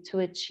country to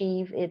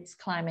achieve its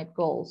climate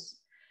goals.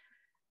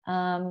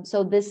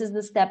 So this is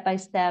the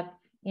step-by-step,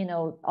 you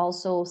know,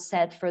 also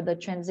set for the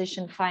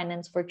transition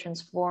finance for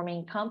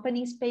transforming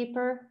companies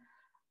paper.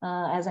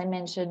 As I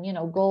mentioned, you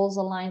know, goals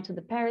aligned to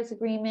the Paris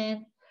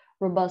Agreement,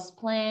 robust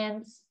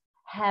plans,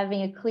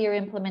 having a clear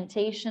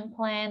implementation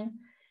plan,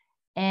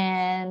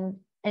 and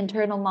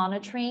internal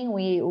monitoring.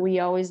 We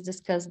always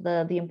discuss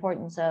the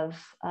importance of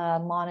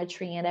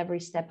monitoring at every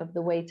step of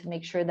the way to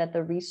make sure that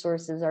the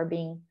resources are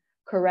being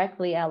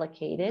correctly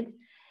allocated,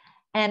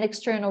 and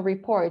external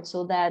reports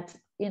so that,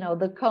 you know,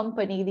 the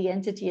company, the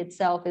entity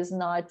itself is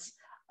not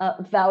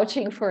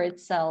vouching for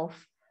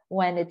itself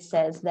when it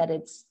says that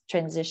it's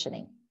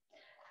transitioning.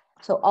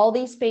 So all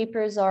these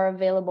papers are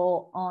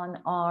available on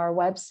our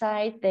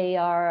website. They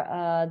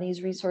are,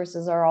 these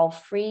resources are all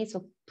free.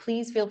 So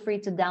please feel free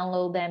to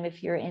download them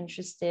if you're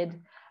interested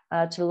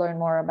to learn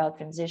more about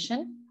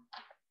transition.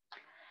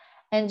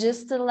 And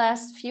just the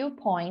last few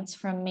points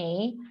from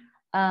me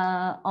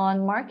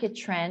on market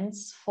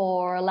trends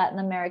for Latin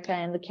America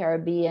and the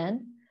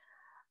Caribbean.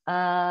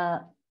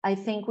 I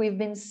think we've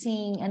been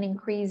seeing an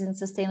increase in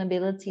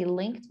sustainability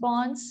linked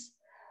bonds.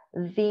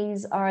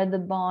 These are the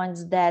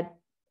bonds that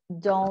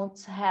don't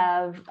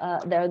have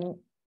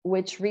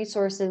which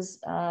resources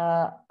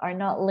are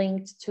not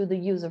linked to the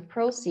use of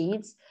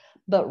proceeds,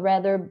 but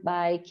rather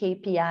by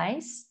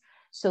KPIs.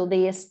 So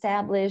they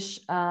establish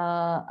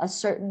a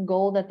certain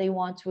goal that they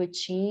want to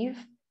achieve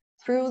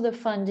through the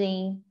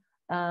funding,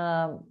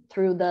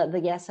 through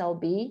the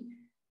SLB.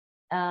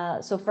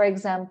 So for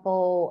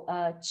example,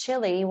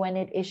 Chile, when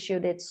it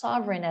issued its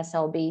sovereign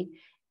SLB,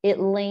 it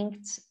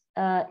linked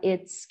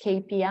its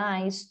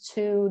KPIs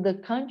to the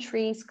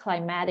country's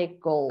climatic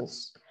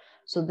goals.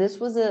 So this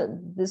was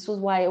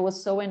why it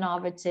was so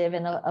innovative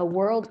and a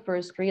world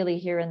first really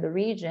here in the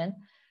region,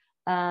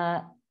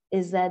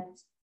 is that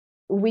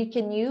we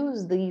can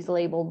use these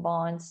labeled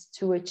bonds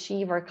to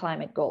achieve our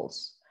climate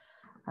goals.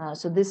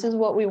 So this is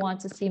what we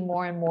want to see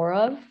more and more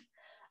of.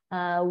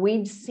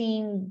 We'd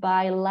seen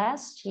by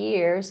last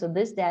year, so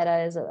this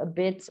data is a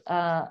bit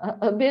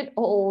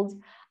old,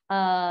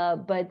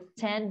 but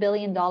 $10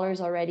 billion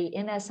already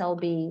in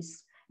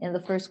SLBs in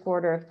the first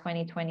quarter of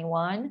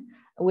 2021,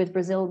 with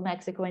Brazil,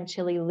 Mexico, and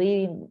Chile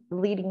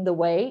leading the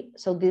way.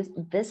 So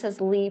this has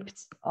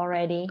leaped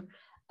already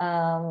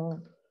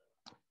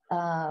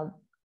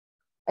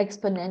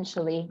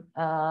exponentially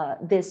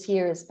this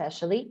year,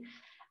 especially.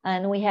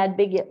 And we had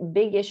big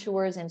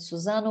issuers in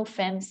Suzano,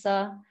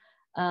 FEMSA,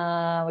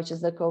 which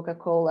is the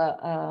Coca-Cola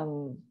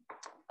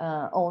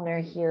owner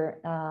here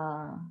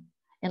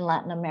in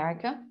Latin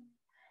America.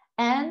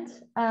 And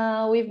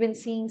we've been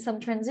seeing some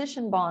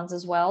transition bonds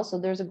as well. So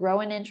there's a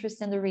growing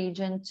interest in the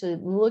region to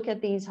look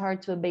at these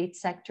hard to abate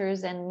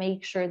sectors and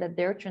make sure that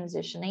they're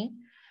transitioning.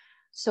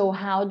 So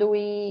how do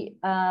we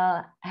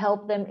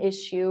help them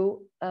issue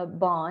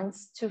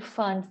bonds to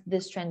fund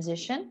this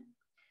transition?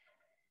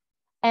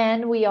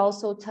 And we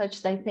also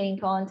touched, I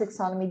think, on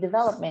taxonomy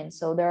development.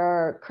 So there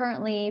are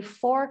currently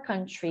 4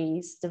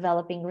 countries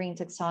developing green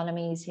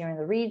taxonomies here in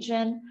the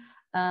region.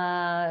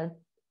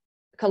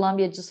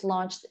 Colombia just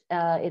launched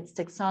its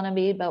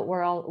taxonomy, but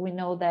we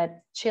know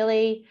that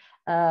Chile,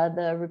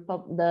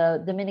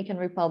 the Dominican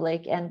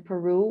Republic, and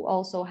Peru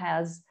also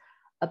has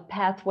a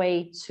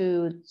pathway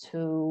to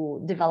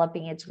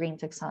developing its green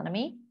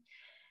taxonomy.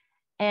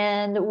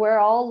 And we're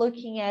all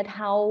looking at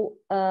how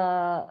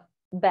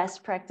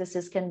best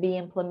practices can be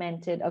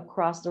implemented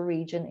across the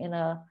region in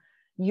a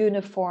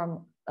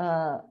uniform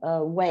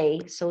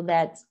way so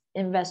that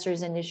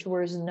investors and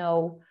issuers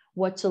know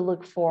what to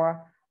look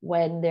for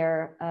when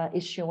they're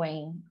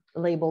issuing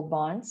labeled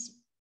bonds.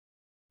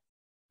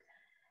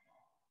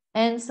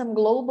 And some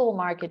global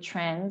market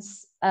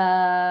trends.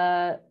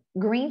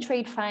 Green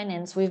trade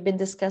finance, we've been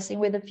discussing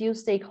with a few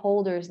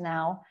stakeholders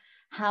now.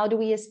 How do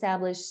we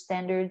establish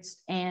standards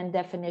and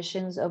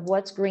definitions of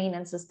what's green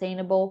and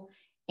sustainable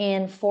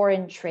in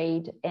foreign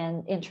trade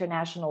and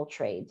international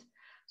trade?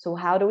 So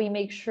how do we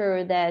make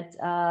sure that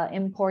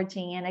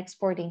importing and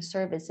exporting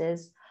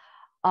services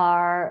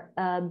are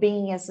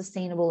being as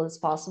sustainable as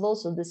possible?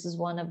 So this is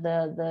one of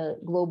the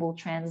global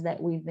trends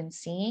that we've been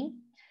seeing.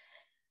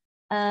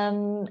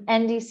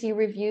 NDC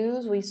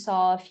reviews, we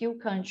saw a few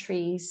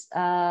countries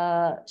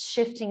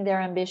shifting their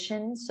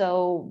ambitions,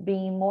 so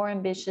being more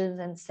ambitious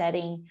and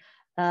setting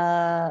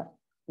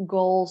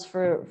goals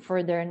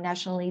for their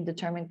nationally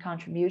determined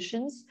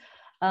contributions.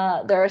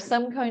 There are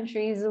some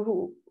countries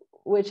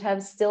which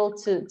have still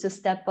to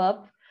step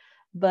up,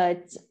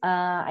 but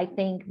I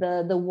think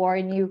the war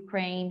in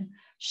Ukraine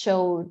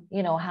showed,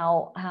 you know,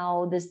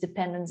 how this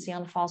dependency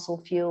on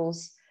fossil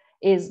fuels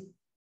is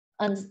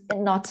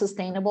not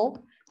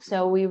sustainable.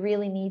 So we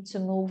really need to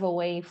move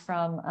away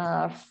from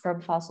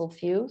fossil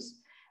fuels.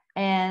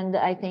 And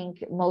I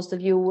think most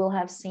of you will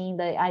have seen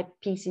the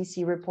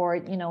IPCC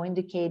report,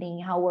 indicating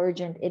how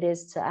urgent it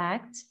is to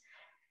act.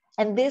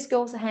 And this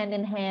goes hand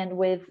in hand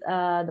with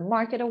the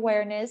market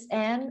awareness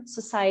and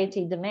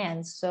society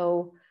demands.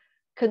 So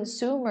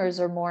consumers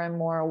are more and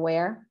more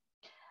aware.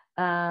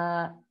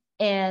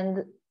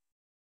 And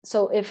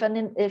so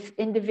if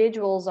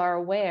individuals are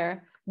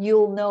aware,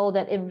 you'll know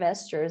that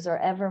investors are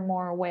ever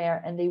more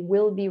aware, and they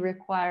will be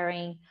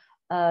requiring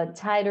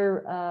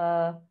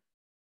tighter,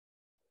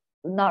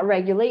 not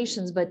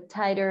regulations, but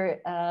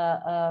tighter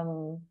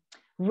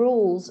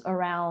rules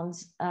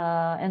around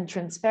and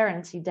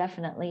transparency,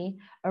 definitely,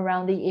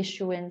 around the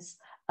issuance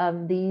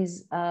of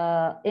these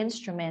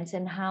instruments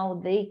and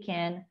how they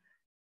can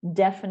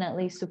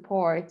definitely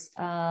support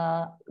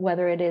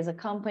whether it is a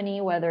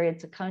company, whether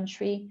it's a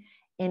country,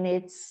 in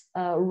its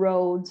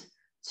road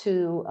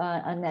to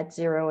a net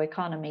zero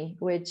economy,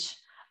 which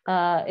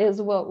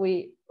is what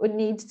we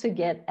need to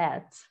get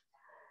at.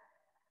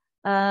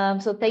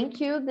 So thank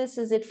you. This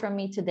is it from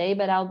me today,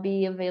 but I'll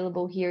be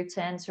available here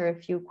to answer a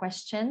few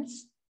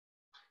questions.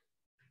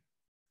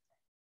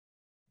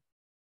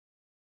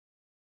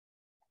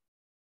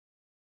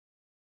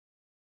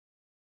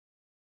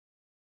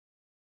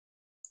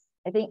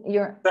 I think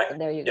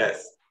there you go.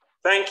 Yes.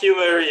 Thank you,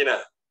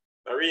 Marina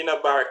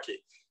Barkey.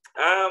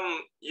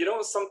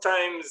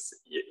 Sometimes,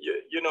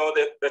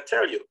 they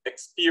tell you,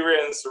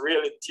 experience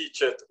really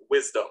teacheth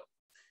wisdom.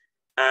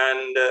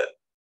 And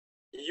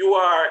you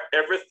are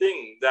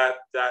everything that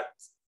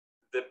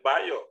the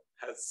bio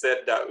has said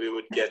that we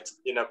would get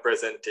in a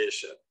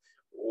presentation.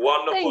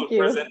 Wonderful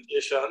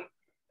presentation.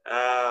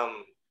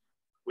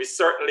 We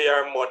certainly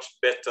are much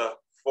better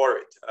for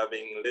it,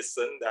 having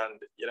listened,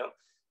 and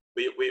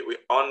we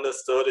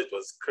understood. It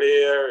was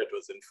clear, it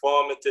was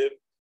informative,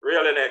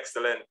 really an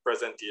excellent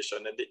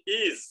presentation, and the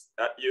ease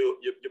that you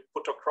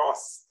put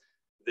across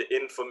the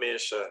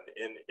information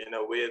in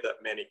a way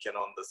that many can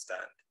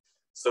understand.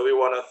 So we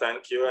want to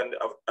thank you, and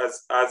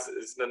as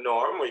is the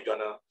norm, we're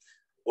gonna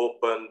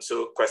open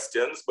to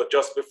questions. But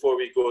just before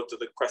we go to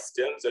the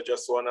questions, I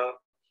just want to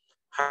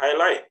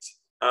highlight,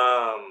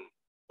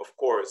 of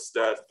course,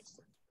 that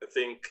I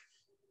think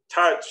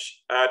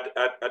Taj had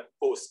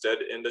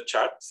posted in the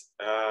chat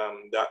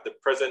that the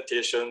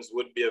presentations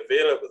would be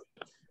available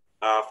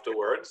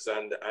afterwards,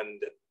 and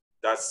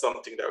that's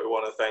something that we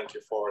want to thank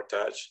you for,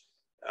 Taj.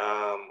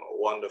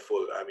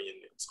 Wonderful. I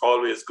mean, it's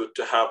always good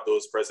to have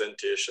those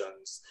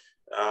presentations.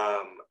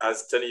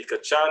 As Tanika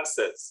Chan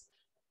says,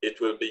 it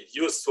will be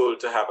useful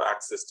to have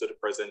access to the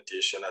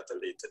presentation at a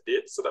later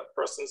date so that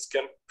persons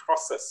can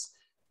process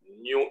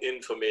new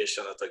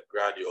information at a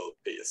gradual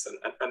pace.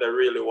 And I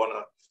really want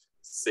to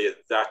say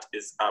that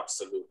is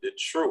absolutely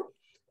true.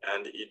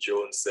 And E.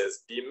 Jones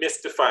says,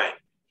 demystifying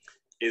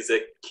is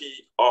a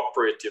key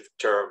operative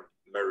term,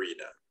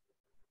 Marina.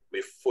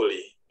 We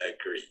fully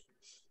agree.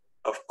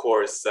 Of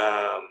course,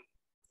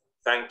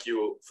 thank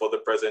you for the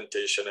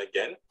presentation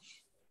again.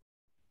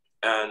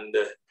 And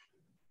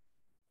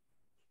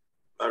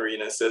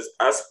Marina says,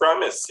 as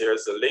promised,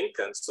 here's the link.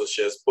 And so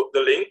she has put the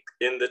link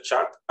in the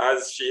chat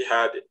as she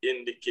had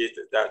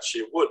indicated that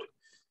she would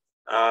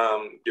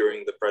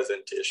during the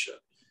presentation.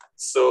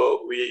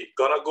 So we're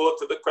gonna go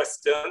to the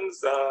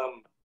questions.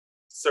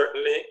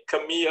 Certainly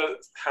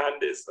Camille's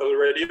hand is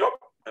already up.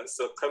 And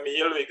so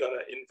Camille, we're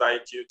gonna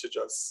invite you to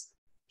just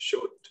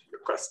shoot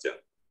your question.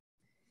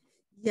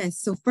 Yes,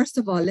 so first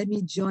of all, let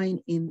me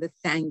join in the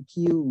thank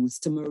yous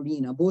to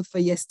Marina, both for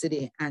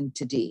yesterday and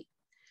today.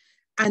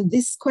 And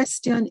this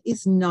question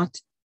is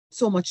not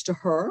so much to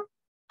her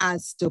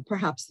as to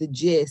perhaps the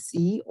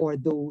JSE or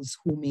those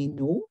who may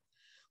know.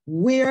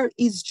 Where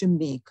is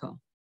Jamaica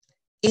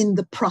in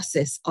the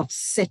process of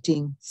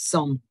setting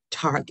some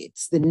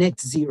targets, the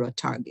net zero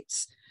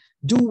targets?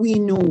 Do we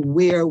know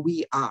where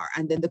we are?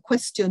 And then the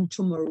question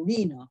to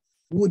Marina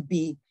would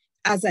be,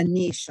 as a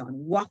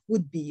nation, what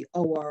would be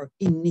our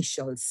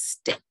initial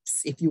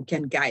steps, if you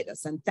can guide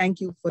us? And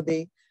thank you for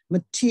the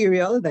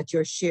material that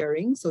you're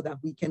sharing so that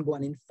we can go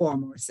and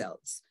inform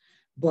ourselves.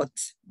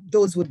 But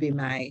those would be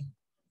my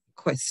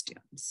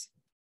questions.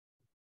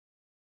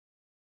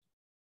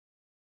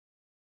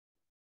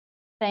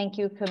 Thank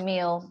you,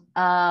 Camille.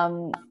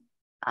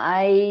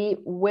 I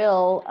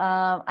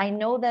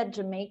know that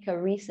Jamaica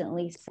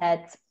recently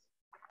set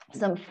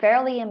some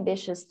fairly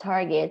ambitious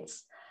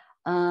targets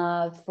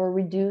for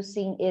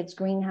reducing its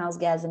greenhouse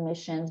gas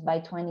emissions by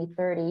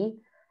 2030.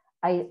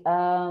 I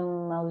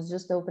was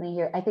just opening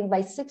here, I think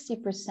by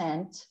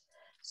 60%.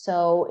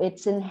 So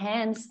it's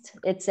enhanced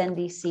its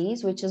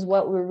NDCs, which is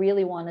what we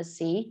really want to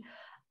see.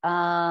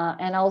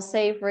 And I'll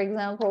say, for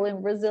example,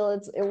 in Brazil,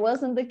 it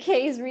wasn't the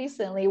case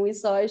recently. We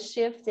saw a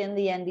shift in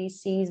the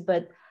NDCs,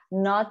 but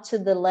not to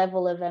the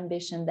level of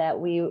ambition that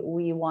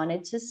we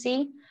wanted to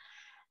see.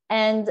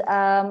 And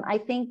I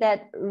think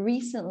that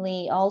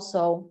recently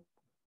also,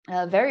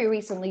 very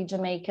recently,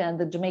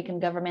 the Jamaican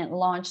government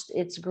launched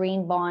its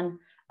green bond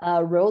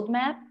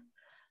roadmap.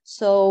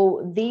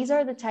 So these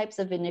are the types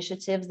of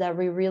initiatives that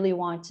we really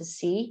want to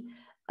see,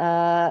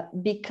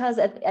 because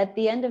at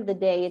the end of the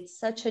day, it's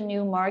such a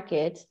new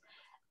market.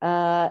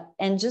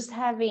 and just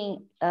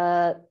having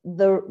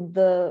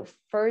the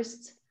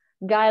first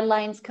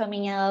guidelines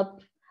coming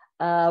up,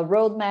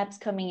 roadmaps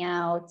coming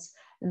out.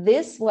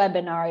 This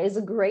webinar is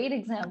a great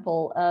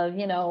example of,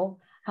 you know,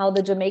 how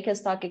the Jamaica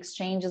Stock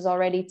Exchange is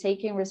already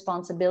taking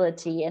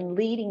responsibility and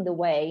leading the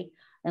way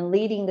and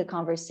leading the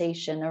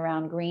conversation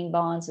around green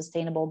bonds,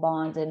 sustainable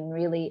bonds, and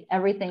really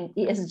everything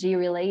ESG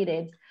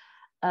related.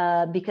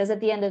 Because at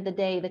the end of the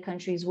day, the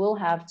countries will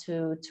have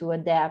to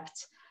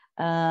adapt.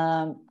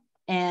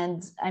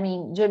 And I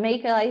mean,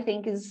 Jamaica, I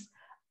think, is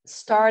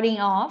starting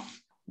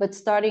off, but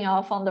starting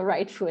off on the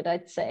right foot,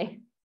 I'd say.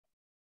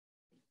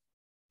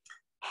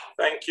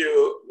 Thank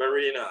you,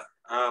 Marina.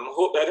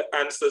 Hope that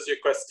answers your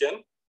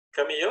question.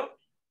 Camille?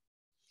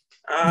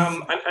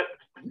 Go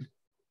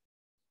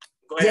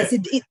ahead. Yes,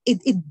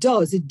 it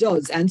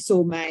does. And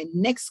so my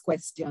next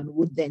question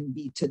would then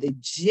be to the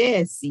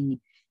JSE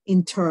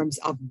in terms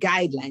of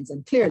guidelines.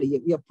 And clearly,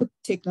 we have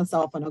taken us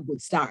off on a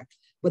good start.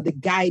 But the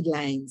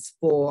guidelines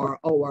for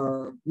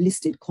our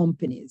listed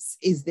companies,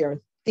 is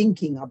there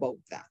thinking about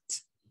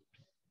that?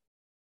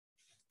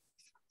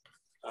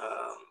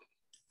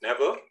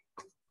 Neville,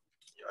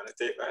 you want to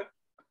take that?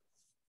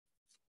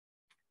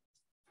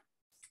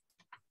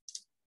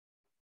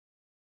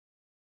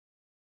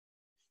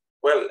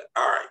 Well,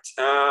 all right.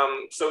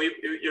 So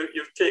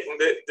you've taken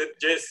the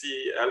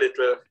JC a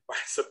little by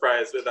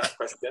surprise with that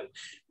question.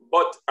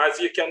 But as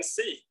you can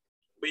see,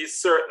 we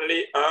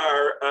certainly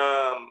are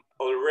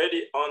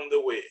already on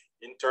the way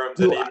in terms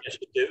of the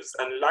initiatives.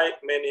 And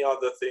like many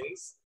other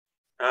things,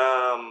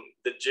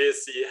 the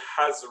JC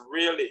has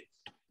really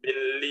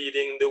been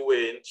leading the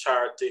way in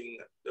charting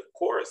the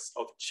course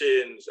of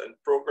change and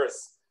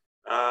progress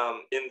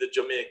in the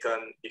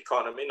Jamaican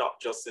economy, not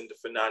just in the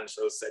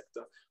financial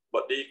sector,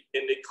 but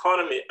in the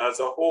economy as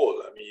a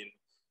whole. I mean,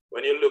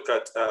 when you look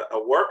at a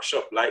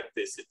workshop like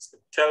this, it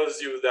tells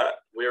you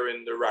that we're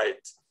in the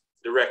right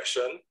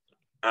direction.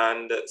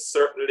 And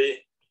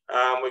certainly,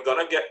 we're going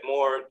to get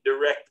more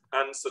direct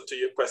answer to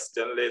your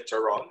question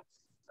later on.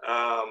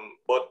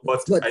 But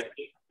I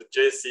think the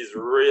JC is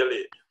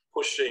really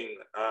pushing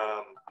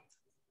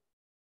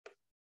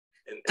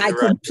I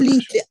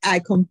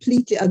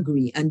completely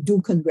agree, and do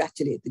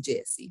congratulate the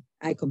JSC.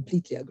 I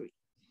completely agree.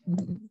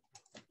 Mm-hmm.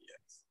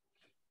 Yes.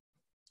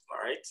 All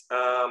right.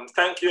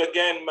 Thank you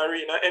again,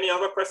 Marina. Any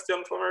other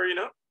question for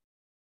Marina?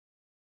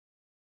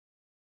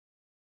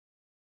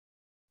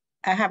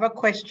 I have a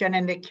question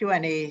in the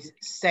Q&A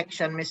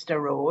section, Mr.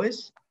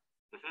 Rose.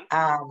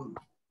 Mm-hmm.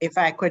 If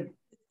I could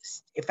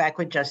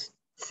just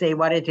say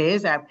what it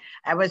is. I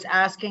was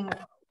asking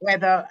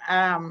whether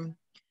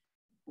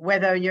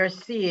you're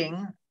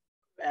seeing,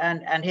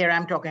 and here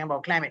I'm talking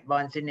about Climate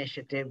Bonds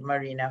Initiative,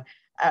 Marina,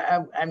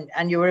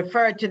 and you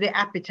referred to the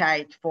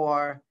appetite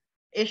for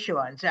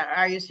issuance.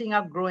 Are you seeing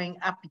a growing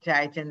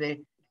appetite in the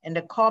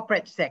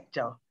corporate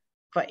sector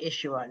for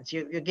issuance?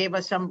 You gave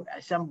us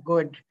some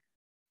good,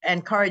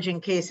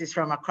 encouraging cases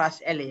from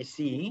across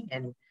LAC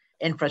and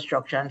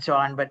infrastructure and so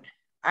on, but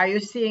are you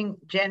seeing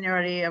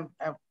generally a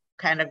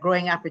kind of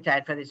growing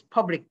appetite for these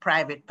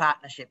public-private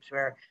partnerships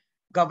where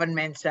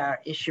governments are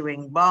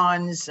issuing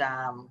bonds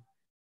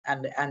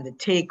and the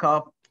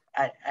take-up?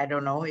 I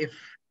don't know if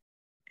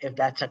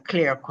that's a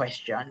clear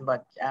question,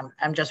 but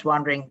I'm just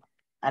wondering,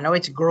 I know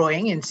it's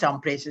growing in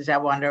some places. I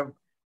wonder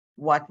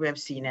what we've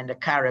seen in the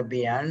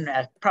Caribbean,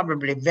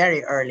 probably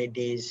very early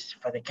days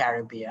for the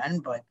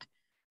Caribbean, but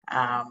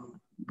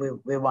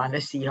we want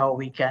to see how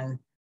we can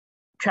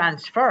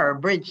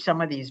bridge some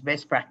of these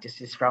best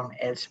practices from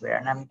elsewhere.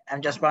 And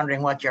I'm just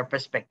wondering what your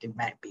perspective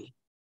might be.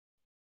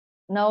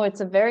 No, it's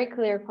a very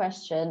clear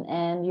question.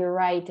 And you're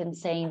right in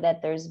saying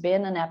that there's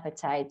been an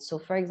appetite. So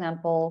for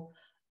example,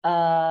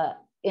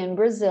 in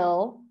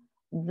Brazil,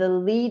 the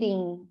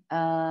leading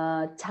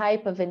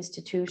type of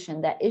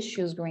institution that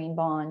issues green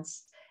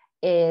bonds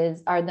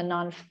are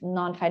the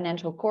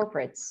non-financial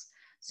corporates.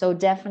 So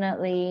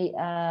definitely,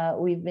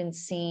 we've been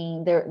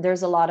seeing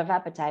there's a lot of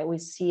appetite. We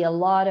see a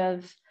lot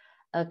of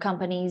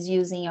companies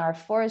using our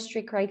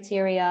forestry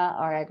criteria,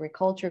 our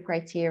agriculture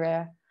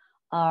criteria,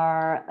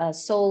 our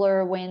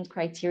solar wind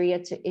criteria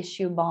to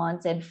issue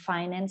bonds and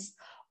finance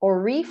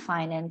or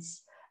refinance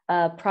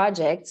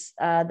projects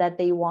that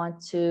they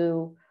want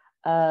to,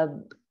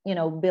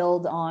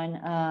 build on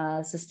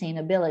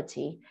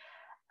sustainability.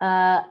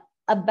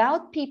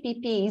 About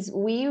PPPs,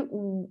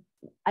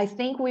 I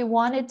think we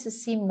wanted to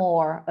see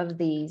more of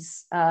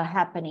these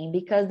happening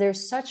because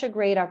there's such a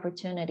great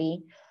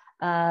opportunity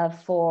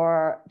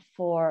for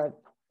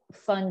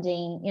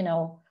funding,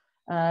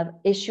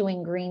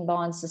 issuing green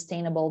bonds,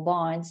 sustainable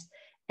bonds,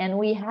 and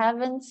we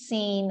haven't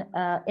seen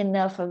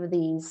enough of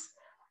these.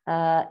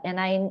 And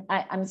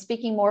I'm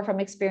speaking more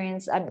from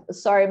experience. I'm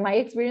sorry, my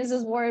experience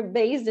is more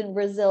based in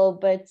Brazil,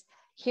 but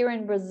here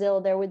in Brazil,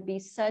 there would be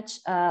such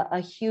a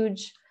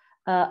huge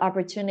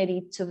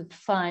opportunity to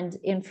fund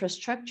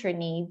infrastructure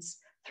needs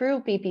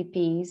through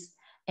PPPs,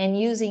 and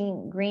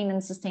using green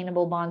and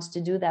sustainable bonds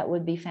to do that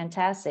would be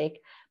fantastic,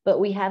 but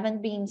we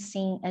haven't been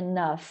seeing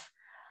enough.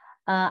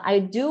 I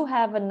do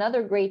have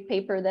another great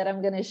paper that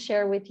I'm going to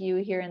share with you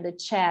here in the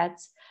chat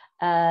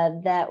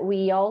that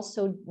we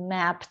also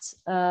mapped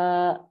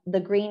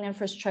the green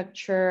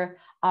infrastructure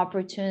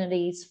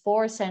opportunities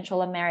for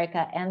Central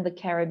America and the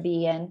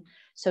Caribbean.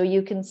 So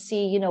you can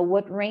see, you know,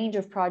 what range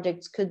of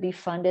projects could be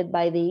funded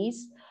by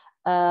these.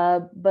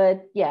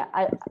 But yeah,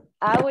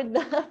 I would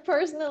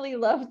personally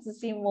love to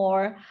see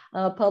more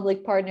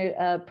private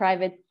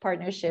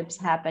partnerships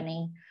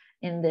happening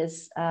in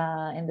this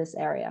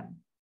area.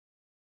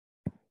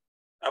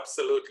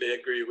 Absolutely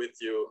agree with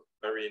you,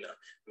 Marina.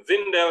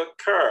 Vindel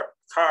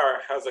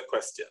Carr has a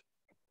question.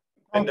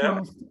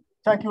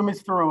 Thank you,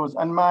 Mr. Rose.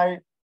 And my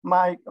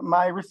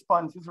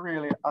response is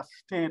really a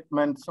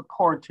statement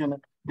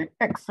supporting the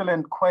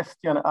excellent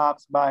question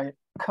asked by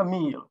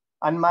Camille.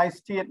 And my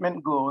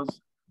statement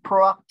goes,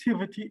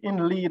 proactivity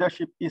in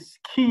leadership is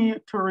key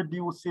to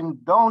reducing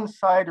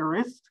downside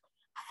risk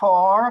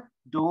for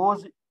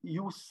those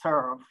you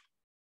serve.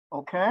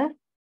 Okay,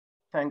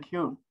 thank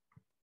you.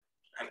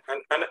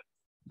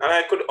 And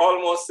I could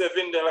almost say,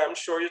 Vindel, I'm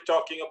sure you're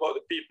talking about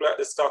the people at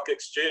the stock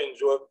exchange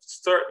who have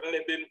certainly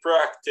been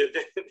proactive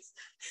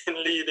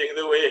in leading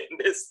the way in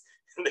this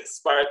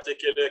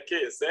particular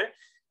case.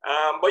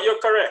 But you're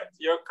correct.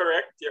 You're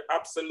correct. You're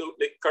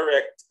absolutely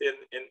correct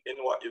in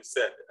what you've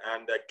said.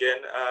 And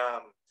again,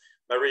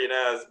 Marina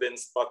has been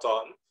spot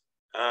on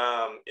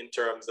in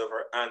terms of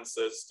her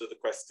answers to the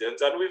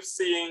questions. And we've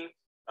seen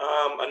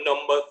a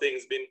number of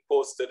things being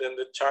posted in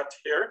the chat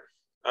here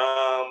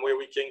where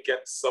we can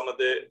get some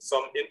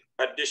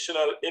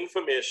additional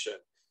information.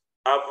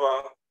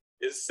 Ava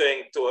is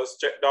saying to us,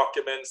 check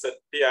documents at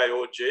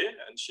PIOJ,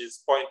 and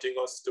she's pointing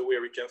us to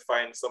where we can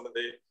find some of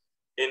the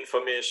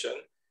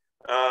information.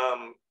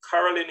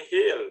 Carolyn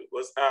Hale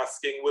was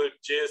asking, will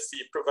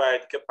JC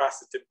provide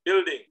capacity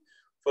building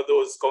for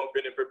those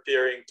companies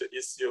preparing to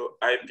issue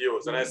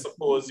IPOs? And I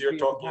suppose you're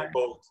talking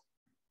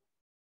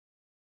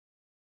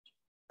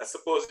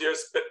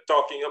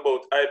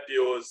about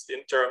IPOs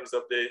in terms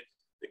of the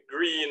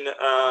green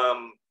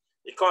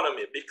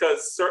economy,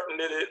 because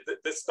certainly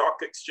the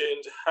stock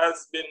exchange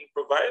has been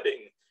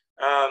providing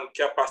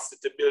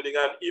capacity building,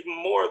 and even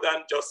more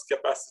than just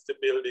capacity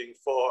building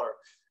for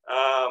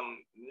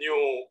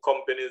new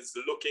companies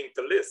looking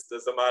to list.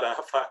 As a matter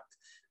of fact,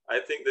 I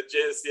think the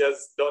JSC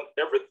has done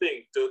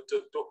everything to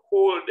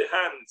hold the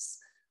hands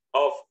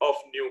of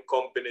new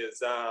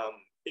companies,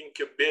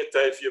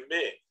 incubator, if you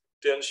may,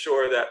 to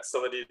ensure that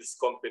some of these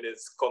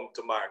companies come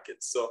to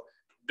market. So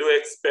do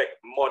expect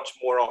much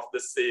more of the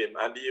same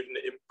and even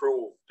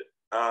improved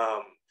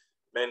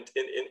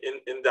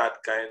in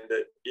that kind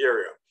of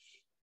area.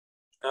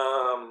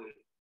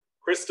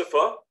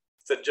 Christopher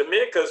said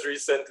Jamaica's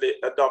recently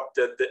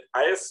adopted the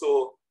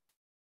ISO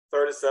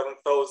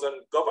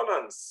 37,000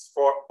 governance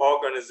for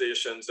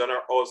organizations and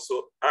are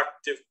also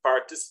active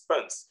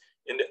participants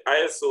in the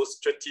ISO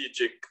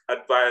Strategic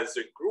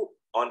Advisory Group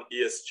on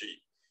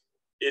ESG.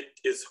 It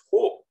is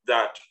hoped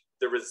that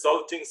the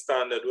resulting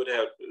standard would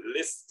help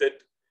listed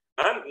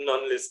and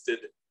non-listed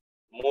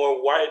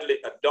more widely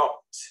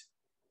adopt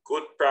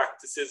good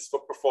practices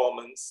for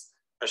performance,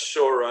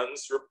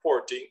 assurance,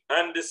 reporting,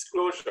 and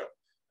disclosure,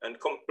 and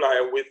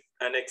comply with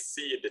and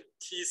exceed the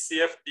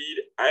TCFD,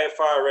 the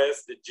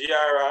IFRS, the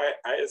GRI,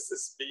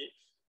 ISSB,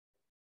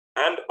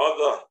 and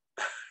other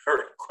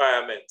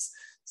requirements.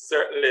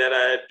 Certainly, and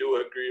I do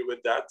agree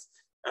with that.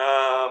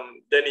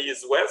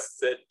 Denise West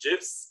said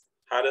GIFs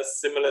had a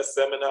similar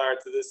seminar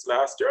to this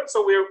last year, and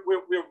so we're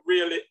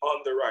really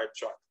on the right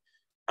track.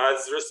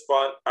 As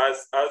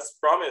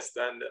promised,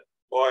 and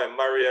boy,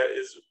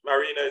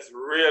 Marina is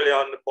really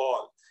on the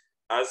ball.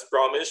 As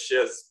promised, she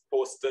has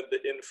posted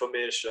the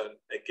information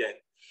again.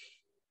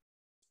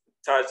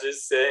 Taj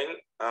is saying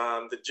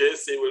the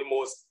JC will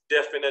most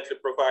definitely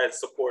provide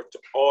support to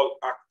all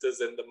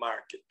actors in the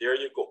market. There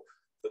you go.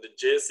 So the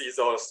JC is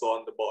also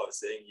on the ball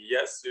saying,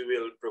 yes, we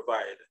will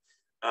provide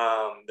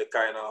the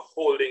kind of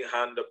holding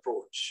hand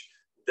approach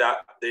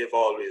that they've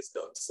always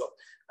done. So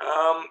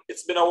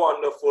it's been a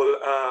wonderful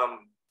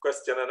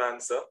question and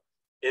answer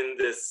in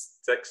this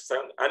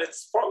section, and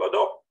it's followed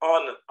up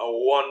on a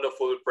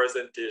wonderful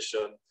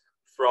presentation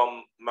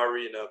from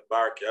Marina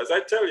Barkey. As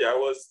I tell you, I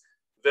was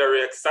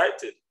very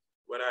excited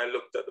when I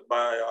looked at the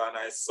bio and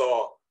I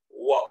saw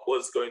what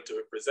was going to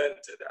be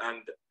presented,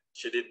 and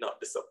she did not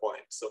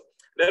disappoint. So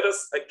let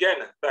us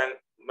again thank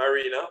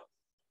Marina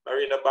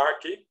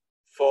Barkey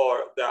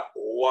for that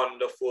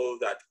wonderful,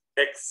 that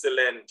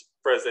excellent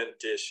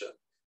presentation.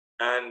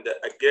 And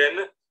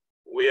again,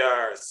 we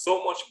are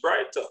so much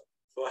brighter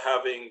for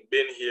having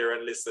been here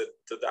and listened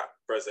to that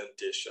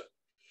presentation.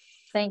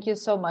 Thank you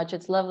so much.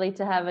 It's lovely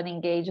to have an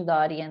engaged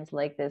audience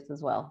like this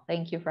as well.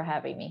 Thank you for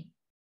having me.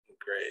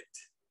 Great.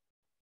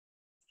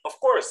 Of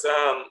course,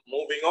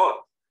 moving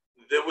on,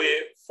 the way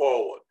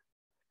forward.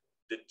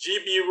 The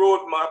GB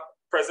roadmap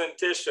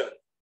presentation,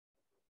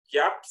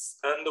 gaps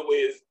and the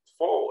way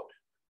forward.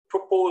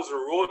 Proposed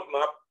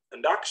roadmap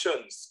and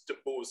actions to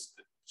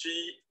boost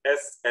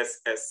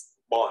GSSS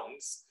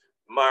bonds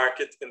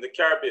market in the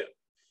Caribbean,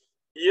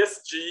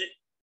 ESG,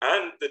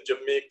 and the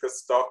Jamaica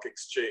Stock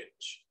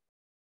Exchange.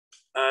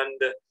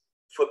 And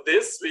For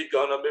this, we're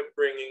gonna be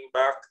bringing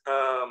back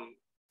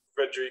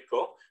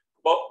Federico,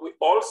 but we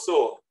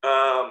also,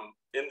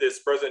 in this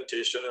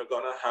presentation, are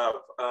gonna have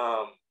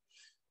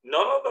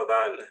none other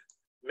than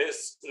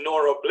Miss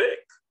Nora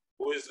Blake,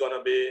 who is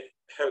gonna be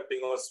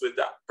helping us with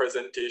that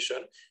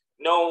presentation.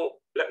 Now,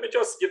 let me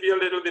just give you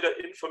a little bit of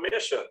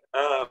information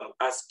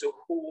as to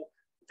who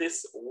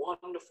this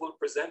wonderful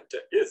presenter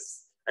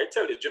is. I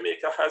tell you,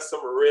 Jamaica has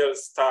some real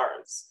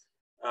stars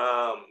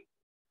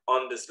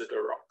on this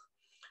little rock.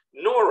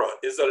 Nora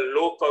is a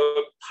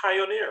local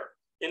pioneer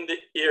in the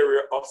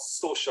area of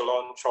social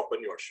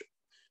entrepreneurship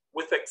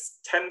with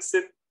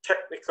extensive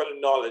technical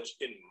knowledge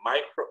in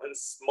micro and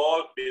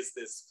small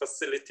business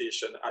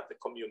facilitation at the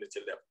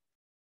community level.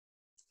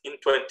 In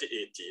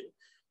 2018,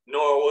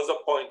 Nora was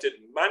appointed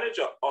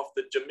manager of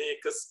the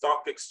Jamaica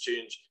Stock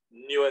Exchange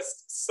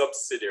newest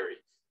subsidiary,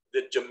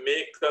 the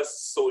Jamaica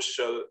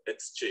Social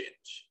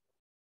Exchange.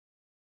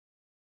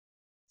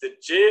 The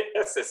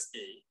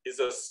JSSE is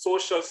a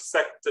social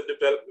sector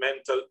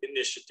developmental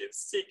initiative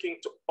seeking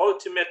to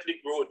ultimately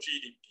grow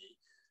GDP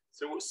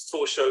through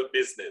social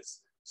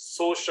business,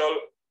 social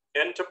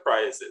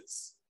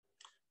enterprises,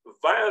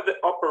 via the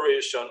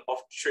operation of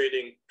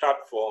trading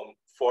platform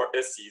for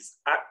SEs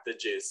at the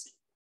JSE.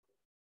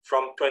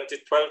 From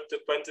 2012 to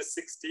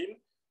 2016,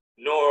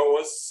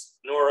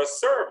 Nora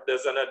served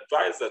as an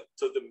advisor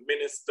to the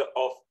Minister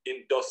of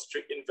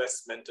Industry,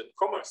 Investment and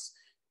Commerce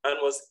and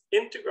was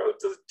integral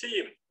to the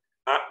team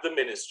at the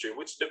ministry,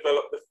 which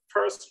developed the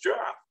first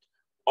draft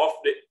of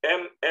the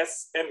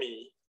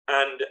MSME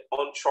and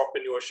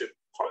entrepreneurship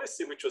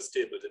policy, which was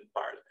tabled in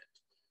Parliament.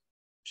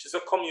 She's a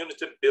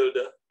community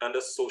builder and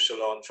a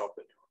social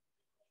entrepreneur.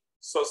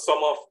 So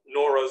some of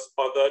Nora's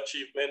other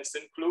achievements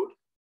include: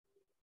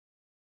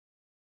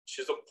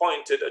 she's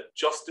appointed a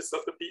Justice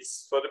of the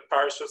Peace for the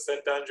Parish of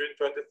St. Andrew in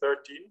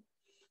 2013,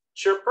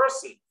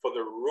 chairperson for the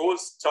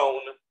Rosetown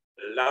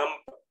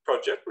Lamp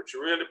Project, which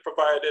really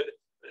provided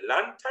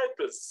land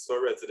titles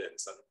for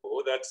residents, and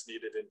that's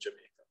needed in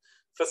Jamaica.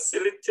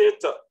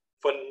 Facilitator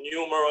for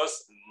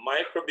numerous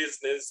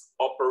micro-business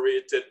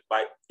operated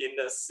by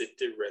inner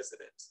city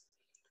residents.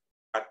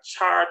 A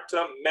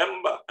charter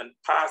member and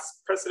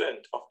past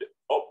president of the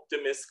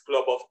Optimist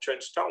Club of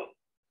Trenchtown.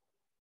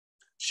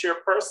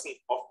 Chairperson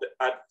of the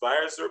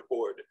advisory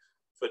board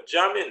for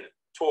Jamin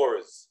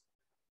Tours,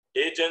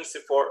 Agency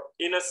for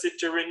Inner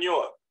City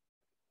Renewal.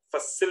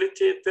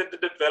 Facilitated the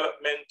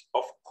development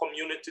of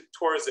community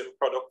tourism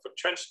product for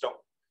Trenchtown,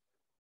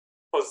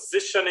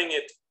 positioning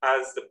it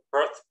as the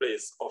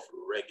birthplace of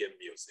reggae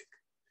music.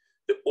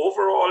 The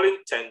overall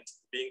intent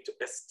being to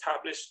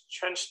establish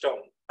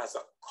Trenchtown as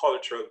a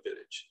cultural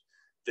village.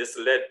 This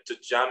led to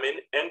Jamin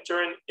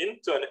entering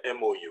into an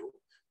MOU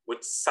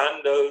with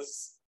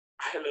Sandals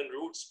Island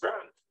Roots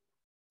brand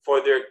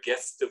for their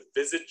guests to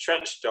visit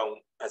Trenchtown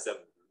as a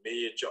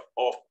major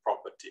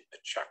off-property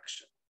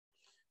attraction.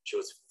 She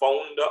was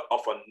founder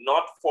of a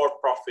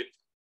not-for-profit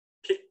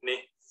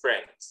Picnic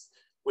Friends,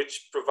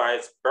 which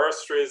provides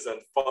bursaries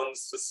and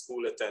funds to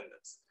school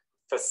attendance,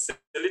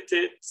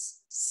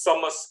 facilitates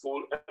summer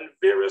school and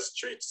various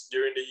treats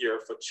during the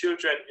year for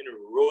children in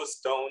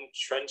Rosetown,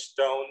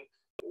 Trenchtown,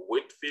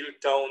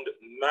 Whitfield Town,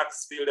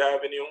 Maxfield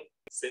Avenue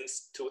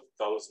since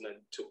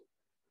 2002.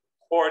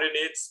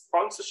 Coordinates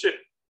sponsorship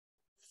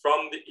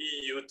from the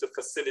EU to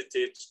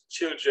facilitate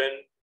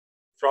children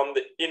from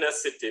the inner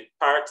city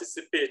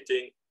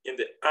participating in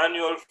the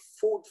annual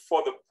Food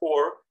for the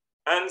Poor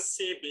and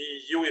CB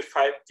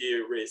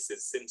UE5K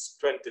races since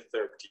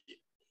 2013.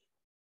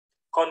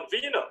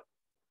 Convener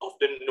of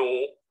the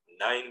No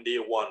 9-Day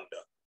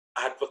Wonder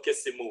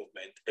advocacy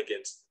movement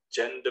against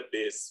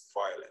gender-based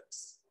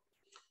violence.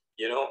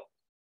 You know,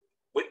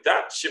 with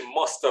that, she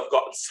must have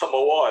gotten some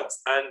awards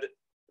and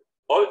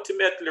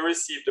ultimately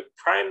received the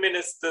Prime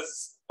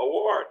Minister's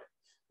Award,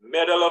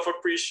 Medal of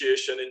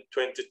Appreciation in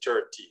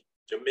 2013,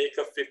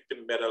 Jamaica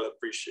 50 Medal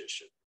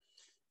Appreciation.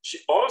 She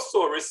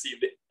also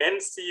received the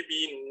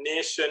NCB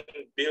Nation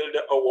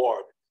Builder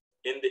Award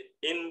in the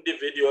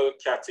individual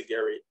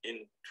category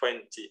in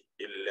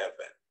 2011.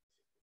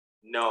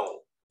 Now,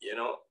 you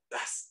know,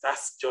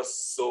 that's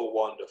just so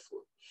wonderful.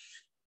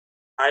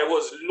 I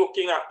was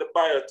looking at the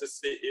bio to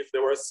see if they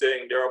were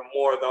saying there are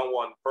more than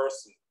one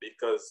person,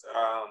 because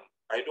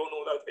I don't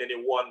know that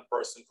any one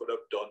person could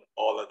have done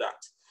all of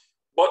that.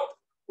 But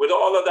with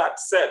all of that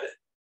said,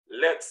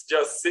 let's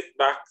just sit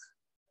back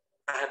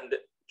and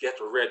get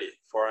ready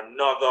for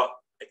another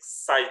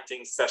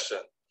exciting session.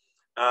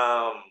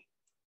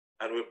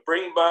 And we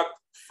bring back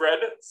Fred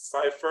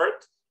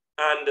Seifert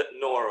and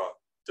Nora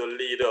to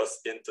lead us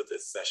into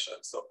this session.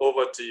 So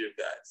over to you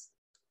guys.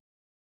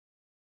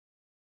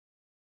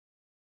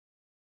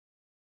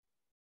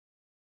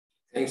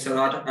 Thanks a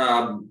lot.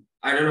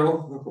 I don't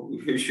know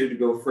who should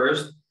go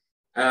first.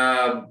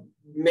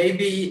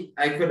 Maybe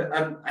I could,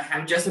 I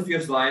have just a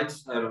few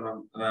slides. I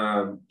don't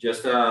know,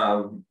 just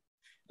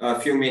a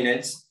few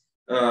minutes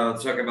to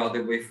talk about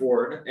the way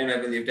forward. And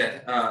I believe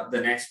that the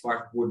next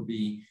part would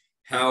be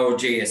how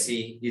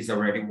JSE is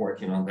already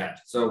working on that.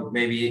 So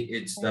maybe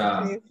it's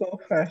the... You go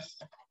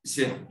first.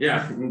 So,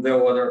 yeah, the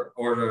other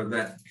order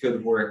that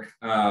could work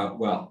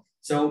well.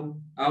 So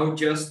I'll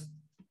just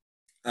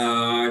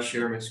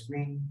share my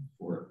screen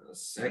for a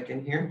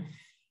second here.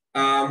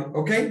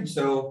 Okay,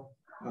 so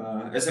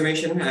as I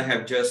mentioned, I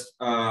have just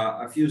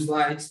a few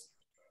slides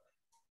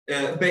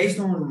based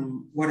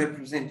on what I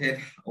presented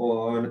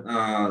on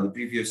the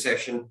previous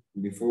session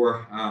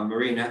before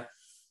Marina.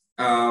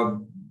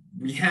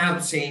 We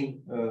have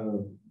seen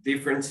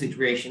different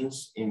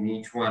situations in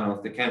each one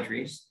of the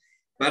countries,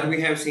 but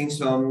we have seen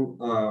some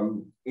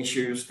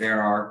issues that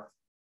are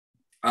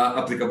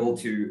applicable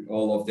to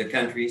all of the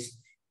countries.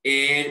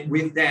 And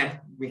with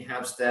that, we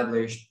have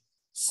established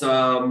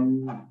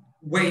some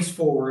ways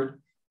forward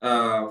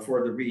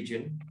for the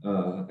region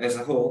as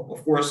a whole.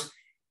 Of course,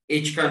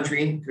 each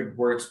country could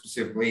work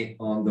specifically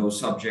on those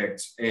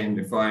subjects and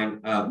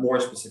define more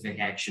specific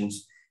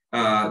actions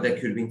that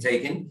could be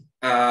taken.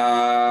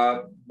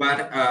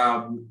 But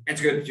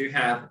it's good to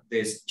have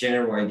this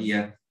general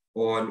idea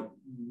on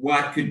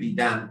what could be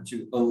done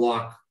to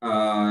unlock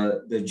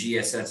the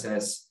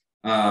GSSS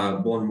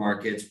bond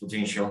market's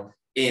potential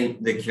in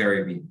the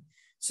Caribbean.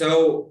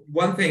 So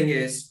one thing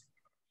is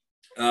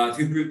to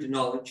improve the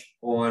knowledge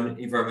on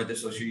environmental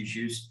social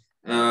issues.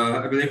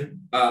 I believe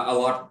a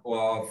lot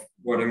of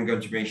what I'm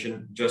going to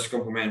mention just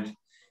complement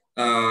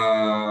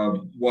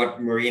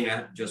what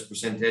Marina just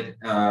presented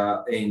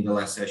in the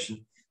last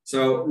session.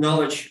 So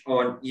knowledge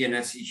on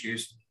ENS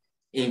issues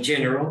in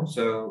general,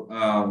 so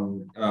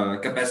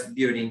capacity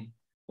building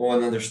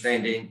on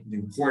understanding the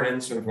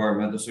importance of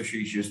environmental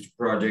social issues to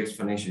projects,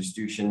 financial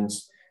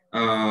institutions,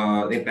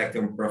 the impact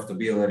on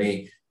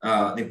profitability,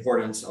 the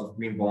importance of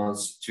green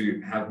bonds to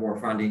have more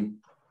funding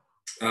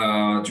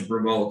to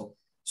promote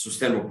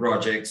sustainable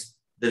projects,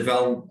 the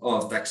development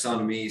of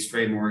taxonomies,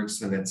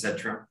 frameworks, and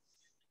etc.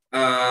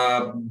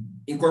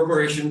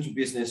 Incorporation to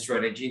business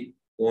strategy.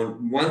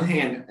 On one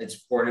hand, it's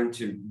important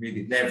to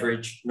really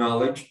leverage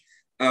knowledge,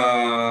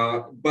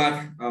 but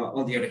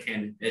on the other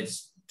hand,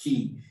 it's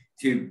key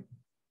to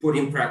put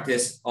in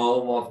practice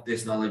all of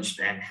this knowledge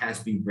that has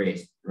been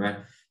raised, right?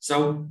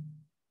 So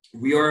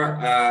we are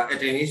at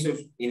the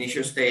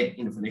initial state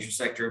in the financial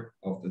sector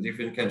of the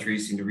different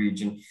countries in the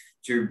region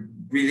to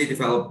really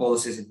develop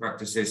policies and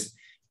practices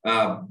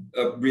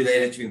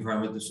related to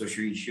environmental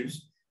social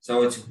issues.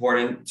 So it's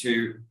important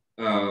to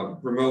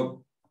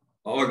promote,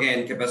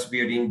 again,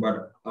 capacity building,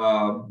 but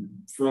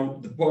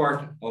from the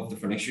part of the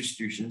financial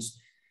institutions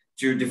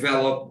to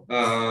develop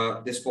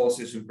these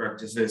policies and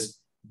practices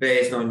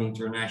based on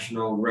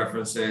international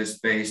references,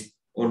 based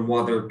on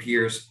what their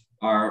peers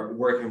are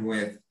working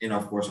with, and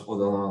of course, all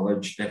the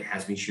knowledge that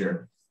has been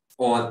shared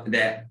on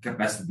that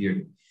capacity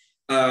building.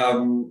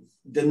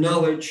 The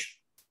knowledge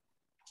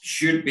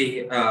should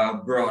be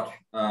brought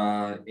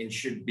and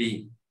should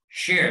be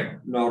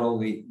shared not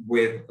only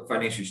with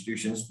financial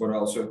institutions, but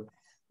also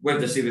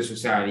with the civil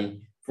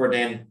society. For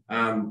then,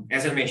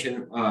 as I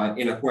mentioned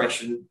in a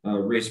question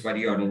raised by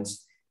the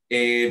audience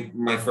in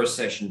my first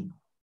session,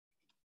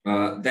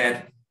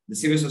 that the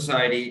civil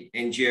society,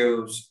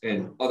 NGOs,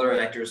 and other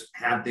actors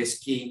have this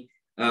key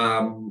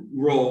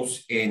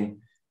roles in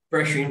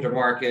pressuring the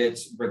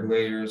markets,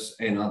 regulators,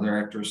 and other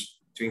actors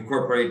to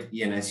incorporate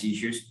ENS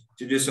issues.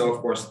 To do so,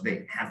 of course,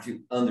 they have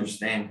to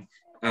understand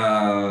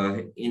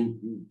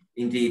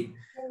indeed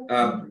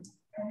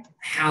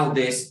how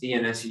these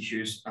ENS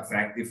issues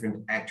affect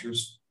different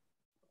actors.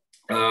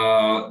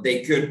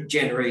 They could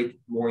generate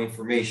more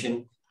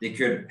information. They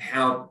could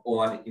help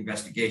on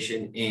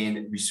investigation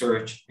and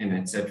research and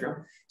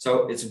etc.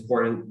 So it's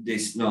important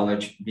this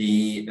knowledge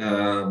be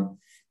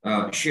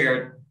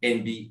shared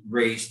and be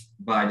raised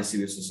by the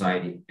civil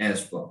society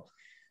as well.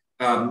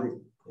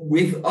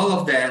 With all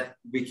of that,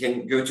 we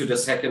can go to the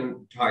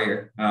second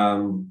tier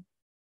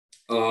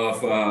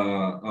of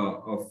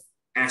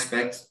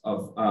aspects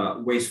of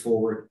ways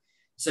forward,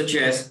 such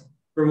as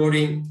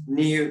promoting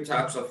new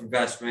types of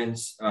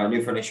investments,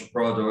 new financial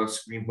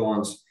products, green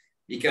bonds,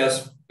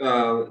 because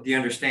the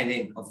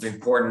understanding of the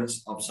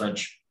importance of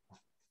such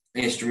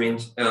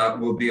instruments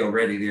will be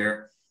already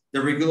there.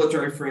 The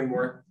regulatory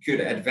framework could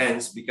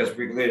advance because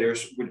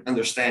regulators would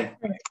understand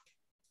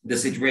the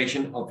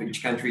situation of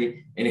each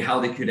country and how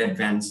they could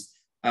advance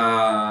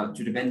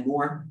to demand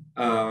more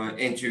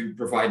and to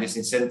provide these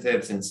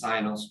incentives and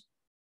signals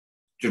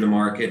to the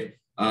market,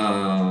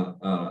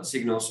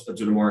 signals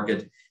to the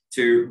market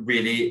to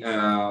really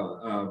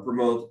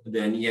promote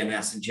the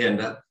ENS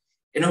agenda.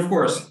 And of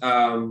course,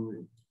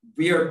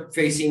 we are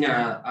facing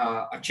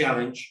a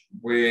challenge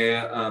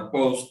where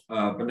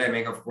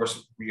post-pandemic, of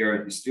course, we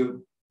are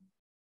still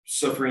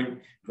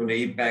suffering from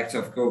the impacts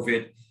of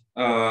COVID,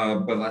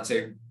 but let's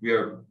say we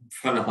are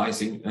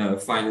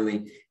finalizing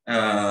finally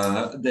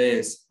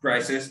this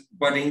crisis,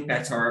 but the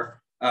impacts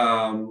are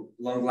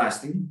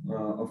long-lasting,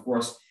 of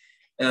course.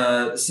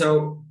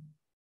 So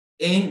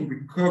in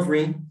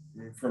recovering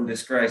from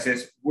this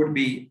crisis would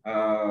be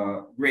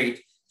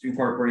great to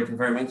incorporate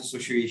environmental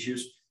social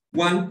issues.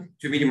 One,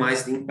 to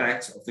minimize the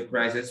impacts of the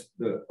crisis,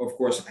 of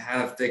course,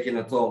 have taken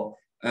a toll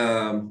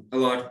a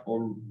lot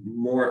on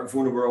more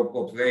vulnerable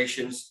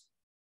populations,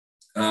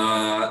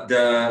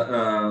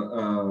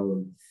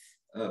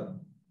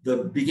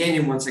 The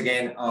beginning, once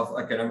again, of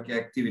economic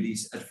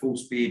activities at full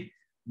speed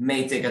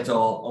may take a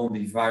toll on the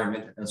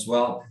environment as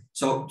well.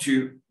 So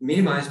to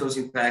minimize those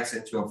impacts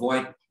and to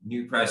avoid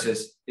new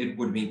crises, it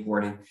would be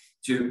important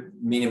to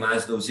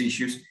minimize those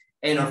issues.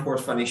 And of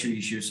course, financial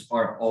issues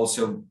are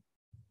also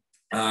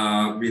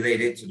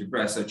related to the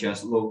crisis, such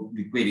as low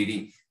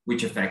liquidity,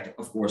 which affect,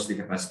 of course, the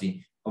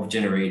capacity of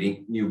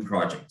generating new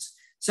projects.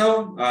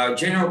 So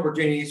general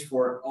opportunities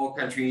for all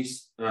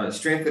countries,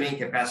 strengthening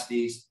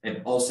capacities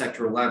at all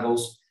sectoral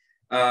levels,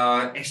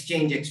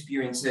 exchange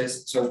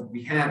experiences. So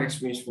we have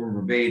experience from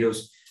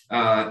Barbados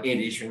in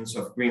issuance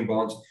of green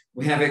bonds.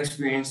 We have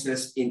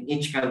experiences in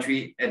each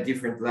country at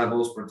different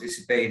levels,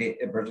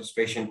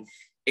 participation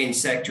in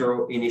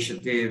sectoral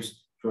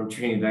initiatives from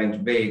Trinidad and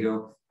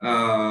Tobago.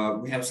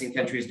 We have seen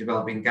countries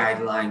developing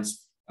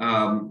guidelines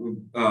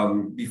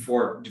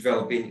before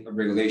developing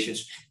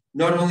regulations.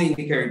 Not only in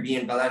the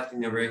Caribbean, but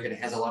Latin America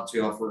has a lot to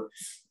offer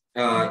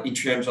in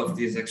terms of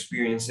these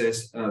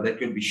experiences that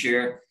could be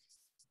shared.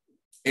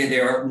 And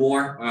they are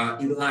more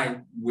in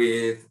line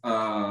with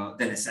the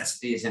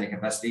necessities and the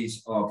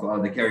capacities of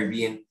the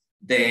Caribbean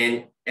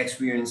than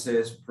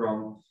experiences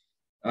from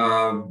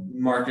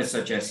markets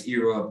such as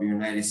Europe, the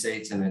United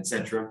States, and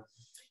etc.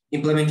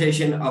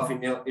 Implementation of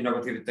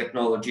innovative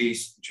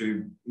technologies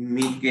to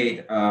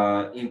mitigate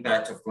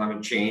impact of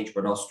climate change,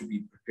 but also to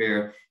be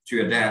prepared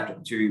to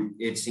adapt to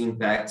its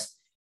impacts.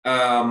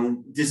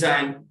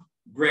 Design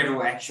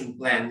gradual action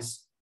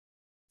plans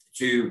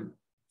to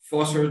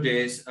foster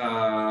these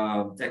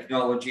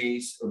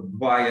technologies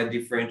via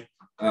different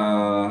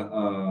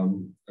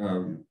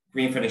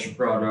green financial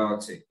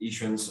products,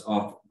 issuance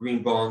of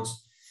green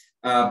bonds.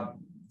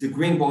 The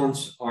green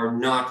bonds are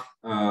not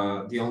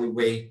the only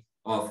way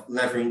of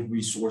leveraging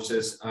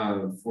resources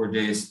for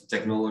these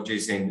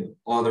technologies and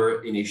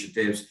other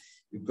initiatives,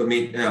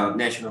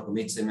 national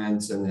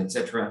commitments and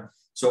etc.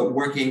 So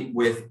working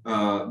with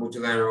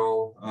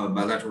multilateral,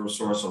 bilateral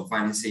source of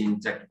financing,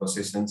 technical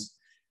assistance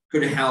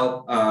could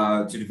help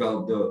to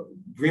develop the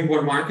green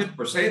bond market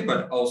per se,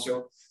 but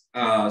also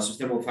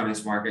sustainable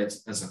finance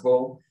markets as a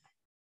whole.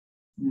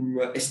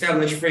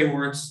 Establish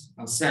frameworks,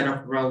 a set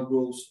of ground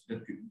rules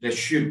that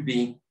should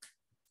be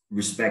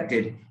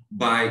respected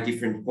by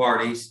different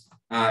parties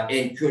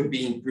and could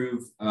be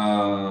improved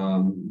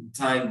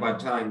time by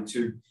time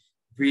to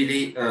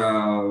really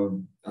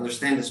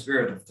understand the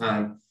spirit of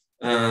time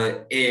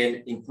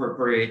and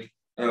incorporate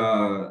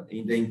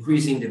in the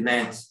increasing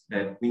demands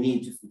that we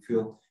need to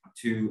fulfill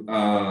to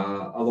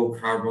a low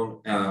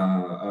carbon,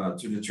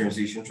 to the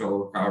transition to a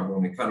low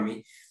carbon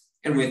economy.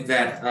 And with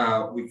that,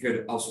 we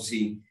could also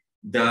see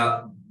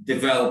the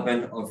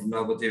development of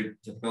innovative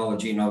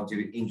technology,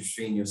 innovative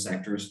industry in new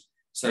sectors,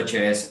 such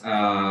as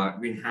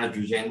green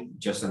hydrogen,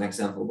 just an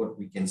example, but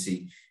we can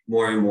see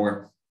more and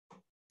more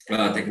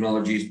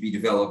technologies be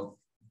developed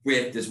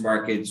with these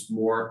markets,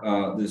 more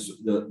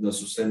the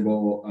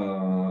sustainable,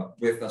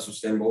 with a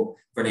sustainable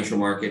financial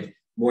market,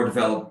 more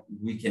developed,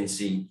 we can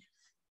see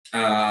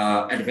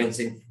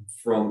advancing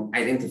from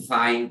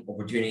identifying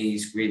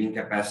opportunities, creating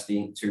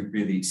capacity to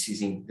really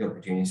seizing the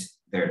opportunities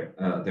there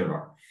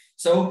are.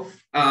 So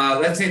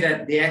let's say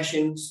that the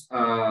actions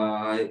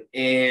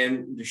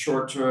in the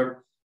short term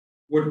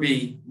would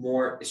be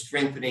more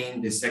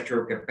strengthening the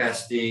sectoral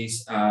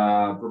capacities,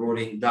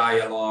 promoting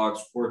dialogues,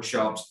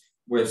 workshops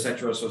with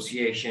sectoral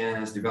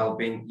associations,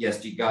 developing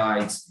ESG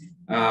guides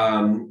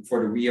for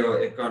the real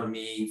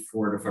economy,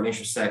 for the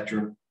financial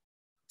sector.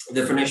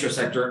 The financial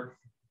sector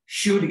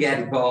should get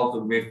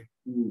involved with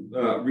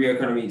real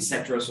economy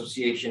sector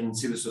association,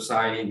 civil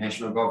society,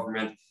 national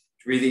government,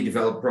 to really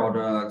develop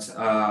products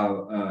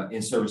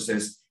and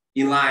services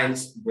in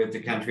lines with the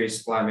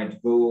country's climate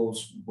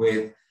goals,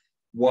 with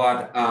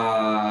what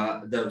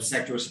the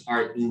sectors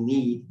are in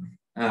need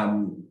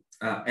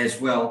as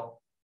well.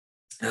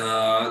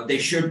 The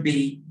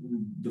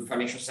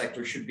financial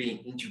sector should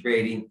be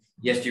integrating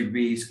ESG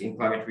risk and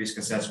climate risk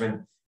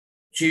assessment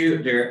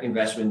to their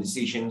investment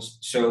decisions.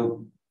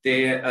 So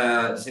they, at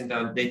the same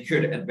time, they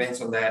could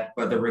advance on that,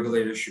 but the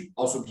regulators should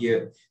also be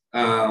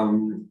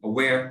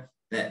aware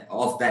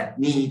of that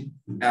need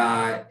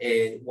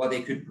and what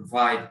they could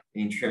provide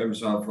in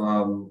terms of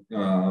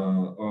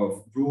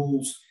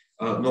rules,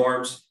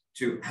 norms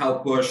to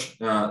help push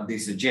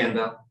this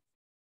agenda.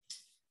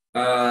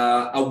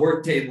 A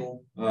work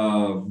table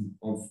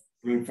of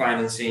green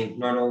financing,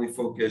 not only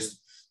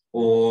focused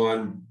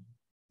on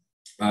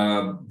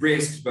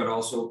risks, but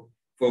also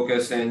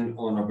focusing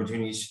on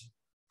opportunities,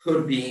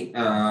 could be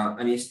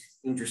an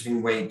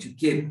interesting way to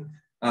keep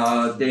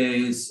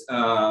this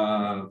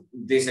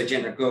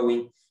agenda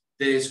going.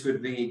 This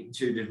could lead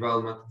to the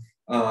development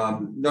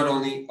not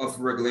only of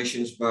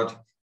regulations, but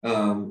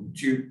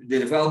to the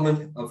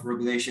development of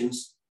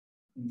regulations,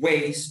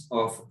 ways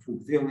of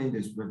fulfilling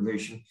this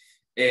regulation,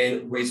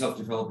 and ways of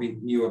developing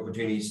new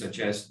opportunities, such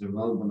as the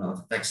development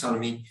of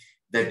taxonomy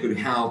that could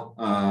help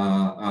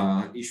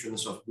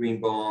issuance of green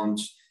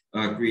bonds,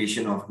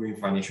 creation of green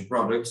financial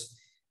products.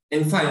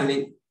 And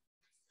finally,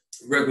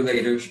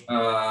 regulators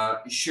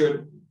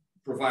should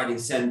provide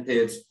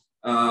incentives,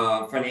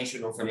 financial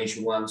and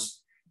non-financial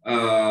ones,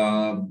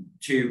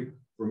 to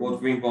promote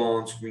green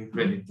bonds, green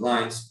credit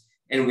lines,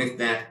 and with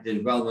that, the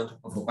development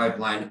of a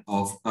pipeline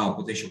of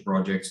potential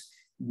projects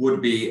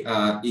would be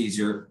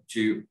easier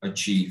to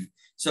achieve.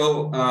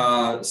 So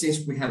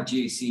since we have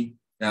GAC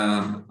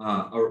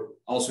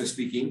also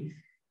speaking,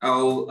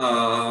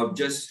 I'll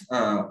just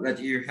let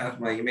you have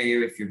my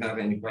email if you have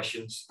any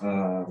questions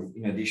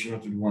in addition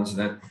to the ones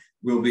that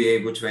we'll be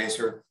able to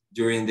answer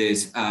during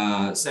this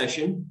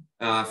session.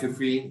 Feel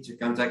free to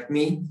contact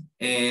me,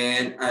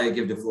 and I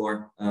give the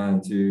floor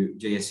to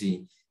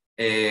JSC.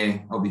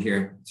 I'll be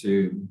here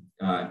to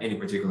any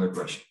particular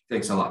question.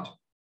 Thanks a lot.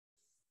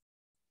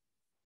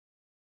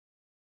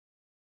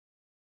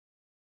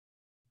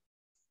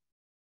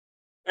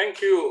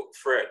 Thank you,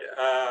 Fred.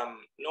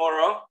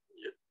 Nora,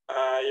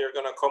 you're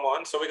gonna come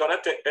on. So we're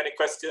gonna take any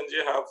questions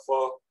you have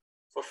for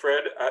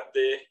Fred at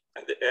the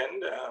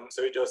end.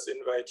 So we just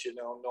invite you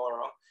now,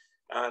 Nora.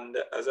 And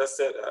as I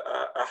said,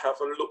 I have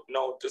a look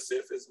now to see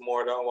if there's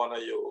more than one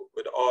of you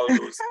with all those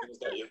things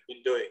that you've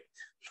been doing.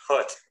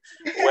 But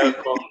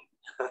welcome.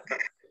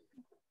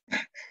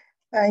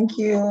 Thank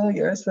you.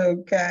 You're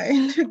so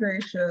kind,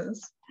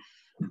 gracious.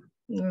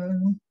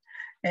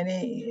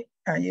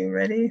 Are you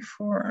ready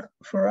for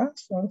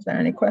us? Or is there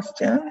any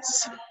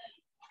questions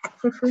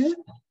for Fred?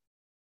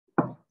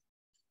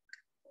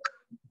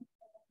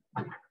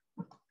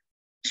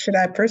 Should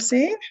I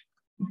proceed?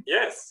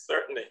 Yes,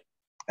 certainly.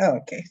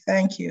 Okay,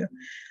 thank you.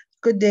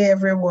 Good day,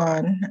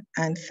 everyone,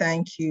 and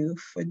thank you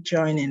for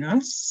joining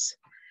us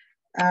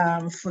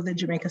for the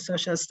Jamaica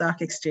Social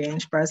Stock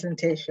Exchange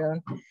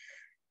presentation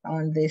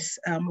on this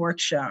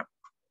workshop.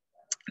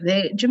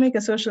 The Jamaica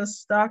Social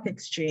Stock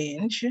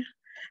Exchange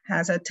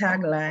has a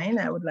tagline.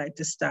 I would like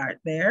to start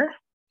there,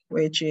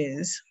 which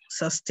is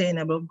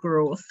sustainable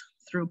growth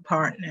through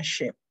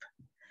partnership.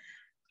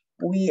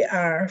 We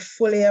are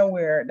fully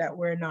aware that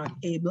we're not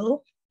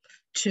able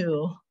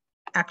to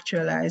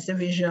actualize the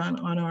vision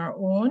on our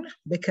own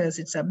because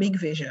it's a big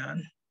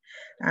vision.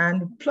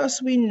 And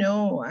plus we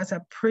know as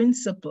a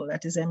principle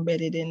that is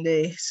embedded in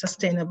the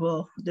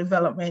Sustainable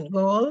Development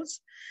Goals,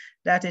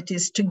 that it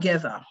is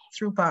together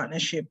through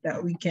partnership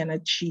that we can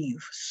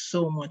achieve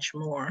so much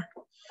more.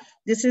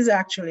 This is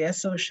actually a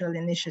social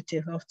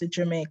initiative of the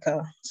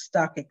Jamaica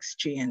Stock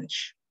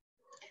Exchange.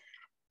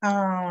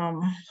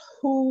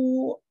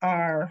 Who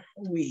are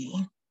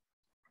we?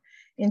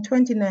 In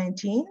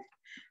 2019,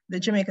 the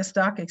Jamaica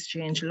Stock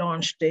Exchange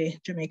launched the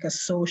Jamaica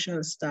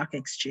Social Stock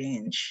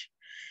Exchange,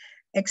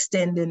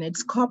 extending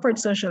its corporate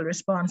social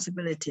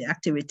responsibility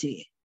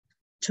activity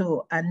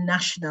to a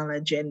national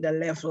agenda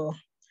level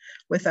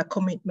with a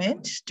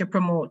commitment to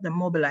promote the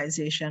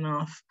mobilization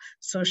of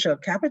social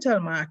capital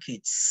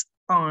markets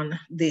on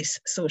this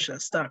social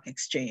stock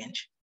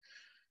exchange.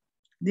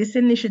 This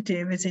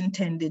initiative is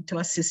intended to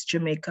assist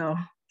Jamaica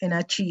in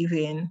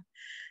achieving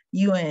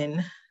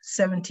UN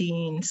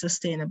 17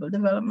 Sustainable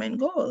Development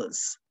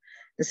Goals.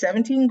 The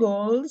 17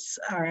 goals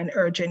are an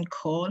urgent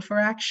call for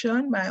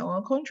action by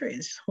all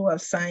countries who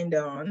have signed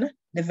on,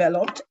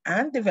 developed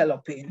and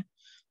developing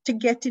to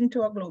get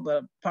into a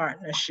global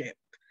partnership.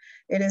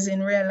 It is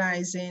in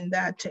realizing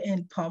that to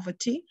end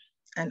poverty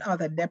and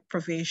other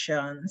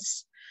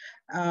deprivations,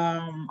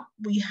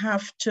 we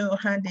have to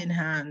hand in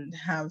hand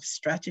have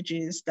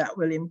strategies that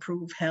will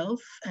improve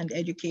health and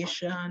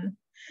education,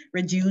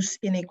 reduce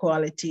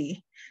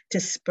inequality to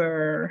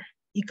spur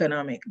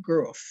economic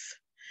growth.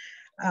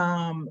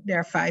 There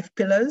are 5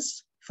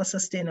 pillars for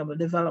sustainable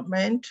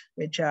development,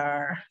 which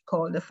are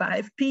called the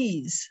 5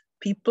 Ps: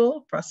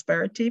 people,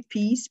 prosperity,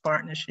 peace,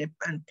 partnership,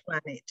 and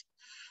planet.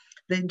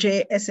 The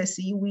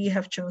JSSE, we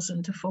have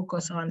chosen to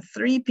focus on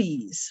 3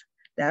 Ps,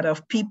 that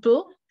of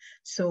people.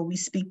 So we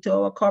speak to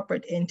our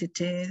corporate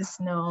entities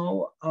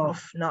now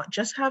of not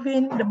just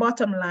having the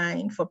bottom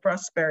line for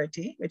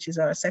prosperity, which is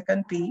our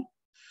 2nd P,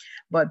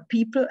 but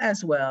people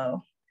as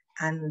well,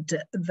 and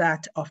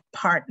that of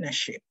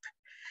partnership.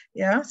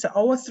 Yeah, so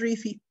our 3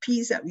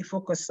 Ps that we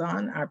focus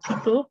on are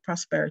people,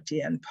 prosperity,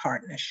 and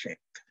partnership.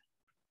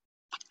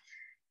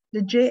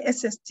 The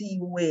JSST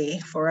way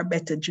for a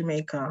better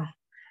Jamaica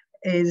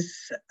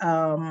is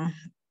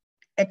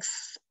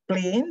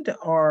explained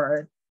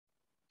or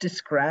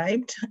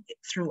described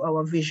through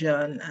our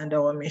vision and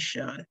our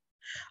mission.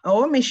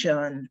 Our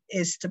mission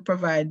is to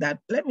provide that,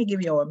 let me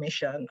give you our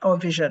mission, our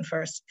vision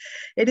first.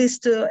 It is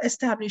to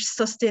establish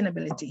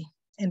sustainability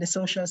in the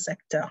social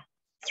sector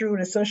through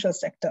the social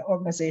sector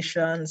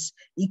organizations,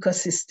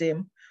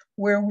 ecosystem,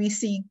 where we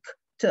seek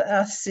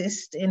to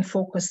assist in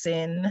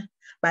focusing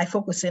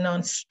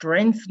on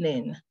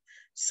strengthening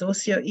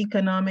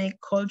socioeconomic,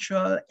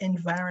 cultural,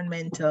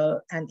 environmental,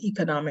 and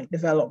economic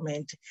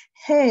development.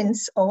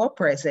 Hence, our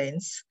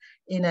presence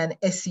in an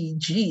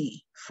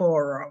SEG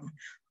forum.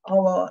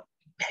 Our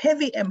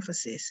heavy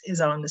emphasis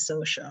is on the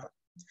social.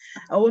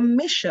 Our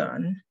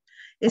mission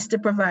is to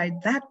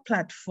provide that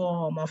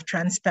platform of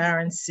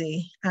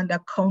transparency and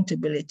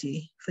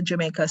accountability for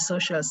Jamaica's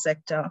social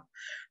sector,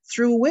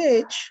 through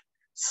which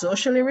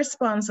socially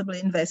responsible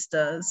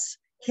investors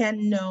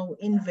can now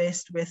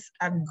invest with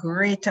a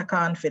greater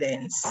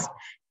confidence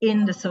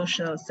in the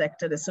social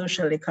sector, the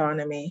social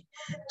economy,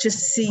 to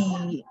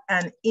see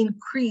an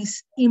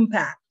increased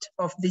impact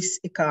of this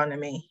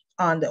economy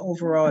on the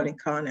overall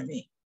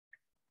economy.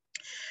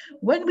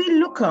 When we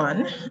look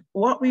on,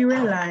 what we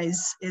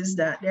realize is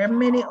that there are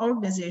many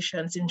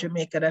organizations in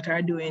Jamaica that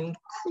are doing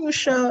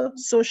crucial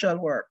social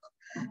work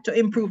to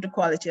improve the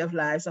quality of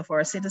lives of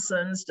our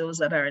citizens, those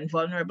that are in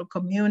vulnerable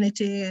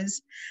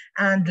communities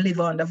and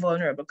live under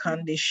vulnerable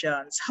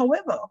conditions.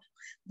 However,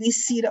 we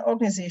see the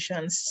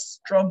organizations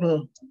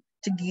struggle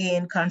to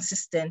gain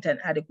consistent and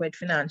adequate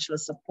financial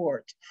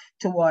support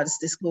towards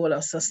this goal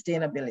of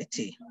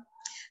sustainability.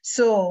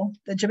 So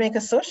the Jamaica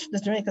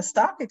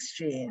Stock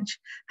Exchange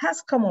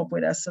has come up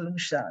with a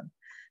solution.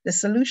 The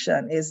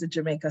solution is the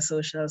Jamaica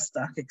Social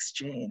Stock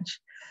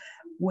Exchange,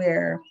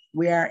 where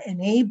we are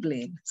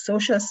enabling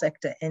social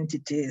sector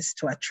entities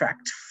to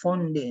attract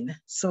funding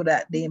so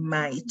that they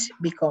might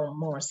become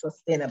more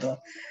sustainable.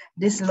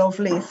 This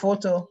lovely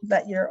photo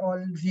that you're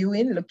all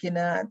viewing, looking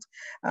at,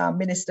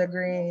 Minister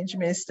Grange,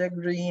 Minister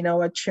Green,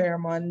 our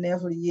chairman,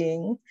 Neville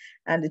Ying,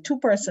 and the two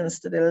persons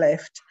to the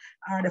left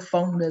are the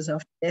founders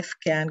of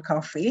Can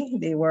Coffee.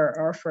 They were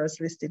our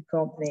first listed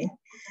company.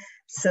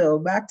 So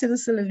back to the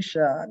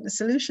solution. The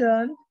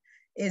solution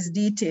is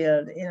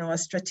detailed in our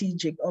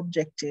strategic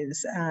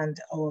objectives and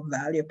our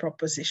value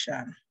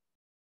proposition.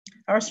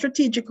 Our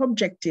strategic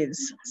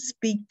objectives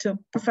speak to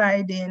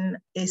providing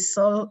a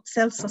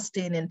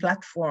self-sustaining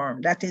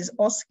platform, that is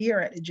us here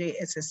at the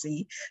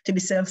JSSE, to be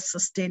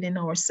self-sustaining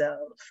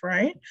ourselves,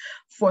 right?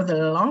 For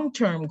the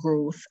long-term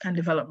growth and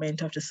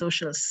development of the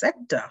social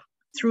sector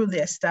through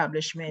the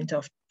establishment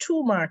of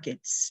two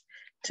markets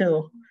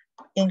to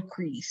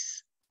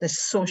increase the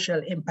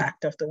social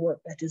impact of the work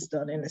that is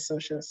done in the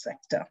social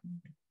sector.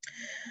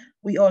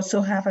 We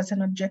also have as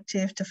an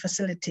objective to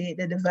facilitate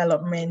the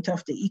development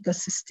of the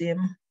ecosystem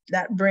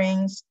that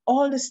brings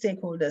all the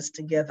stakeholders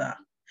together,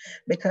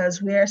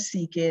 because we are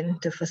seeking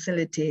to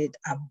facilitate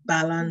a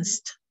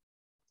balanced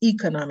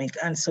economic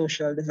and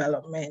social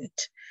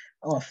development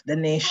of the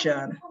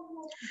nation.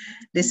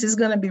 This is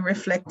going to be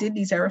reflected,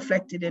 these are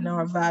reflected in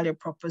our value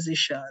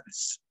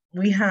propositions.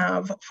 We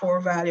have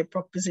 4 value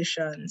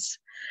propositions.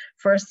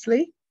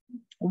 Firstly,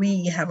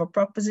 we have a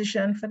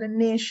proposition for the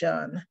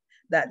nation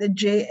that the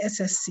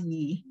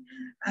JSSC,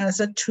 as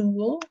a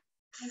tool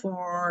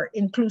for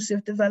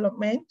inclusive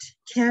development,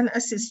 can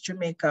assist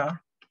Jamaica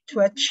to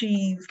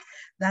achieve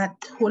that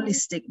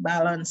holistic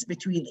balance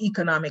between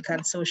economic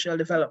and social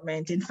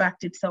development. In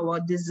fact, it's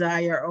our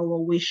desire, our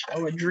wish,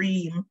 our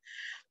dream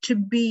to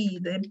be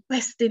the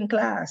best in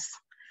class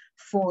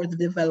for the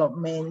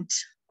development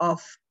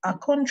of a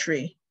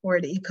country where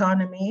the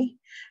economy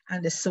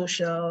and the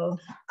social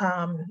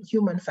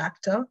human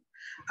factor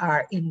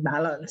are in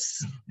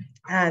balance.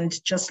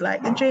 And just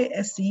like the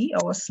JSE,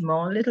 our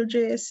small little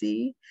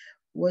JSE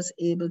was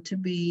able to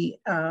be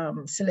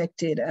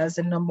selected as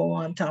the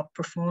 #1 top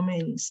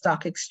performing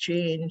stock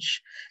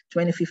exchange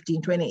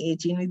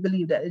 2015-2018, we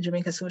believe that the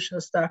Jamaica Social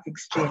Stock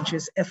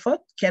Exchange's effort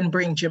can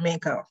bring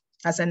Jamaica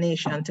as a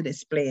nation to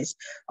this place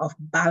of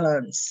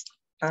balanced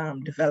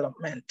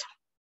development.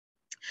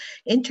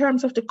 In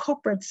terms of the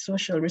corporate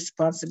social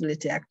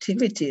responsibility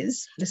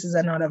activities, this is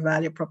another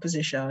value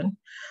proposition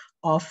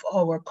of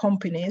our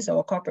companies,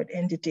 our corporate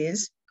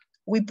entities.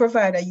 We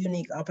provide a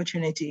unique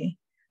opportunity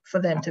for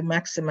them to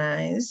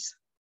maximize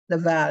the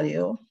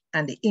value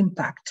and the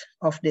impact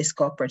of this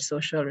corporate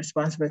social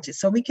responsibility,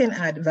 so we can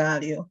add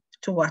value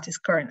to what is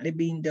currently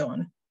being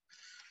done.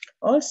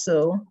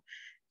 Also,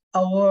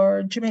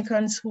 our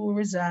Jamaicans who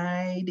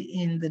reside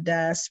in the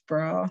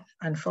diaspora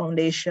and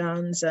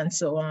foundations and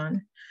so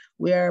on,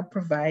 we are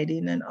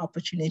providing an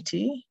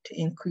opportunity to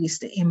increase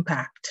the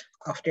impact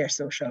of their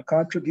social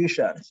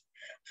contributions.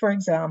 For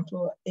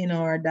example, in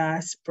our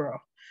diaspora,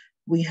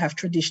 we have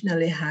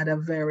traditionally had a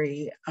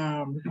very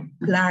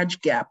large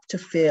gap to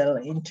fill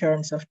in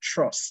terms of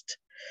trust.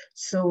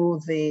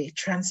 So the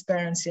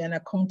transparency and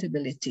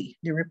accountability,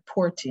 the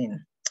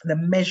reporting, the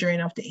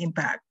measuring of the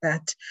impact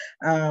that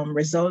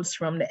results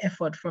from the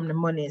effort from the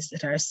monies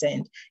that are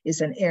sent is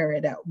an area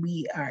that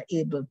we are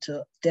able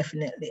to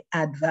definitely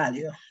add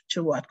value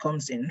to what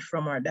comes in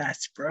from our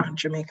diaspora,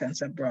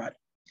 Jamaicans abroad.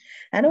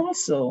 And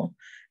also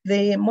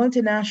the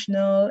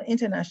multinational,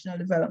 international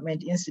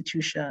development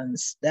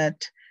institutions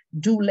that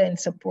do lend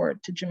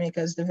support to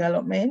Jamaica's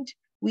development,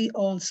 we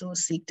also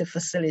seek to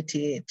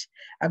facilitate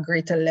a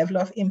greater level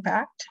of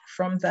impact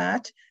from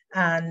that,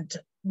 and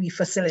we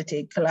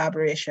facilitate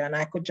collaboration.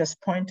 I could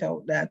just point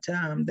out that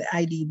the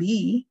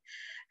IDB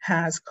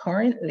has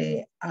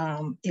currently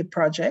a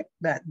project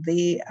that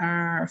they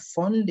are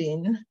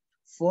funding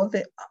for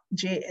the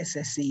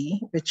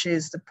JSSE, which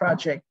is the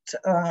project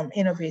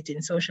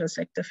Innovating Social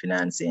Sector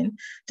Financing,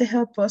 to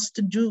help us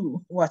to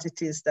do what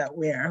it is that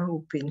we are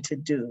hoping to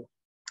do.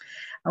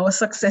 Our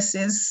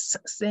successes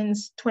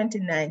since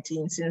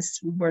 2019, since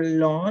we were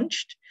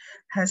launched,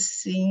 has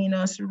seen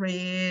us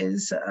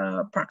raise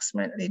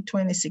approximately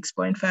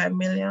 26.5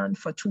 million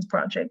for 2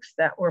 projects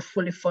that were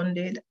fully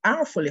funded,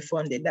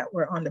 that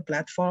were on the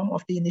platform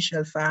of the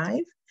initial 5.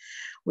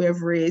 We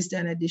have raised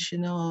an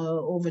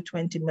additional over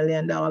 $20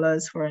 million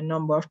for a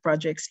number of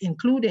projects,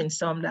 including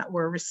some that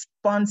were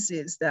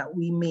responses that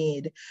we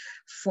made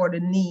for the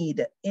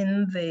need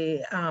in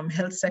the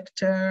health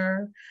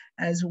sector,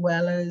 as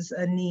well as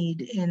a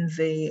need in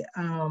the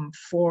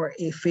for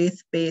a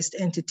faith-based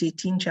entity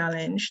teen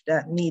challenge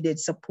that needed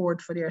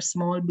support for their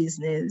small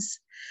business.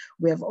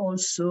 We have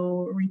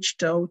also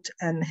reached out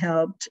and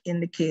helped in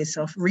the case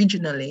of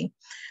regionally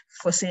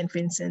for St.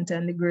 Vincent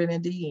and the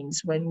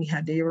Grenadines when we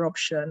had the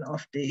eruption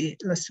of the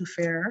Le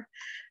Souffert.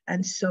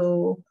 And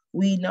so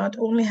we not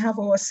only have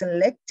our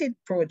selected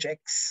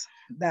projects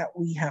that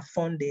we have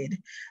funded,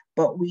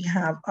 but we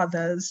have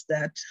others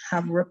that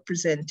have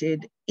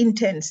represented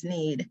intense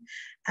need.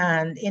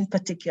 And in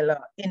particular,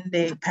 in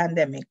the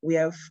pandemic, we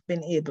have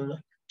been able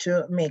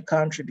to make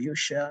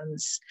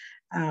contributions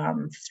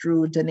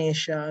through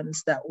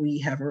donations that we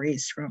have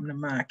raised from the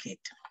market.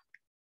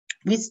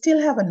 We still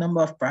have a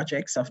number of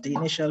projects of the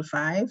initial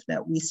 5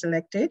 that we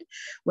selected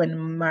when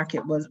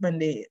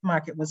the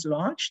market was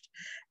launched.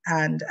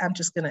 And I'm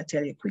just going to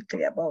tell you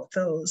quickly about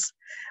those.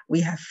 We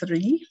have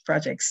 3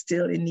 projects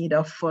still in need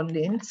of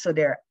funding. So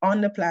they're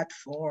on the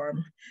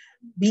platform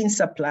being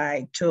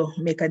supplied to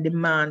make a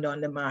demand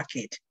on the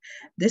market.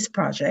 This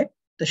project,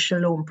 the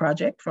Shalom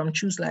Project from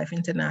Choose Life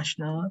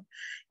International,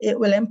 it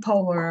will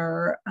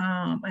empower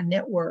a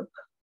network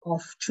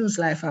of Choose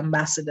Life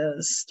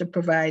ambassadors to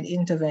provide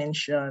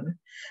intervention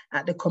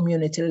at the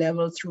community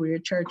level through your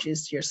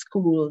churches, your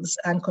schools,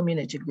 and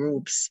community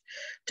groups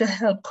to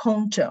help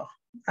counter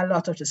a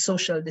lot of the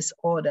social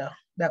disorder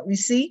that we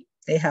see.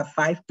 They have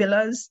 5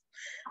 pillars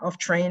of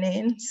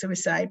training: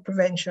 suicide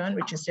prevention,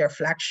 which is their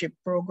flagship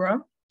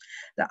program;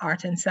 the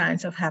art and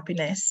science of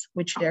happiness,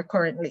 which they're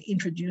currently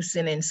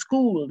introducing in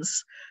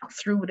schools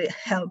through the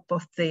help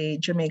of the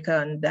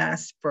Jamaican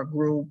Diaspora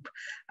Group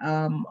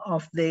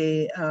of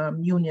the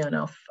Union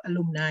of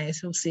Alumni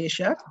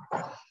Association;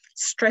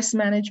 stress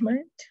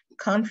management,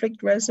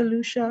 conflict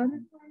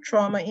resolution,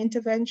 trauma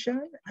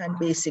intervention, and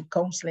basic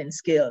counseling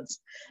skills.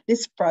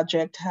 This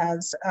project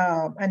has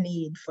a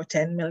need for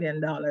 $10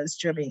 million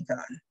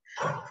Jamaican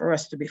for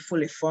us to be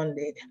fully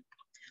funded.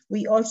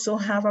 We also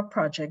have a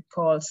project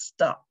called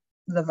Stop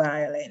the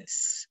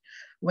Violence,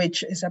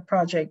 which is a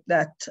project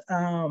that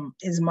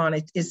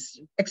is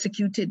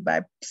executed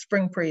by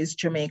Spring Praise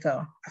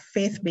Jamaica, a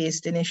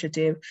faith-based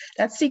initiative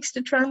that seeks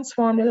to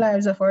transform the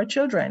lives of our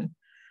children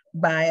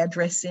by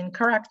addressing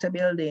character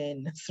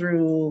building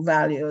through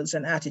values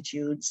and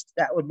attitudes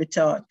that would be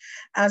taught,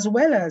 as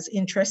well as,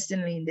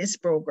 interestingly, in this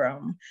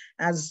program,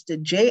 as the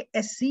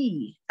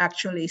JSE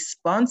actually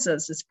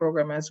sponsors this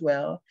program as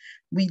well,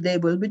 they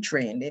will be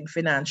trained in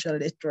financial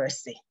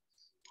literacy.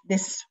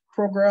 This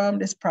program,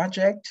 this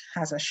project,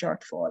 has a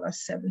shortfall of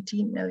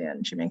 17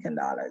 million Jamaican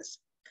dollars.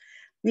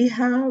 We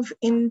have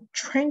in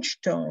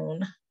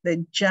Trenchtown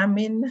the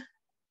Jamin,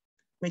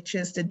 which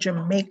is the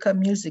Jamaica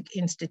Music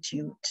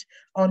Institute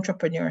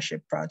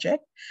Entrepreneurship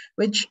Project,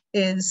 which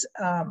is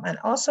an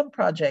awesome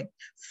project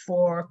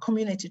for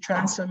community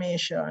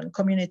transformation,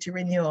 community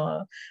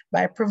renewal,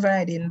 by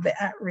providing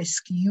the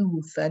at-risk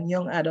youth and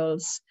young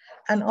adults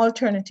an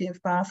alternative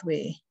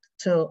pathway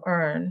to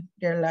earn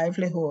their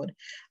livelihood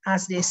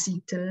as they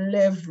seek to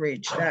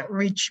leverage that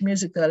rich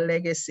musical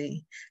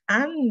legacy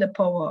and the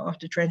power of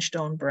the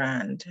Trenchtown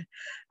brand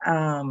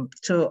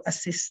to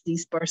assist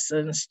these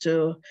persons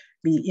to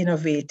be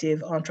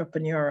innovative,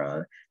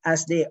 entrepreneurial,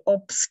 as they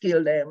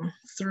upskill them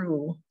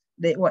through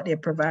what they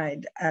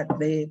provide at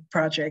the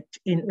project,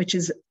 which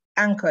is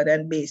anchored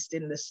and based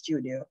in the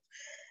studio.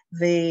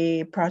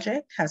 The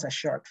project has a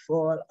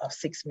shortfall of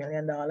 $6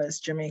 million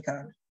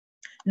Jamaican.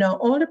 Now,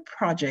 all the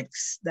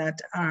projects that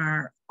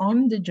are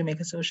on the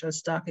Jamaica Social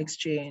Stock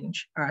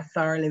Exchange are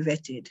thoroughly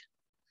vetted.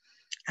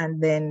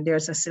 And then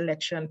there's a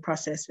selection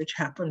process which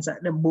happens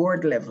at the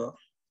board level.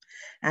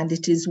 And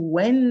it is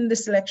when the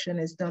selection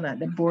is done at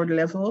the board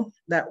level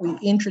that we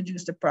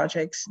introduce the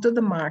projects to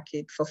the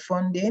market for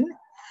funding.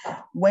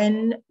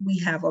 When we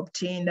have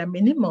obtained a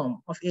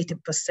minimum of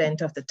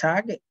 80% of the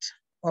target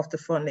of the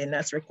funding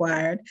that's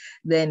required,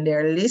 then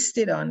they're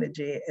listed on the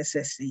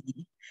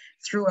JSSE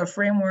through a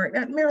framework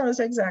that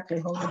mirrors exactly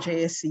how the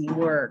JSE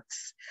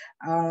works.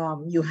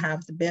 You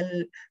have the bell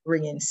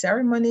ringing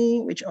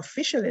ceremony, which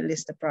officially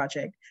lists the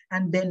project,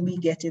 and then we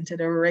get into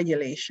the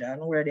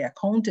regulation where the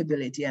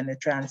accountability and the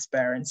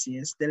transparency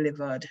is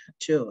delivered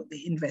to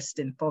the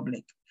investing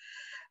public.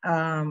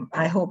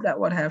 I hope that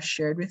what I've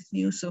shared with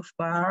you so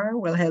far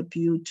will help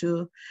you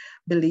to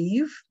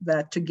believe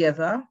that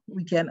together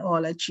we can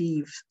all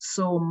achieve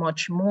so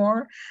much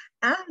more,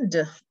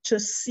 and to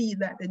see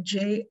that the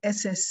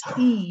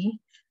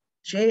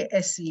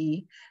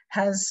JSE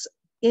has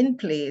in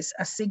place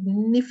a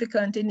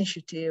significant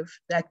initiative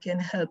that can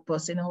help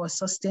us in our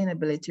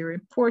sustainability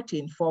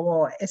reporting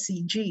for our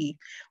SEG.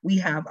 We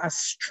have a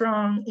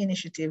strong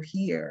initiative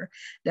here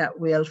that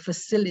will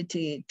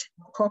facilitate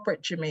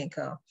corporate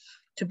Jamaica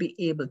to be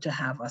able to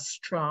have a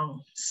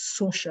strong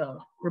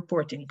social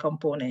reporting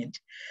component.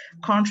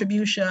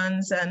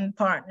 Contributions and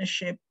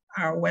partnership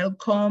are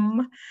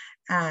welcome,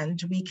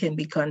 and we can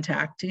be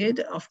contacted,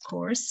 of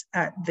course,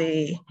 at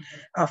the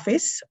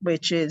office,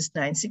 which is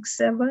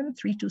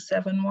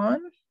 967-3271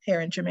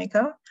 here in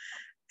Jamaica.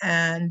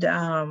 And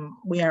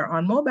we are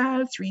on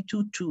mobile,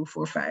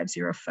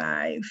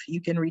 322-4505.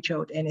 You can reach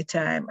out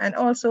anytime. And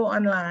also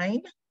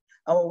online,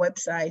 our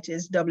website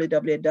is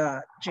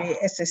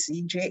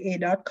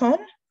www.jsscja.com.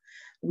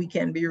 We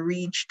can be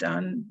reached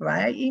on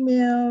via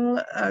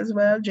email as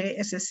well,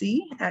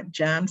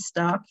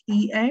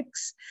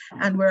 jsse@jamstockex,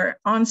 and we're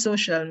on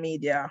social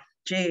media,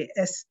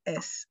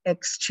 JSS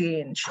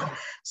Exchange.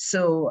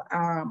 So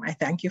I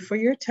thank you for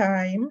your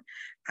time,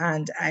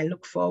 and I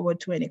look forward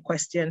to any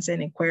questions,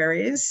 any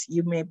queries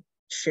you may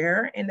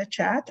share in the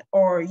chat,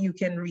 or you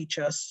can reach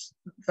us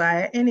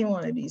via any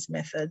one of these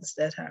methods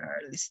that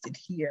are listed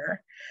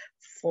here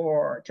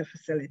to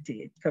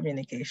facilitate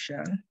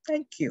communication.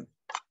 Thank you.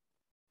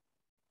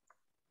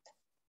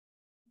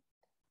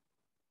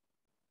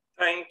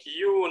 Thank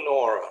you,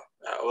 Nora.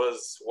 That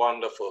was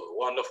wonderful,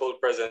 wonderful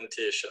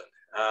presentation.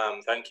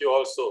 Thank you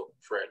also,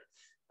 Fred,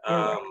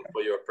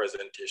 for your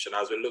presentation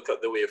as we look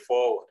at the way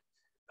forward.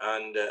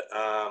 And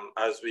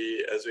as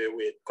we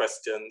await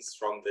questions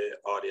from the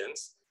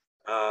audience,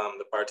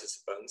 the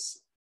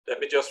participants, let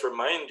me just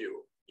remind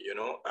you,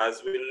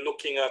 as we're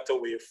looking at a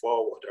way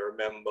forward, I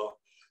remember,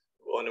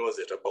 when was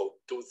it, about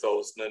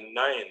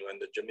 2009, when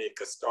the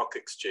Jamaica Stock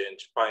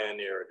Exchange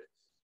pioneered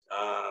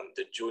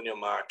the junior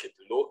market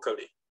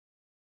locally.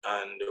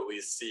 And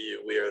we see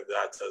where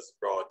that has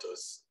brought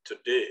us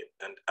today.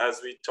 And as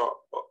we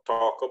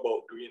talk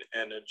about green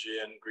energy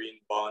and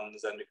green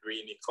bonds and the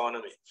green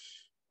economy,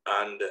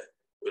 and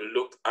we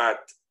look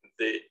at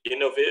the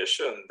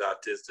innovation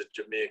that is the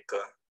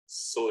Jamaica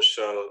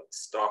Social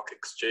Stock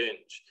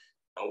Exchange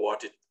and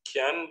what it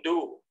can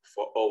do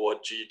for our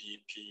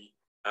GDP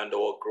and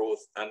our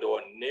growth and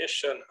our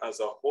nation as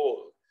a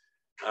whole,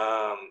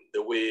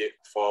 the way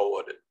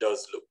forward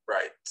does look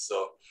bright.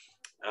 So,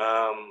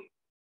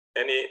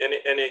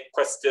 any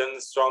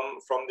questions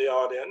from the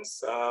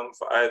audience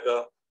for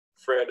either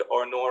Fred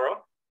or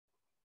Nora?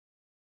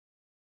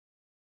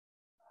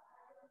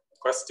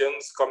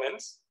 Questions,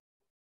 comments?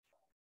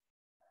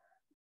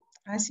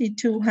 I see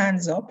 2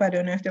 hands up. I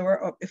don't know if they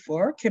were up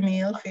before.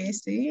 Camille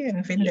Facey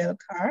and Vindel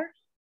Carr.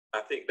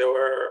 I think there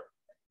were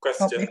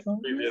questions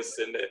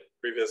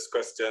previous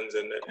questions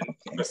in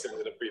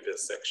the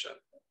previous section.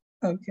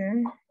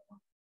 Okay.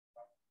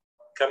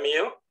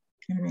 Camille?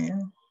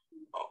 Camille.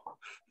 Oh.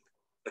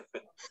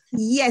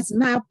 Yes,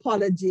 my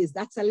apologies.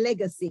 That's a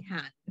legacy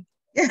hand.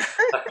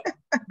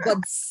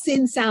 But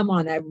since I'm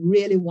on, I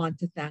really want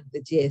to thank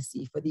the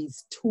JSC for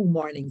these 2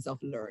 mornings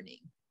of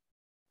learning.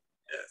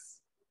 Yes,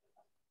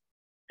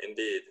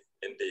 indeed,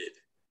 indeed.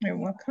 You're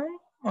welcome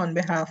on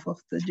behalf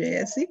of the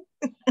JSC.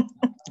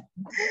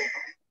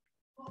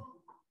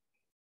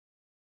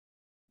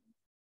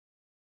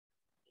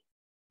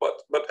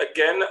 But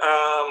again,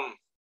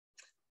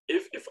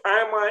 if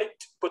I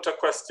might put a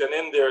question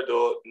in there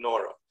though,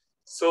 Nora.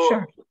 So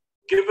sure.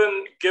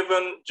 given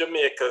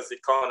Jamaica's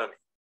economy,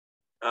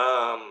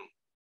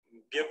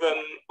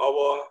 given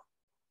our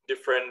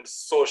different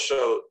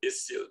social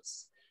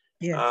issues,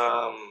 yes.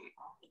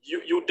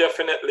 You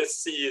definitely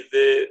see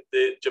the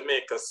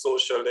Jamaica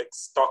Social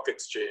Stock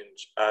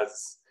Exchange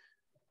as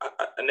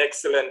an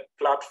excellent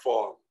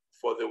platform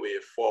for the way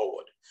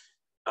forward.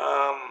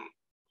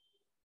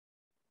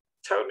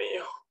 Tell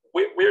me,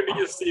 where do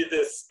you see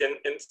this in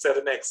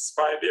the next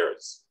 5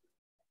 years?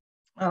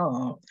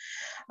 Oh,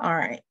 all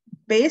right.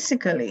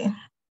 Basically,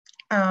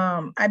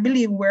 I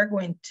believe we're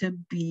going to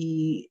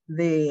be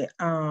the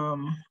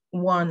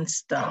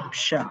one-stop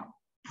shop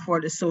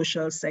for the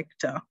social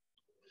sector,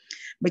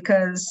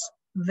 because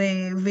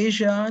the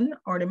vision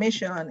or the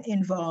mission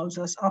involves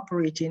us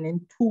operating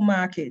in 2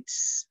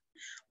 markets.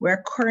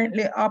 We're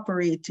currently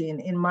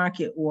operating in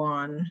market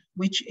 1,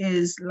 which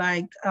is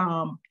like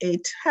a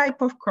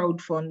type of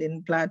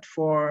crowdfunding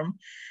platform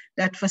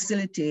that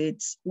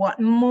facilitates what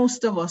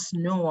most of us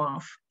know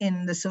of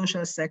in the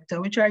social sector,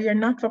 which are your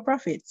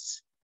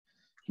not-for-profits,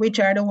 which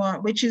are the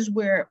one, which is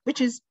why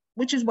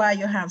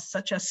you have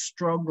such a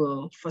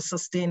struggle for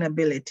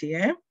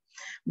sustainability,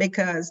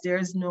 because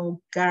there's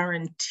no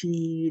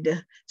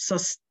guaranteed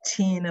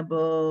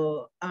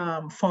sustainable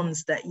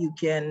funds that you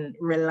can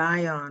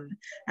rely on.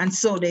 And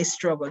so they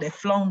struggle, they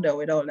flounder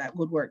with all that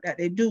good work that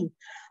they do.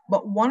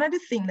 But one of the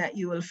things that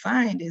you will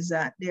find is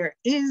that there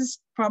is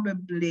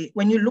probably,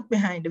 when you look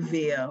behind the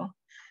veil,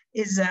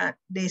 is that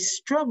they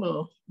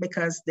struggle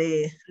because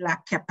they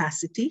lack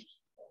capacity.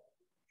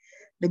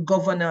 The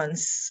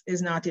governance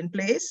is not in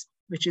place,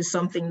 which is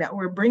something that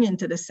we're bringing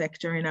to the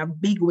sector in a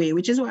big way,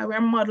 which is why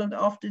we're modeled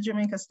off the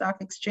Jamaica Stock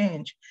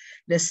Exchange.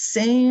 The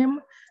same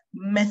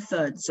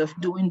methods of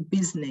doing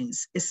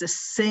business is the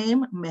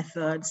same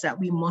methods that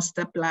we must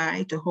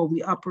apply to how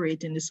we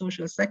operate in the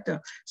social sector.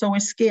 So we're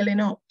scaling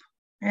up,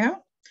 yeah?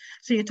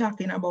 So you're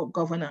talking about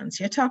governance.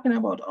 You're talking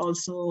about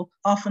also,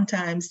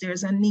 oftentimes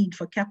there's a need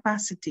for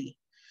capacity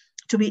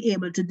to be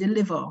able to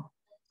deliver.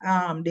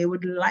 They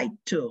would like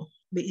to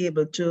be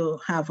able to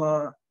have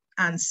a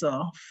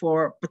answer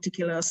for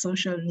particular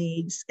social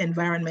needs,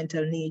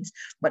 environmental needs,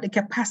 but the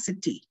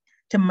capacity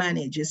to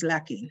manage is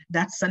lacking.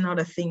 That's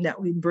another thing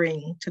that we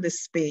bring to the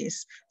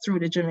space through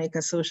the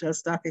Jamaica Social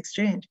Stock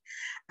Exchange.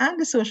 And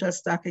the Social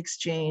Stock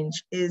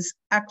Exchange is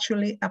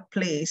actually a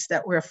place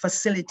that we're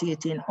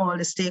facilitating all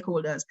the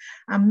stakeholders.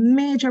 A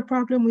major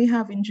problem we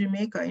have in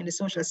Jamaica in the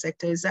social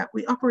sector is that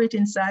we operate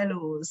in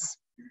silos.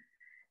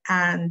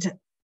 And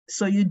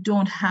so you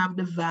don't have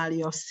the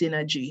value of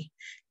synergy.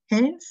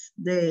 Hence,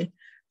 the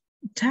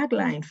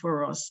tagline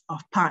for us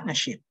of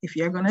partnership. If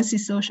you're going to see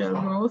social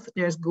growth,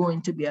 there's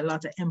going to be a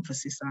lot of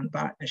emphasis on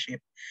partnership.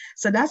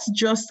 So that's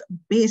just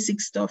basic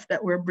stuff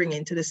that we're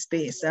bringing to the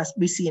space. As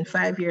we see in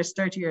 5 years,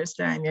 30 years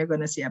time, you're going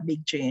to see a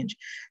big change.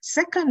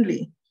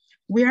 Secondly,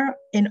 we are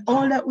in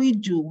all that we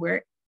do,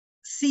 we're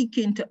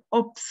seeking to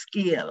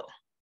upscale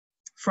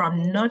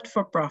from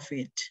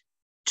not-for-profit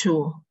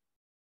to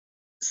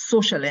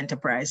social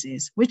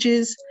enterprises, which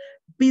is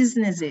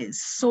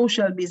businesses,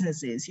 social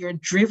businesses. You're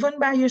driven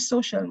by your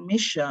social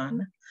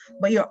mission,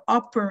 but you're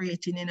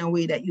operating in a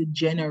way that you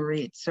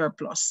generate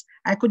surplus.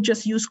 I could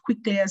just use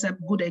quickly as a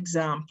good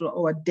example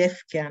our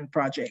DEFCAN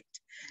project.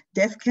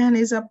 DEFCAN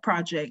is a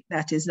project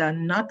that is a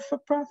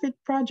not-for-profit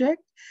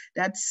project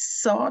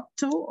that's sought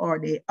to, or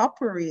they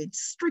operate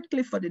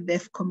strictly for the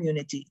deaf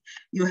community.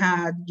 You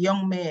had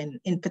young men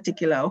in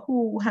particular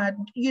who had,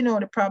 you know,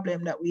 the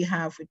problem that we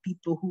have with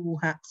people who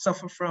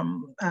suffer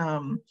from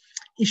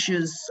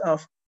issues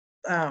of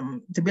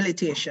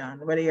debilitation,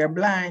 whether you're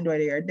blind,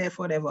 whether you're deaf,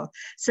 whatever,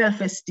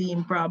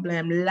 self-esteem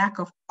problem, lack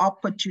of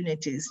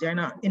opportunities. There are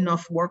not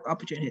enough work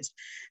opportunities.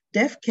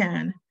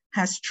 DEFCAN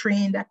has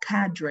trained a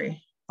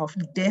cadre of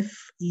deaf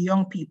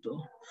young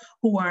people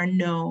who are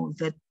now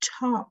the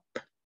top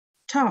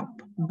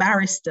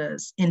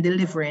barristers in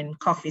delivering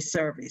coffee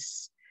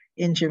service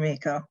in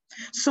Jamaica.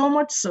 So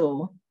much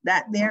so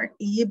that they're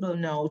able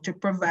now to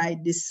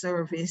provide this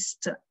service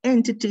to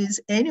entities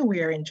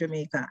anywhere in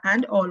Jamaica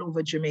and all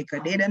over Jamaica.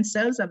 They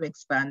themselves have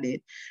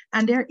expanded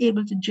and they're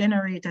able to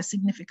generate a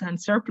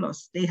significant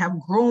surplus. They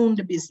have grown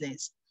the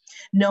business.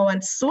 Now,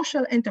 a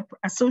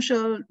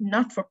social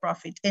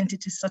not-for-profit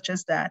entity such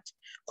as that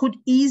could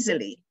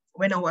easily,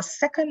 when our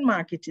second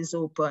market is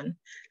open,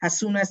 as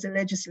soon as the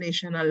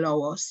legislation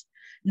allows us,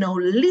 now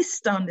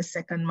list on the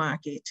second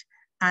market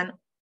and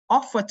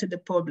offer to the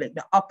public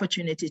the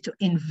opportunity to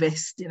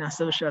invest in a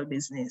social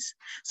business.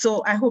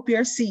 So I hope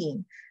you're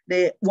seeing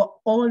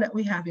all that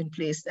we have in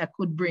place that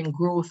could bring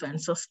growth and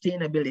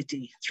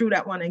sustainability through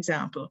that one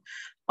example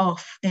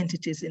of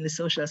entities in the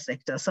social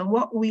sector. So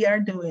what we are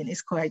doing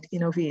is quite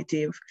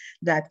innovative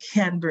that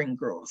can bring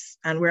growth,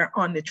 and we're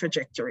on the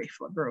trajectory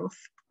for growth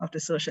of the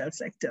social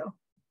sector.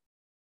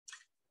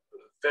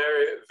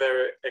 Very,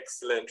 very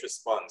excellent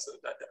response.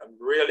 I'm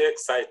really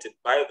excited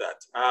by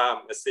that.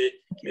 I see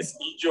Ms.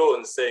 E.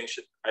 Jones saying,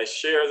 I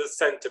share the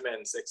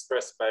sentiments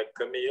expressed by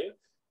Camille.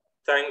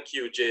 Thank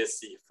you,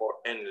 JC, for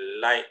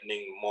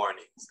enlightening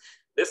mornings.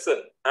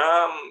 Listen,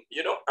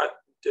 you know,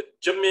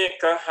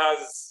 Jamaica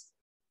has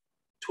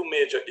two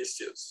major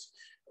issues.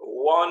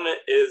 One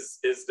is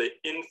the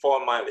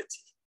informality,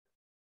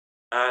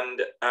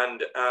 and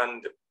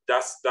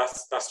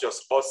that's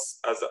just us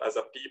as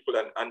a people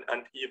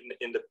and even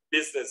in the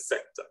business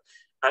sector.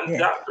 And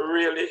that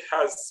really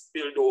has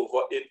spilled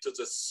over into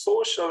the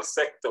social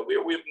sector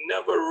where we've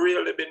never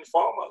really been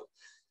formal.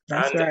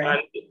 That's right.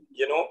 And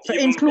you know, so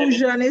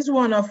inclusion is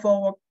one of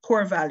our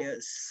core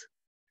values.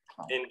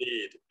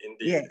 Indeed.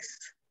 Yes.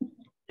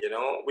 You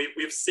know,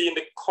 we've seen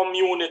the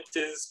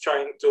communities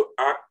trying to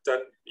act,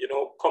 and you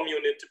know,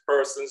 community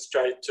persons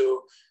try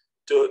to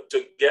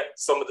get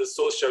some of the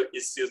social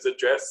issues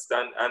addressed.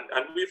 And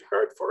we've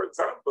heard, for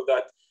example,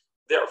 that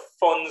there are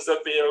funds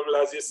available,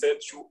 as you said,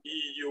 through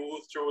EU,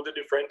 through the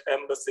different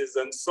embassies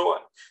and so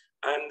on.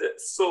 And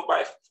so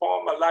by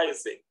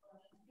formalizing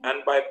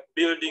and by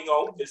building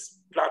out this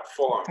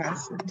platform,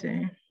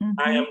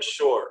 I am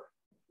sure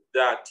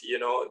that, you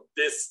know,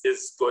 this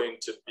is going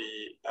to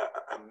be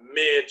a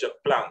major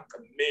plank,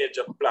 a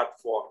major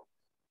platform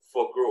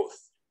for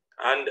growth.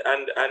 And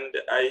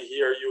I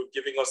hear you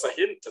giving us a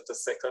hint at a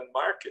second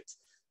market.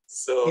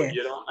 So,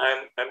 you know,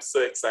 I'm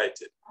so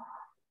excited.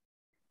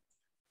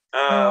 So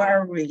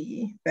are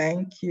we.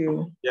 Thank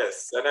you.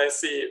 Yes, and I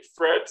see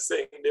Fred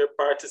saying their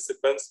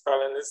participants,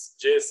 panelists,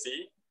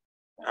 JC,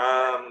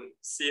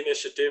 C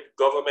Initiative,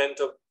 Government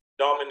of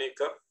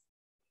Dominica.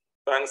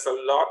 Thanks a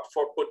lot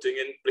for putting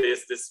in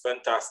place this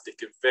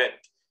fantastic event.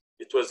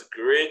 It was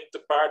great to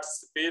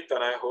participate,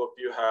 and I hope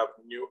you have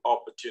new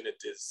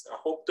opportunities. I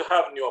hope to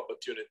have new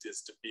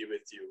opportunities to be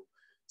with you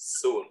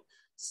soon.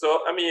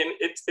 So, I mean,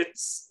 it's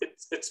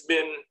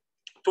been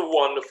 2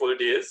 wonderful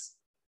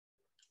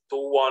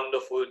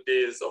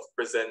days of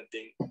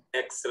presenting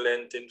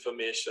excellent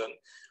information,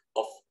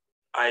 of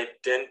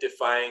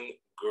identifying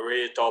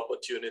great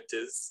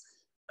opportunities,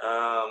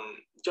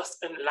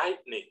 just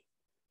enlightening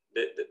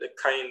the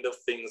kind of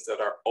things that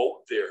are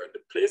out there, the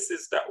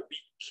places that we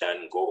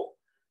can go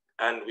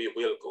and we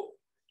will go.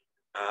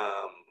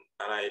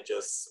 And I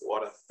just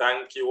want to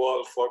thank you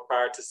all for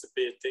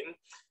participating.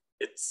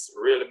 It's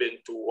really been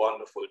 2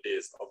 wonderful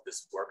days of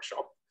this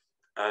workshop,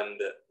 and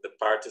the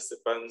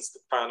participants,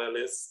 the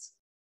panelists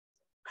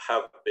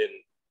have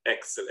been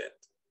excellent.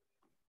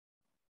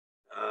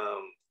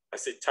 I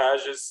see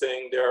Taj is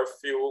saying there are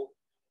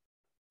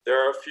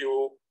a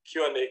few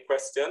Q&A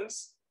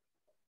questions.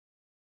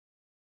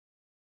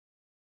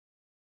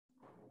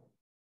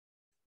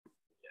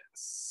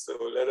 Yes, so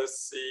let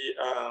us see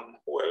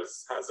who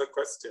else has a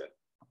question.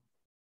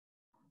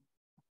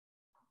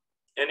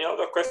 Any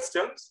other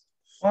questions?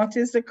 What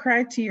is the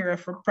criteria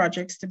for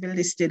projects to be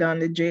listed on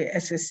the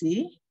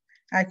JSSE?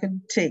 I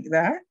could take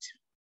that.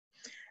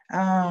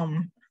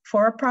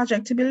 For a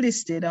project to be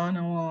listed on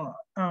our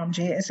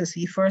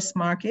JSSE First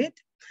Market,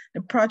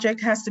 the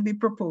project has to be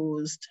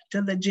proposed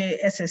to the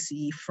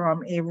JSSE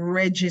from a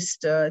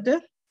registered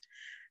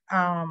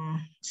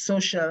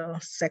social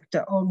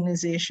sector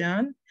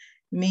organization,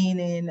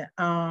 meaning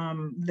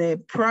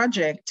the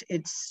project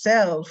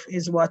itself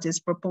is what is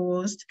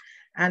proposed,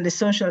 and the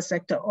social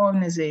sector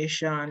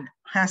organization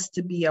has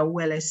to be a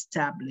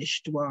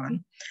well-established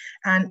one.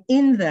 And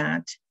in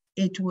that,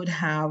 it would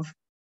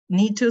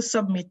need to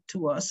submit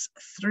to us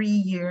 3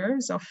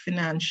 years of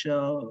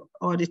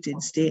audited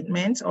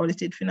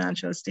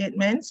financial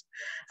statements,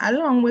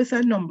 along with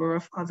a number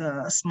of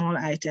other small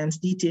items,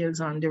 details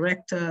on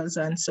directors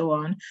and so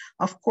on.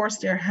 Of course,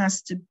 there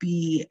has to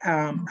be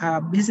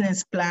a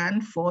business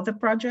plan for the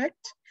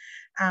project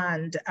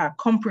and a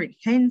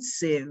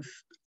comprehensive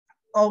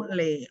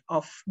outlay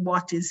of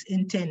what is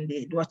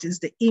intended, what is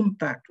the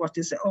impact, what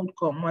is the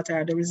outcome, what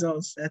are the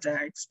results that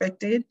are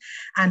expected,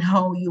 and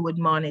how you would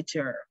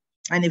monitor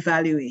and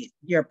evaluate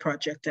your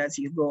project as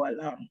you go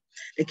along.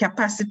 The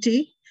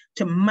capacity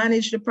to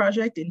manage the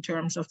project in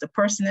terms of the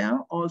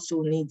personnel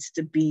also needs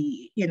to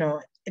be,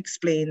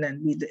 explained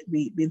and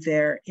be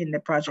there in the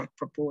project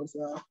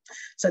proposal.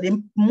 So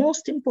the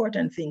most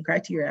important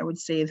criteria I would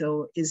say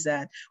though, is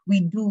that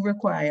we do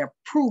require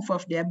proof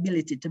of the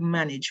ability to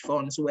manage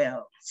funds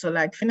well. So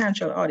like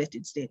financial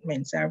audited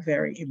statements are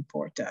very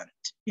important,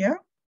 yeah?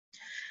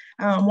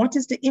 What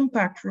is the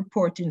impact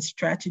reporting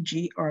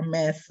strategy or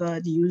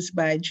method used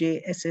by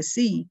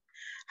JSSE?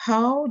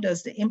 How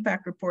does the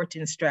impact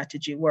reporting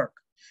strategy work?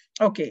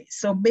 Okay,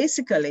 so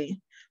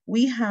basically,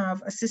 we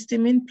have a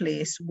system in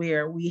place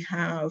where we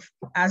have,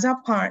 as a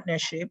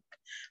partnership,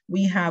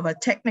 we have a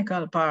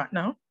technical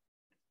partner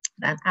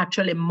that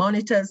actually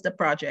monitors the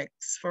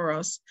projects for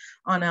us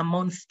on a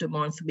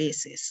month-to-month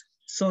basis.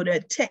 So the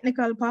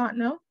technical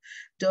partner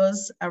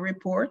does a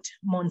report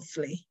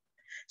monthly.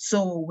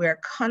 So we're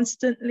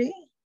constantly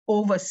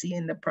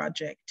overseeing the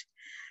project.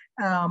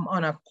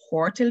 On a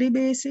quarterly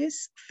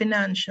basis,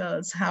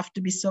 financials have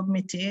to be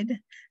submitted,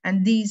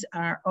 and these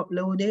are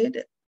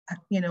uploaded,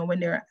 when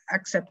they're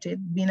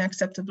being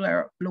acceptable,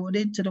 are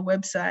uploaded to the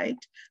website.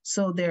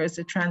 So there is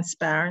a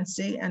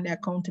transparency and the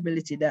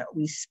accountability that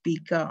we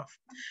speak of.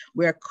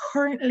 We're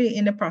currently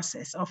in the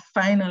process of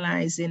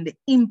finalizing the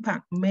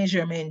impact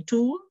measurement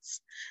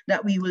tools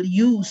that we will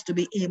use to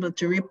be able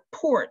to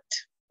report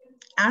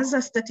as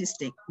a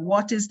statistic,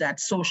 what is that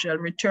social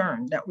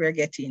return that we're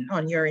getting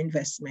on your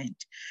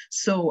investment?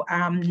 So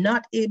I'm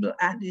not able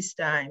at this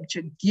time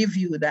to give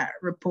you that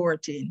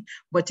reporting,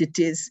 but it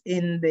is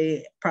in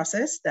the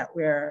process that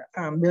we're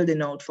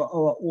building out for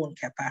our own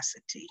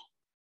capacity.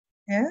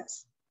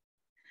 Yes.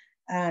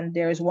 And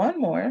there's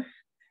one more.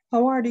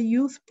 How are the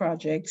youth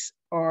projects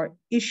or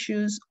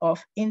issues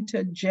of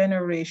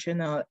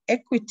intergenerational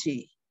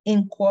equity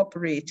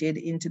incorporated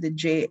into the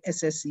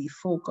JSSE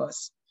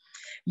focus?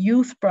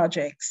 Youth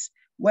projects.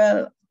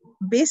 Well,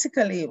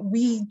 basically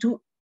we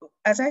do,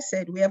 as I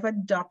said, we have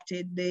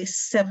adopted the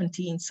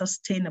 17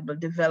 Sustainable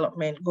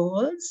Development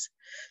Goals.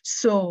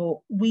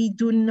 So we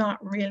do not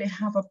really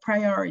have a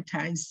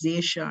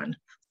prioritization,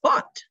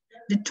 but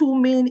the 2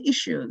 main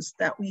issues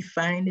that we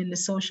find in the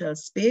social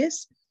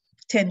space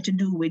tend to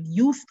do with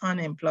youth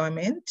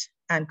unemployment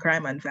and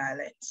crime and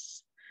violence.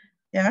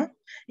 Yeah,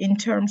 in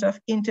terms of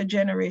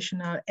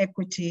intergenerational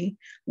equity,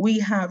 we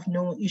have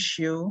no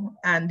issue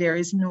and there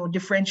is no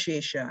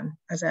differentiation.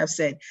 As I've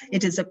said,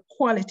 it is the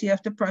quality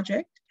of the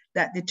project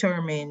that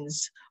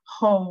determines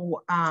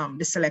how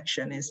the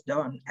selection is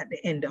done at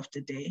the end of the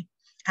day.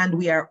 And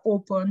we are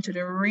open to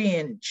the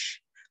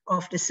range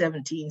of the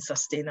 17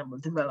 Sustainable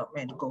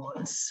Development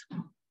Goals.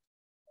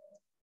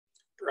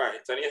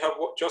 Right, and you have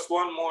just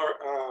one more.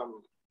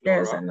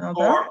 There's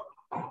Nora,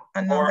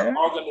 or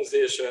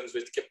organizations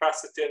with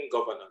capacity and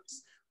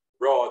governance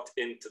brought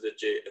into the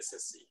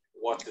JSSE.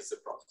 What is the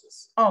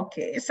process?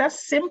 Okay, it's a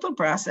simple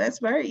process,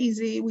 very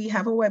easy. We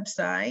have a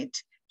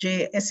website,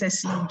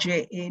 jsscija.com,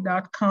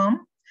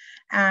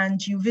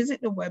 and you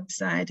visit the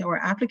website, our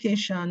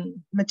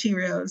application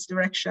materials,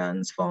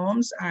 directions,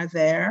 forms are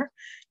there.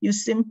 You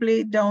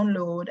simply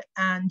download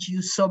and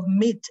you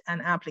submit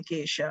an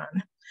application.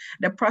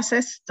 The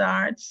process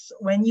starts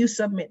when you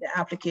submit the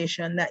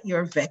application that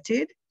you're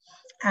vetted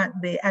at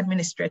the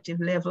administrative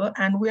level,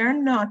 and we are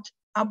not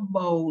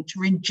about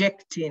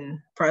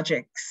rejecting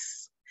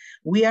projects.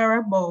 We are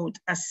about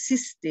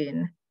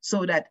assisting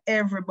so that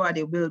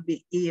everybody will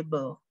be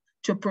able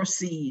to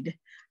proceed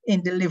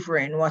in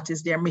delivering what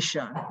is their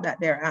mission that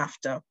they're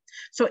after.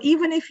 So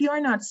even if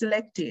you're not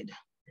selected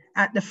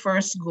at the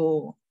first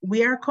go,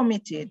 we are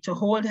committed to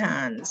hold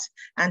hands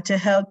and to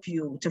help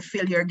you to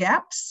fill your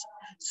gaps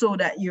so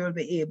that you'll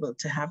be able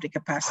to have the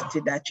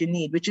capacity that you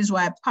need, which is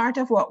why part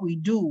of what we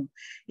do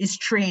is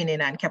training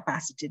and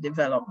capacity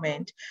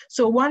development.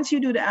 So once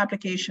you do the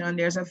application,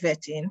 there's a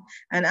vetting,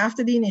 and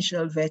after the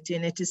initial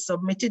vetting, it is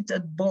submitted to the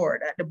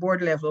board at the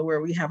board level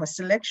where we have a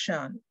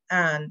selection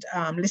and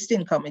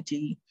listing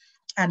committee,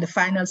 and the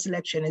final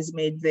selection is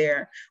made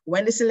there.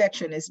 When the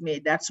selection is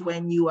made, that's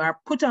when you are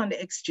put on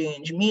the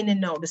exchange,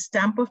 meaning now the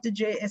stamp of the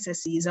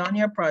JSSE is on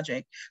your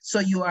project. So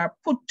you are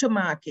put to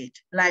market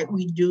like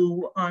we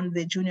do on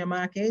the junior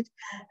market.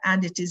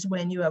 And it is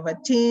when you have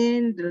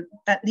attained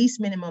at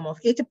least minimum of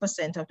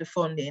 80% of the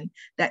funding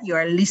that you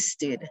are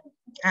listed.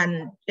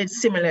 And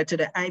it's similar to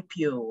the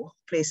IPO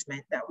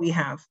placement that we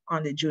have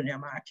on the junior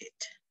market.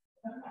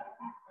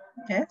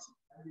 Yes?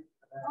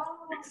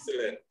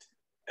 Excellent.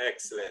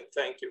 Excellent,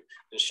 thank you.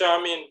 And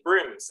Charmaine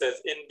Brim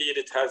says, indeed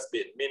it has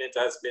been. It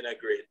has been a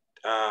great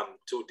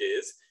 2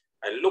 days.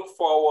 I look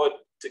forward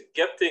to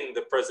getting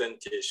the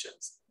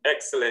presentations.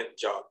 Excellent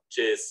job,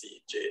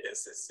 JC,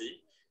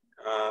 JSSE.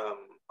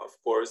 Of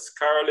course,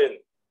 Carolyn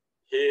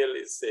Hale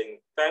is saying,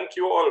 thank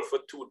you all for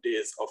 2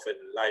 days of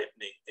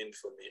enlightening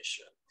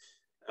information.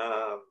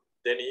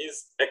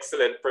 Denise,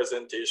 excellent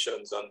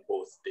presentations on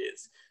both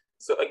days.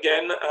 So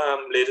again,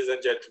 ladies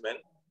and gentlemen,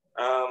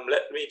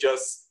 let me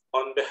just,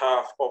 on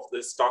behalf of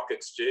the Stock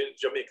Exchange,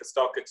 Jamaica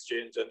Stock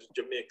Exchange and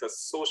Jamaica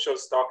Social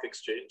Stock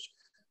Exchange,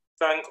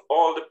 thank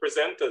all the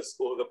presenters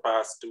over the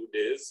past 2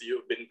 days.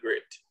 You've been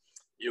great.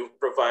 You've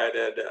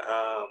provided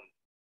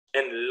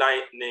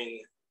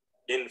enlightening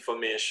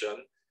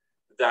information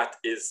that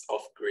is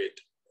of great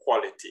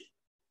quality.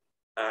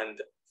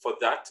 And for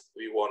that,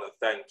 we want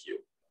to thank you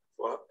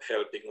for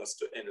helping us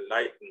to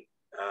enlighten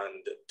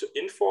and to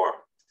inform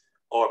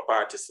our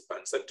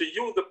participants. And to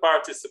you, the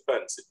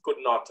participants, it could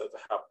not have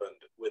happened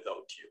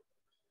without you.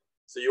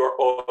 So you are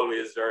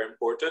always very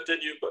important, and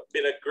you've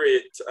been a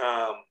great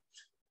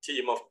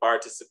team of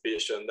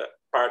participation,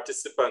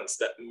 participants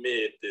that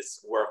made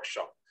this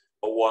workshop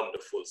a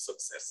wonderful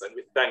success. And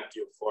we thank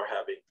you for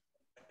having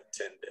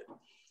attended.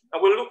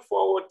 And we look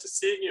forward to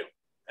seeing you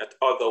at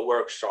other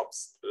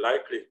workshops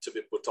likely to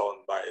be put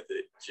on by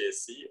the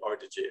JC or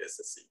the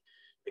JSSE.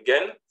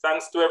 Again,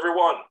 thanks to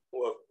everyone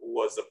who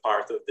was a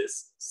part of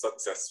this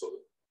successful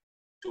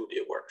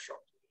 2-day workshop.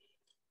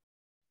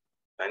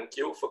 Thank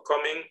you for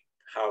coming.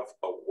 Have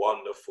a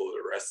wonderful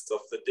rest of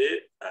the day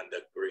and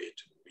a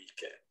great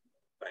weekend.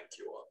 Thank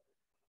you all.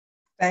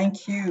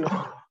 Thank you.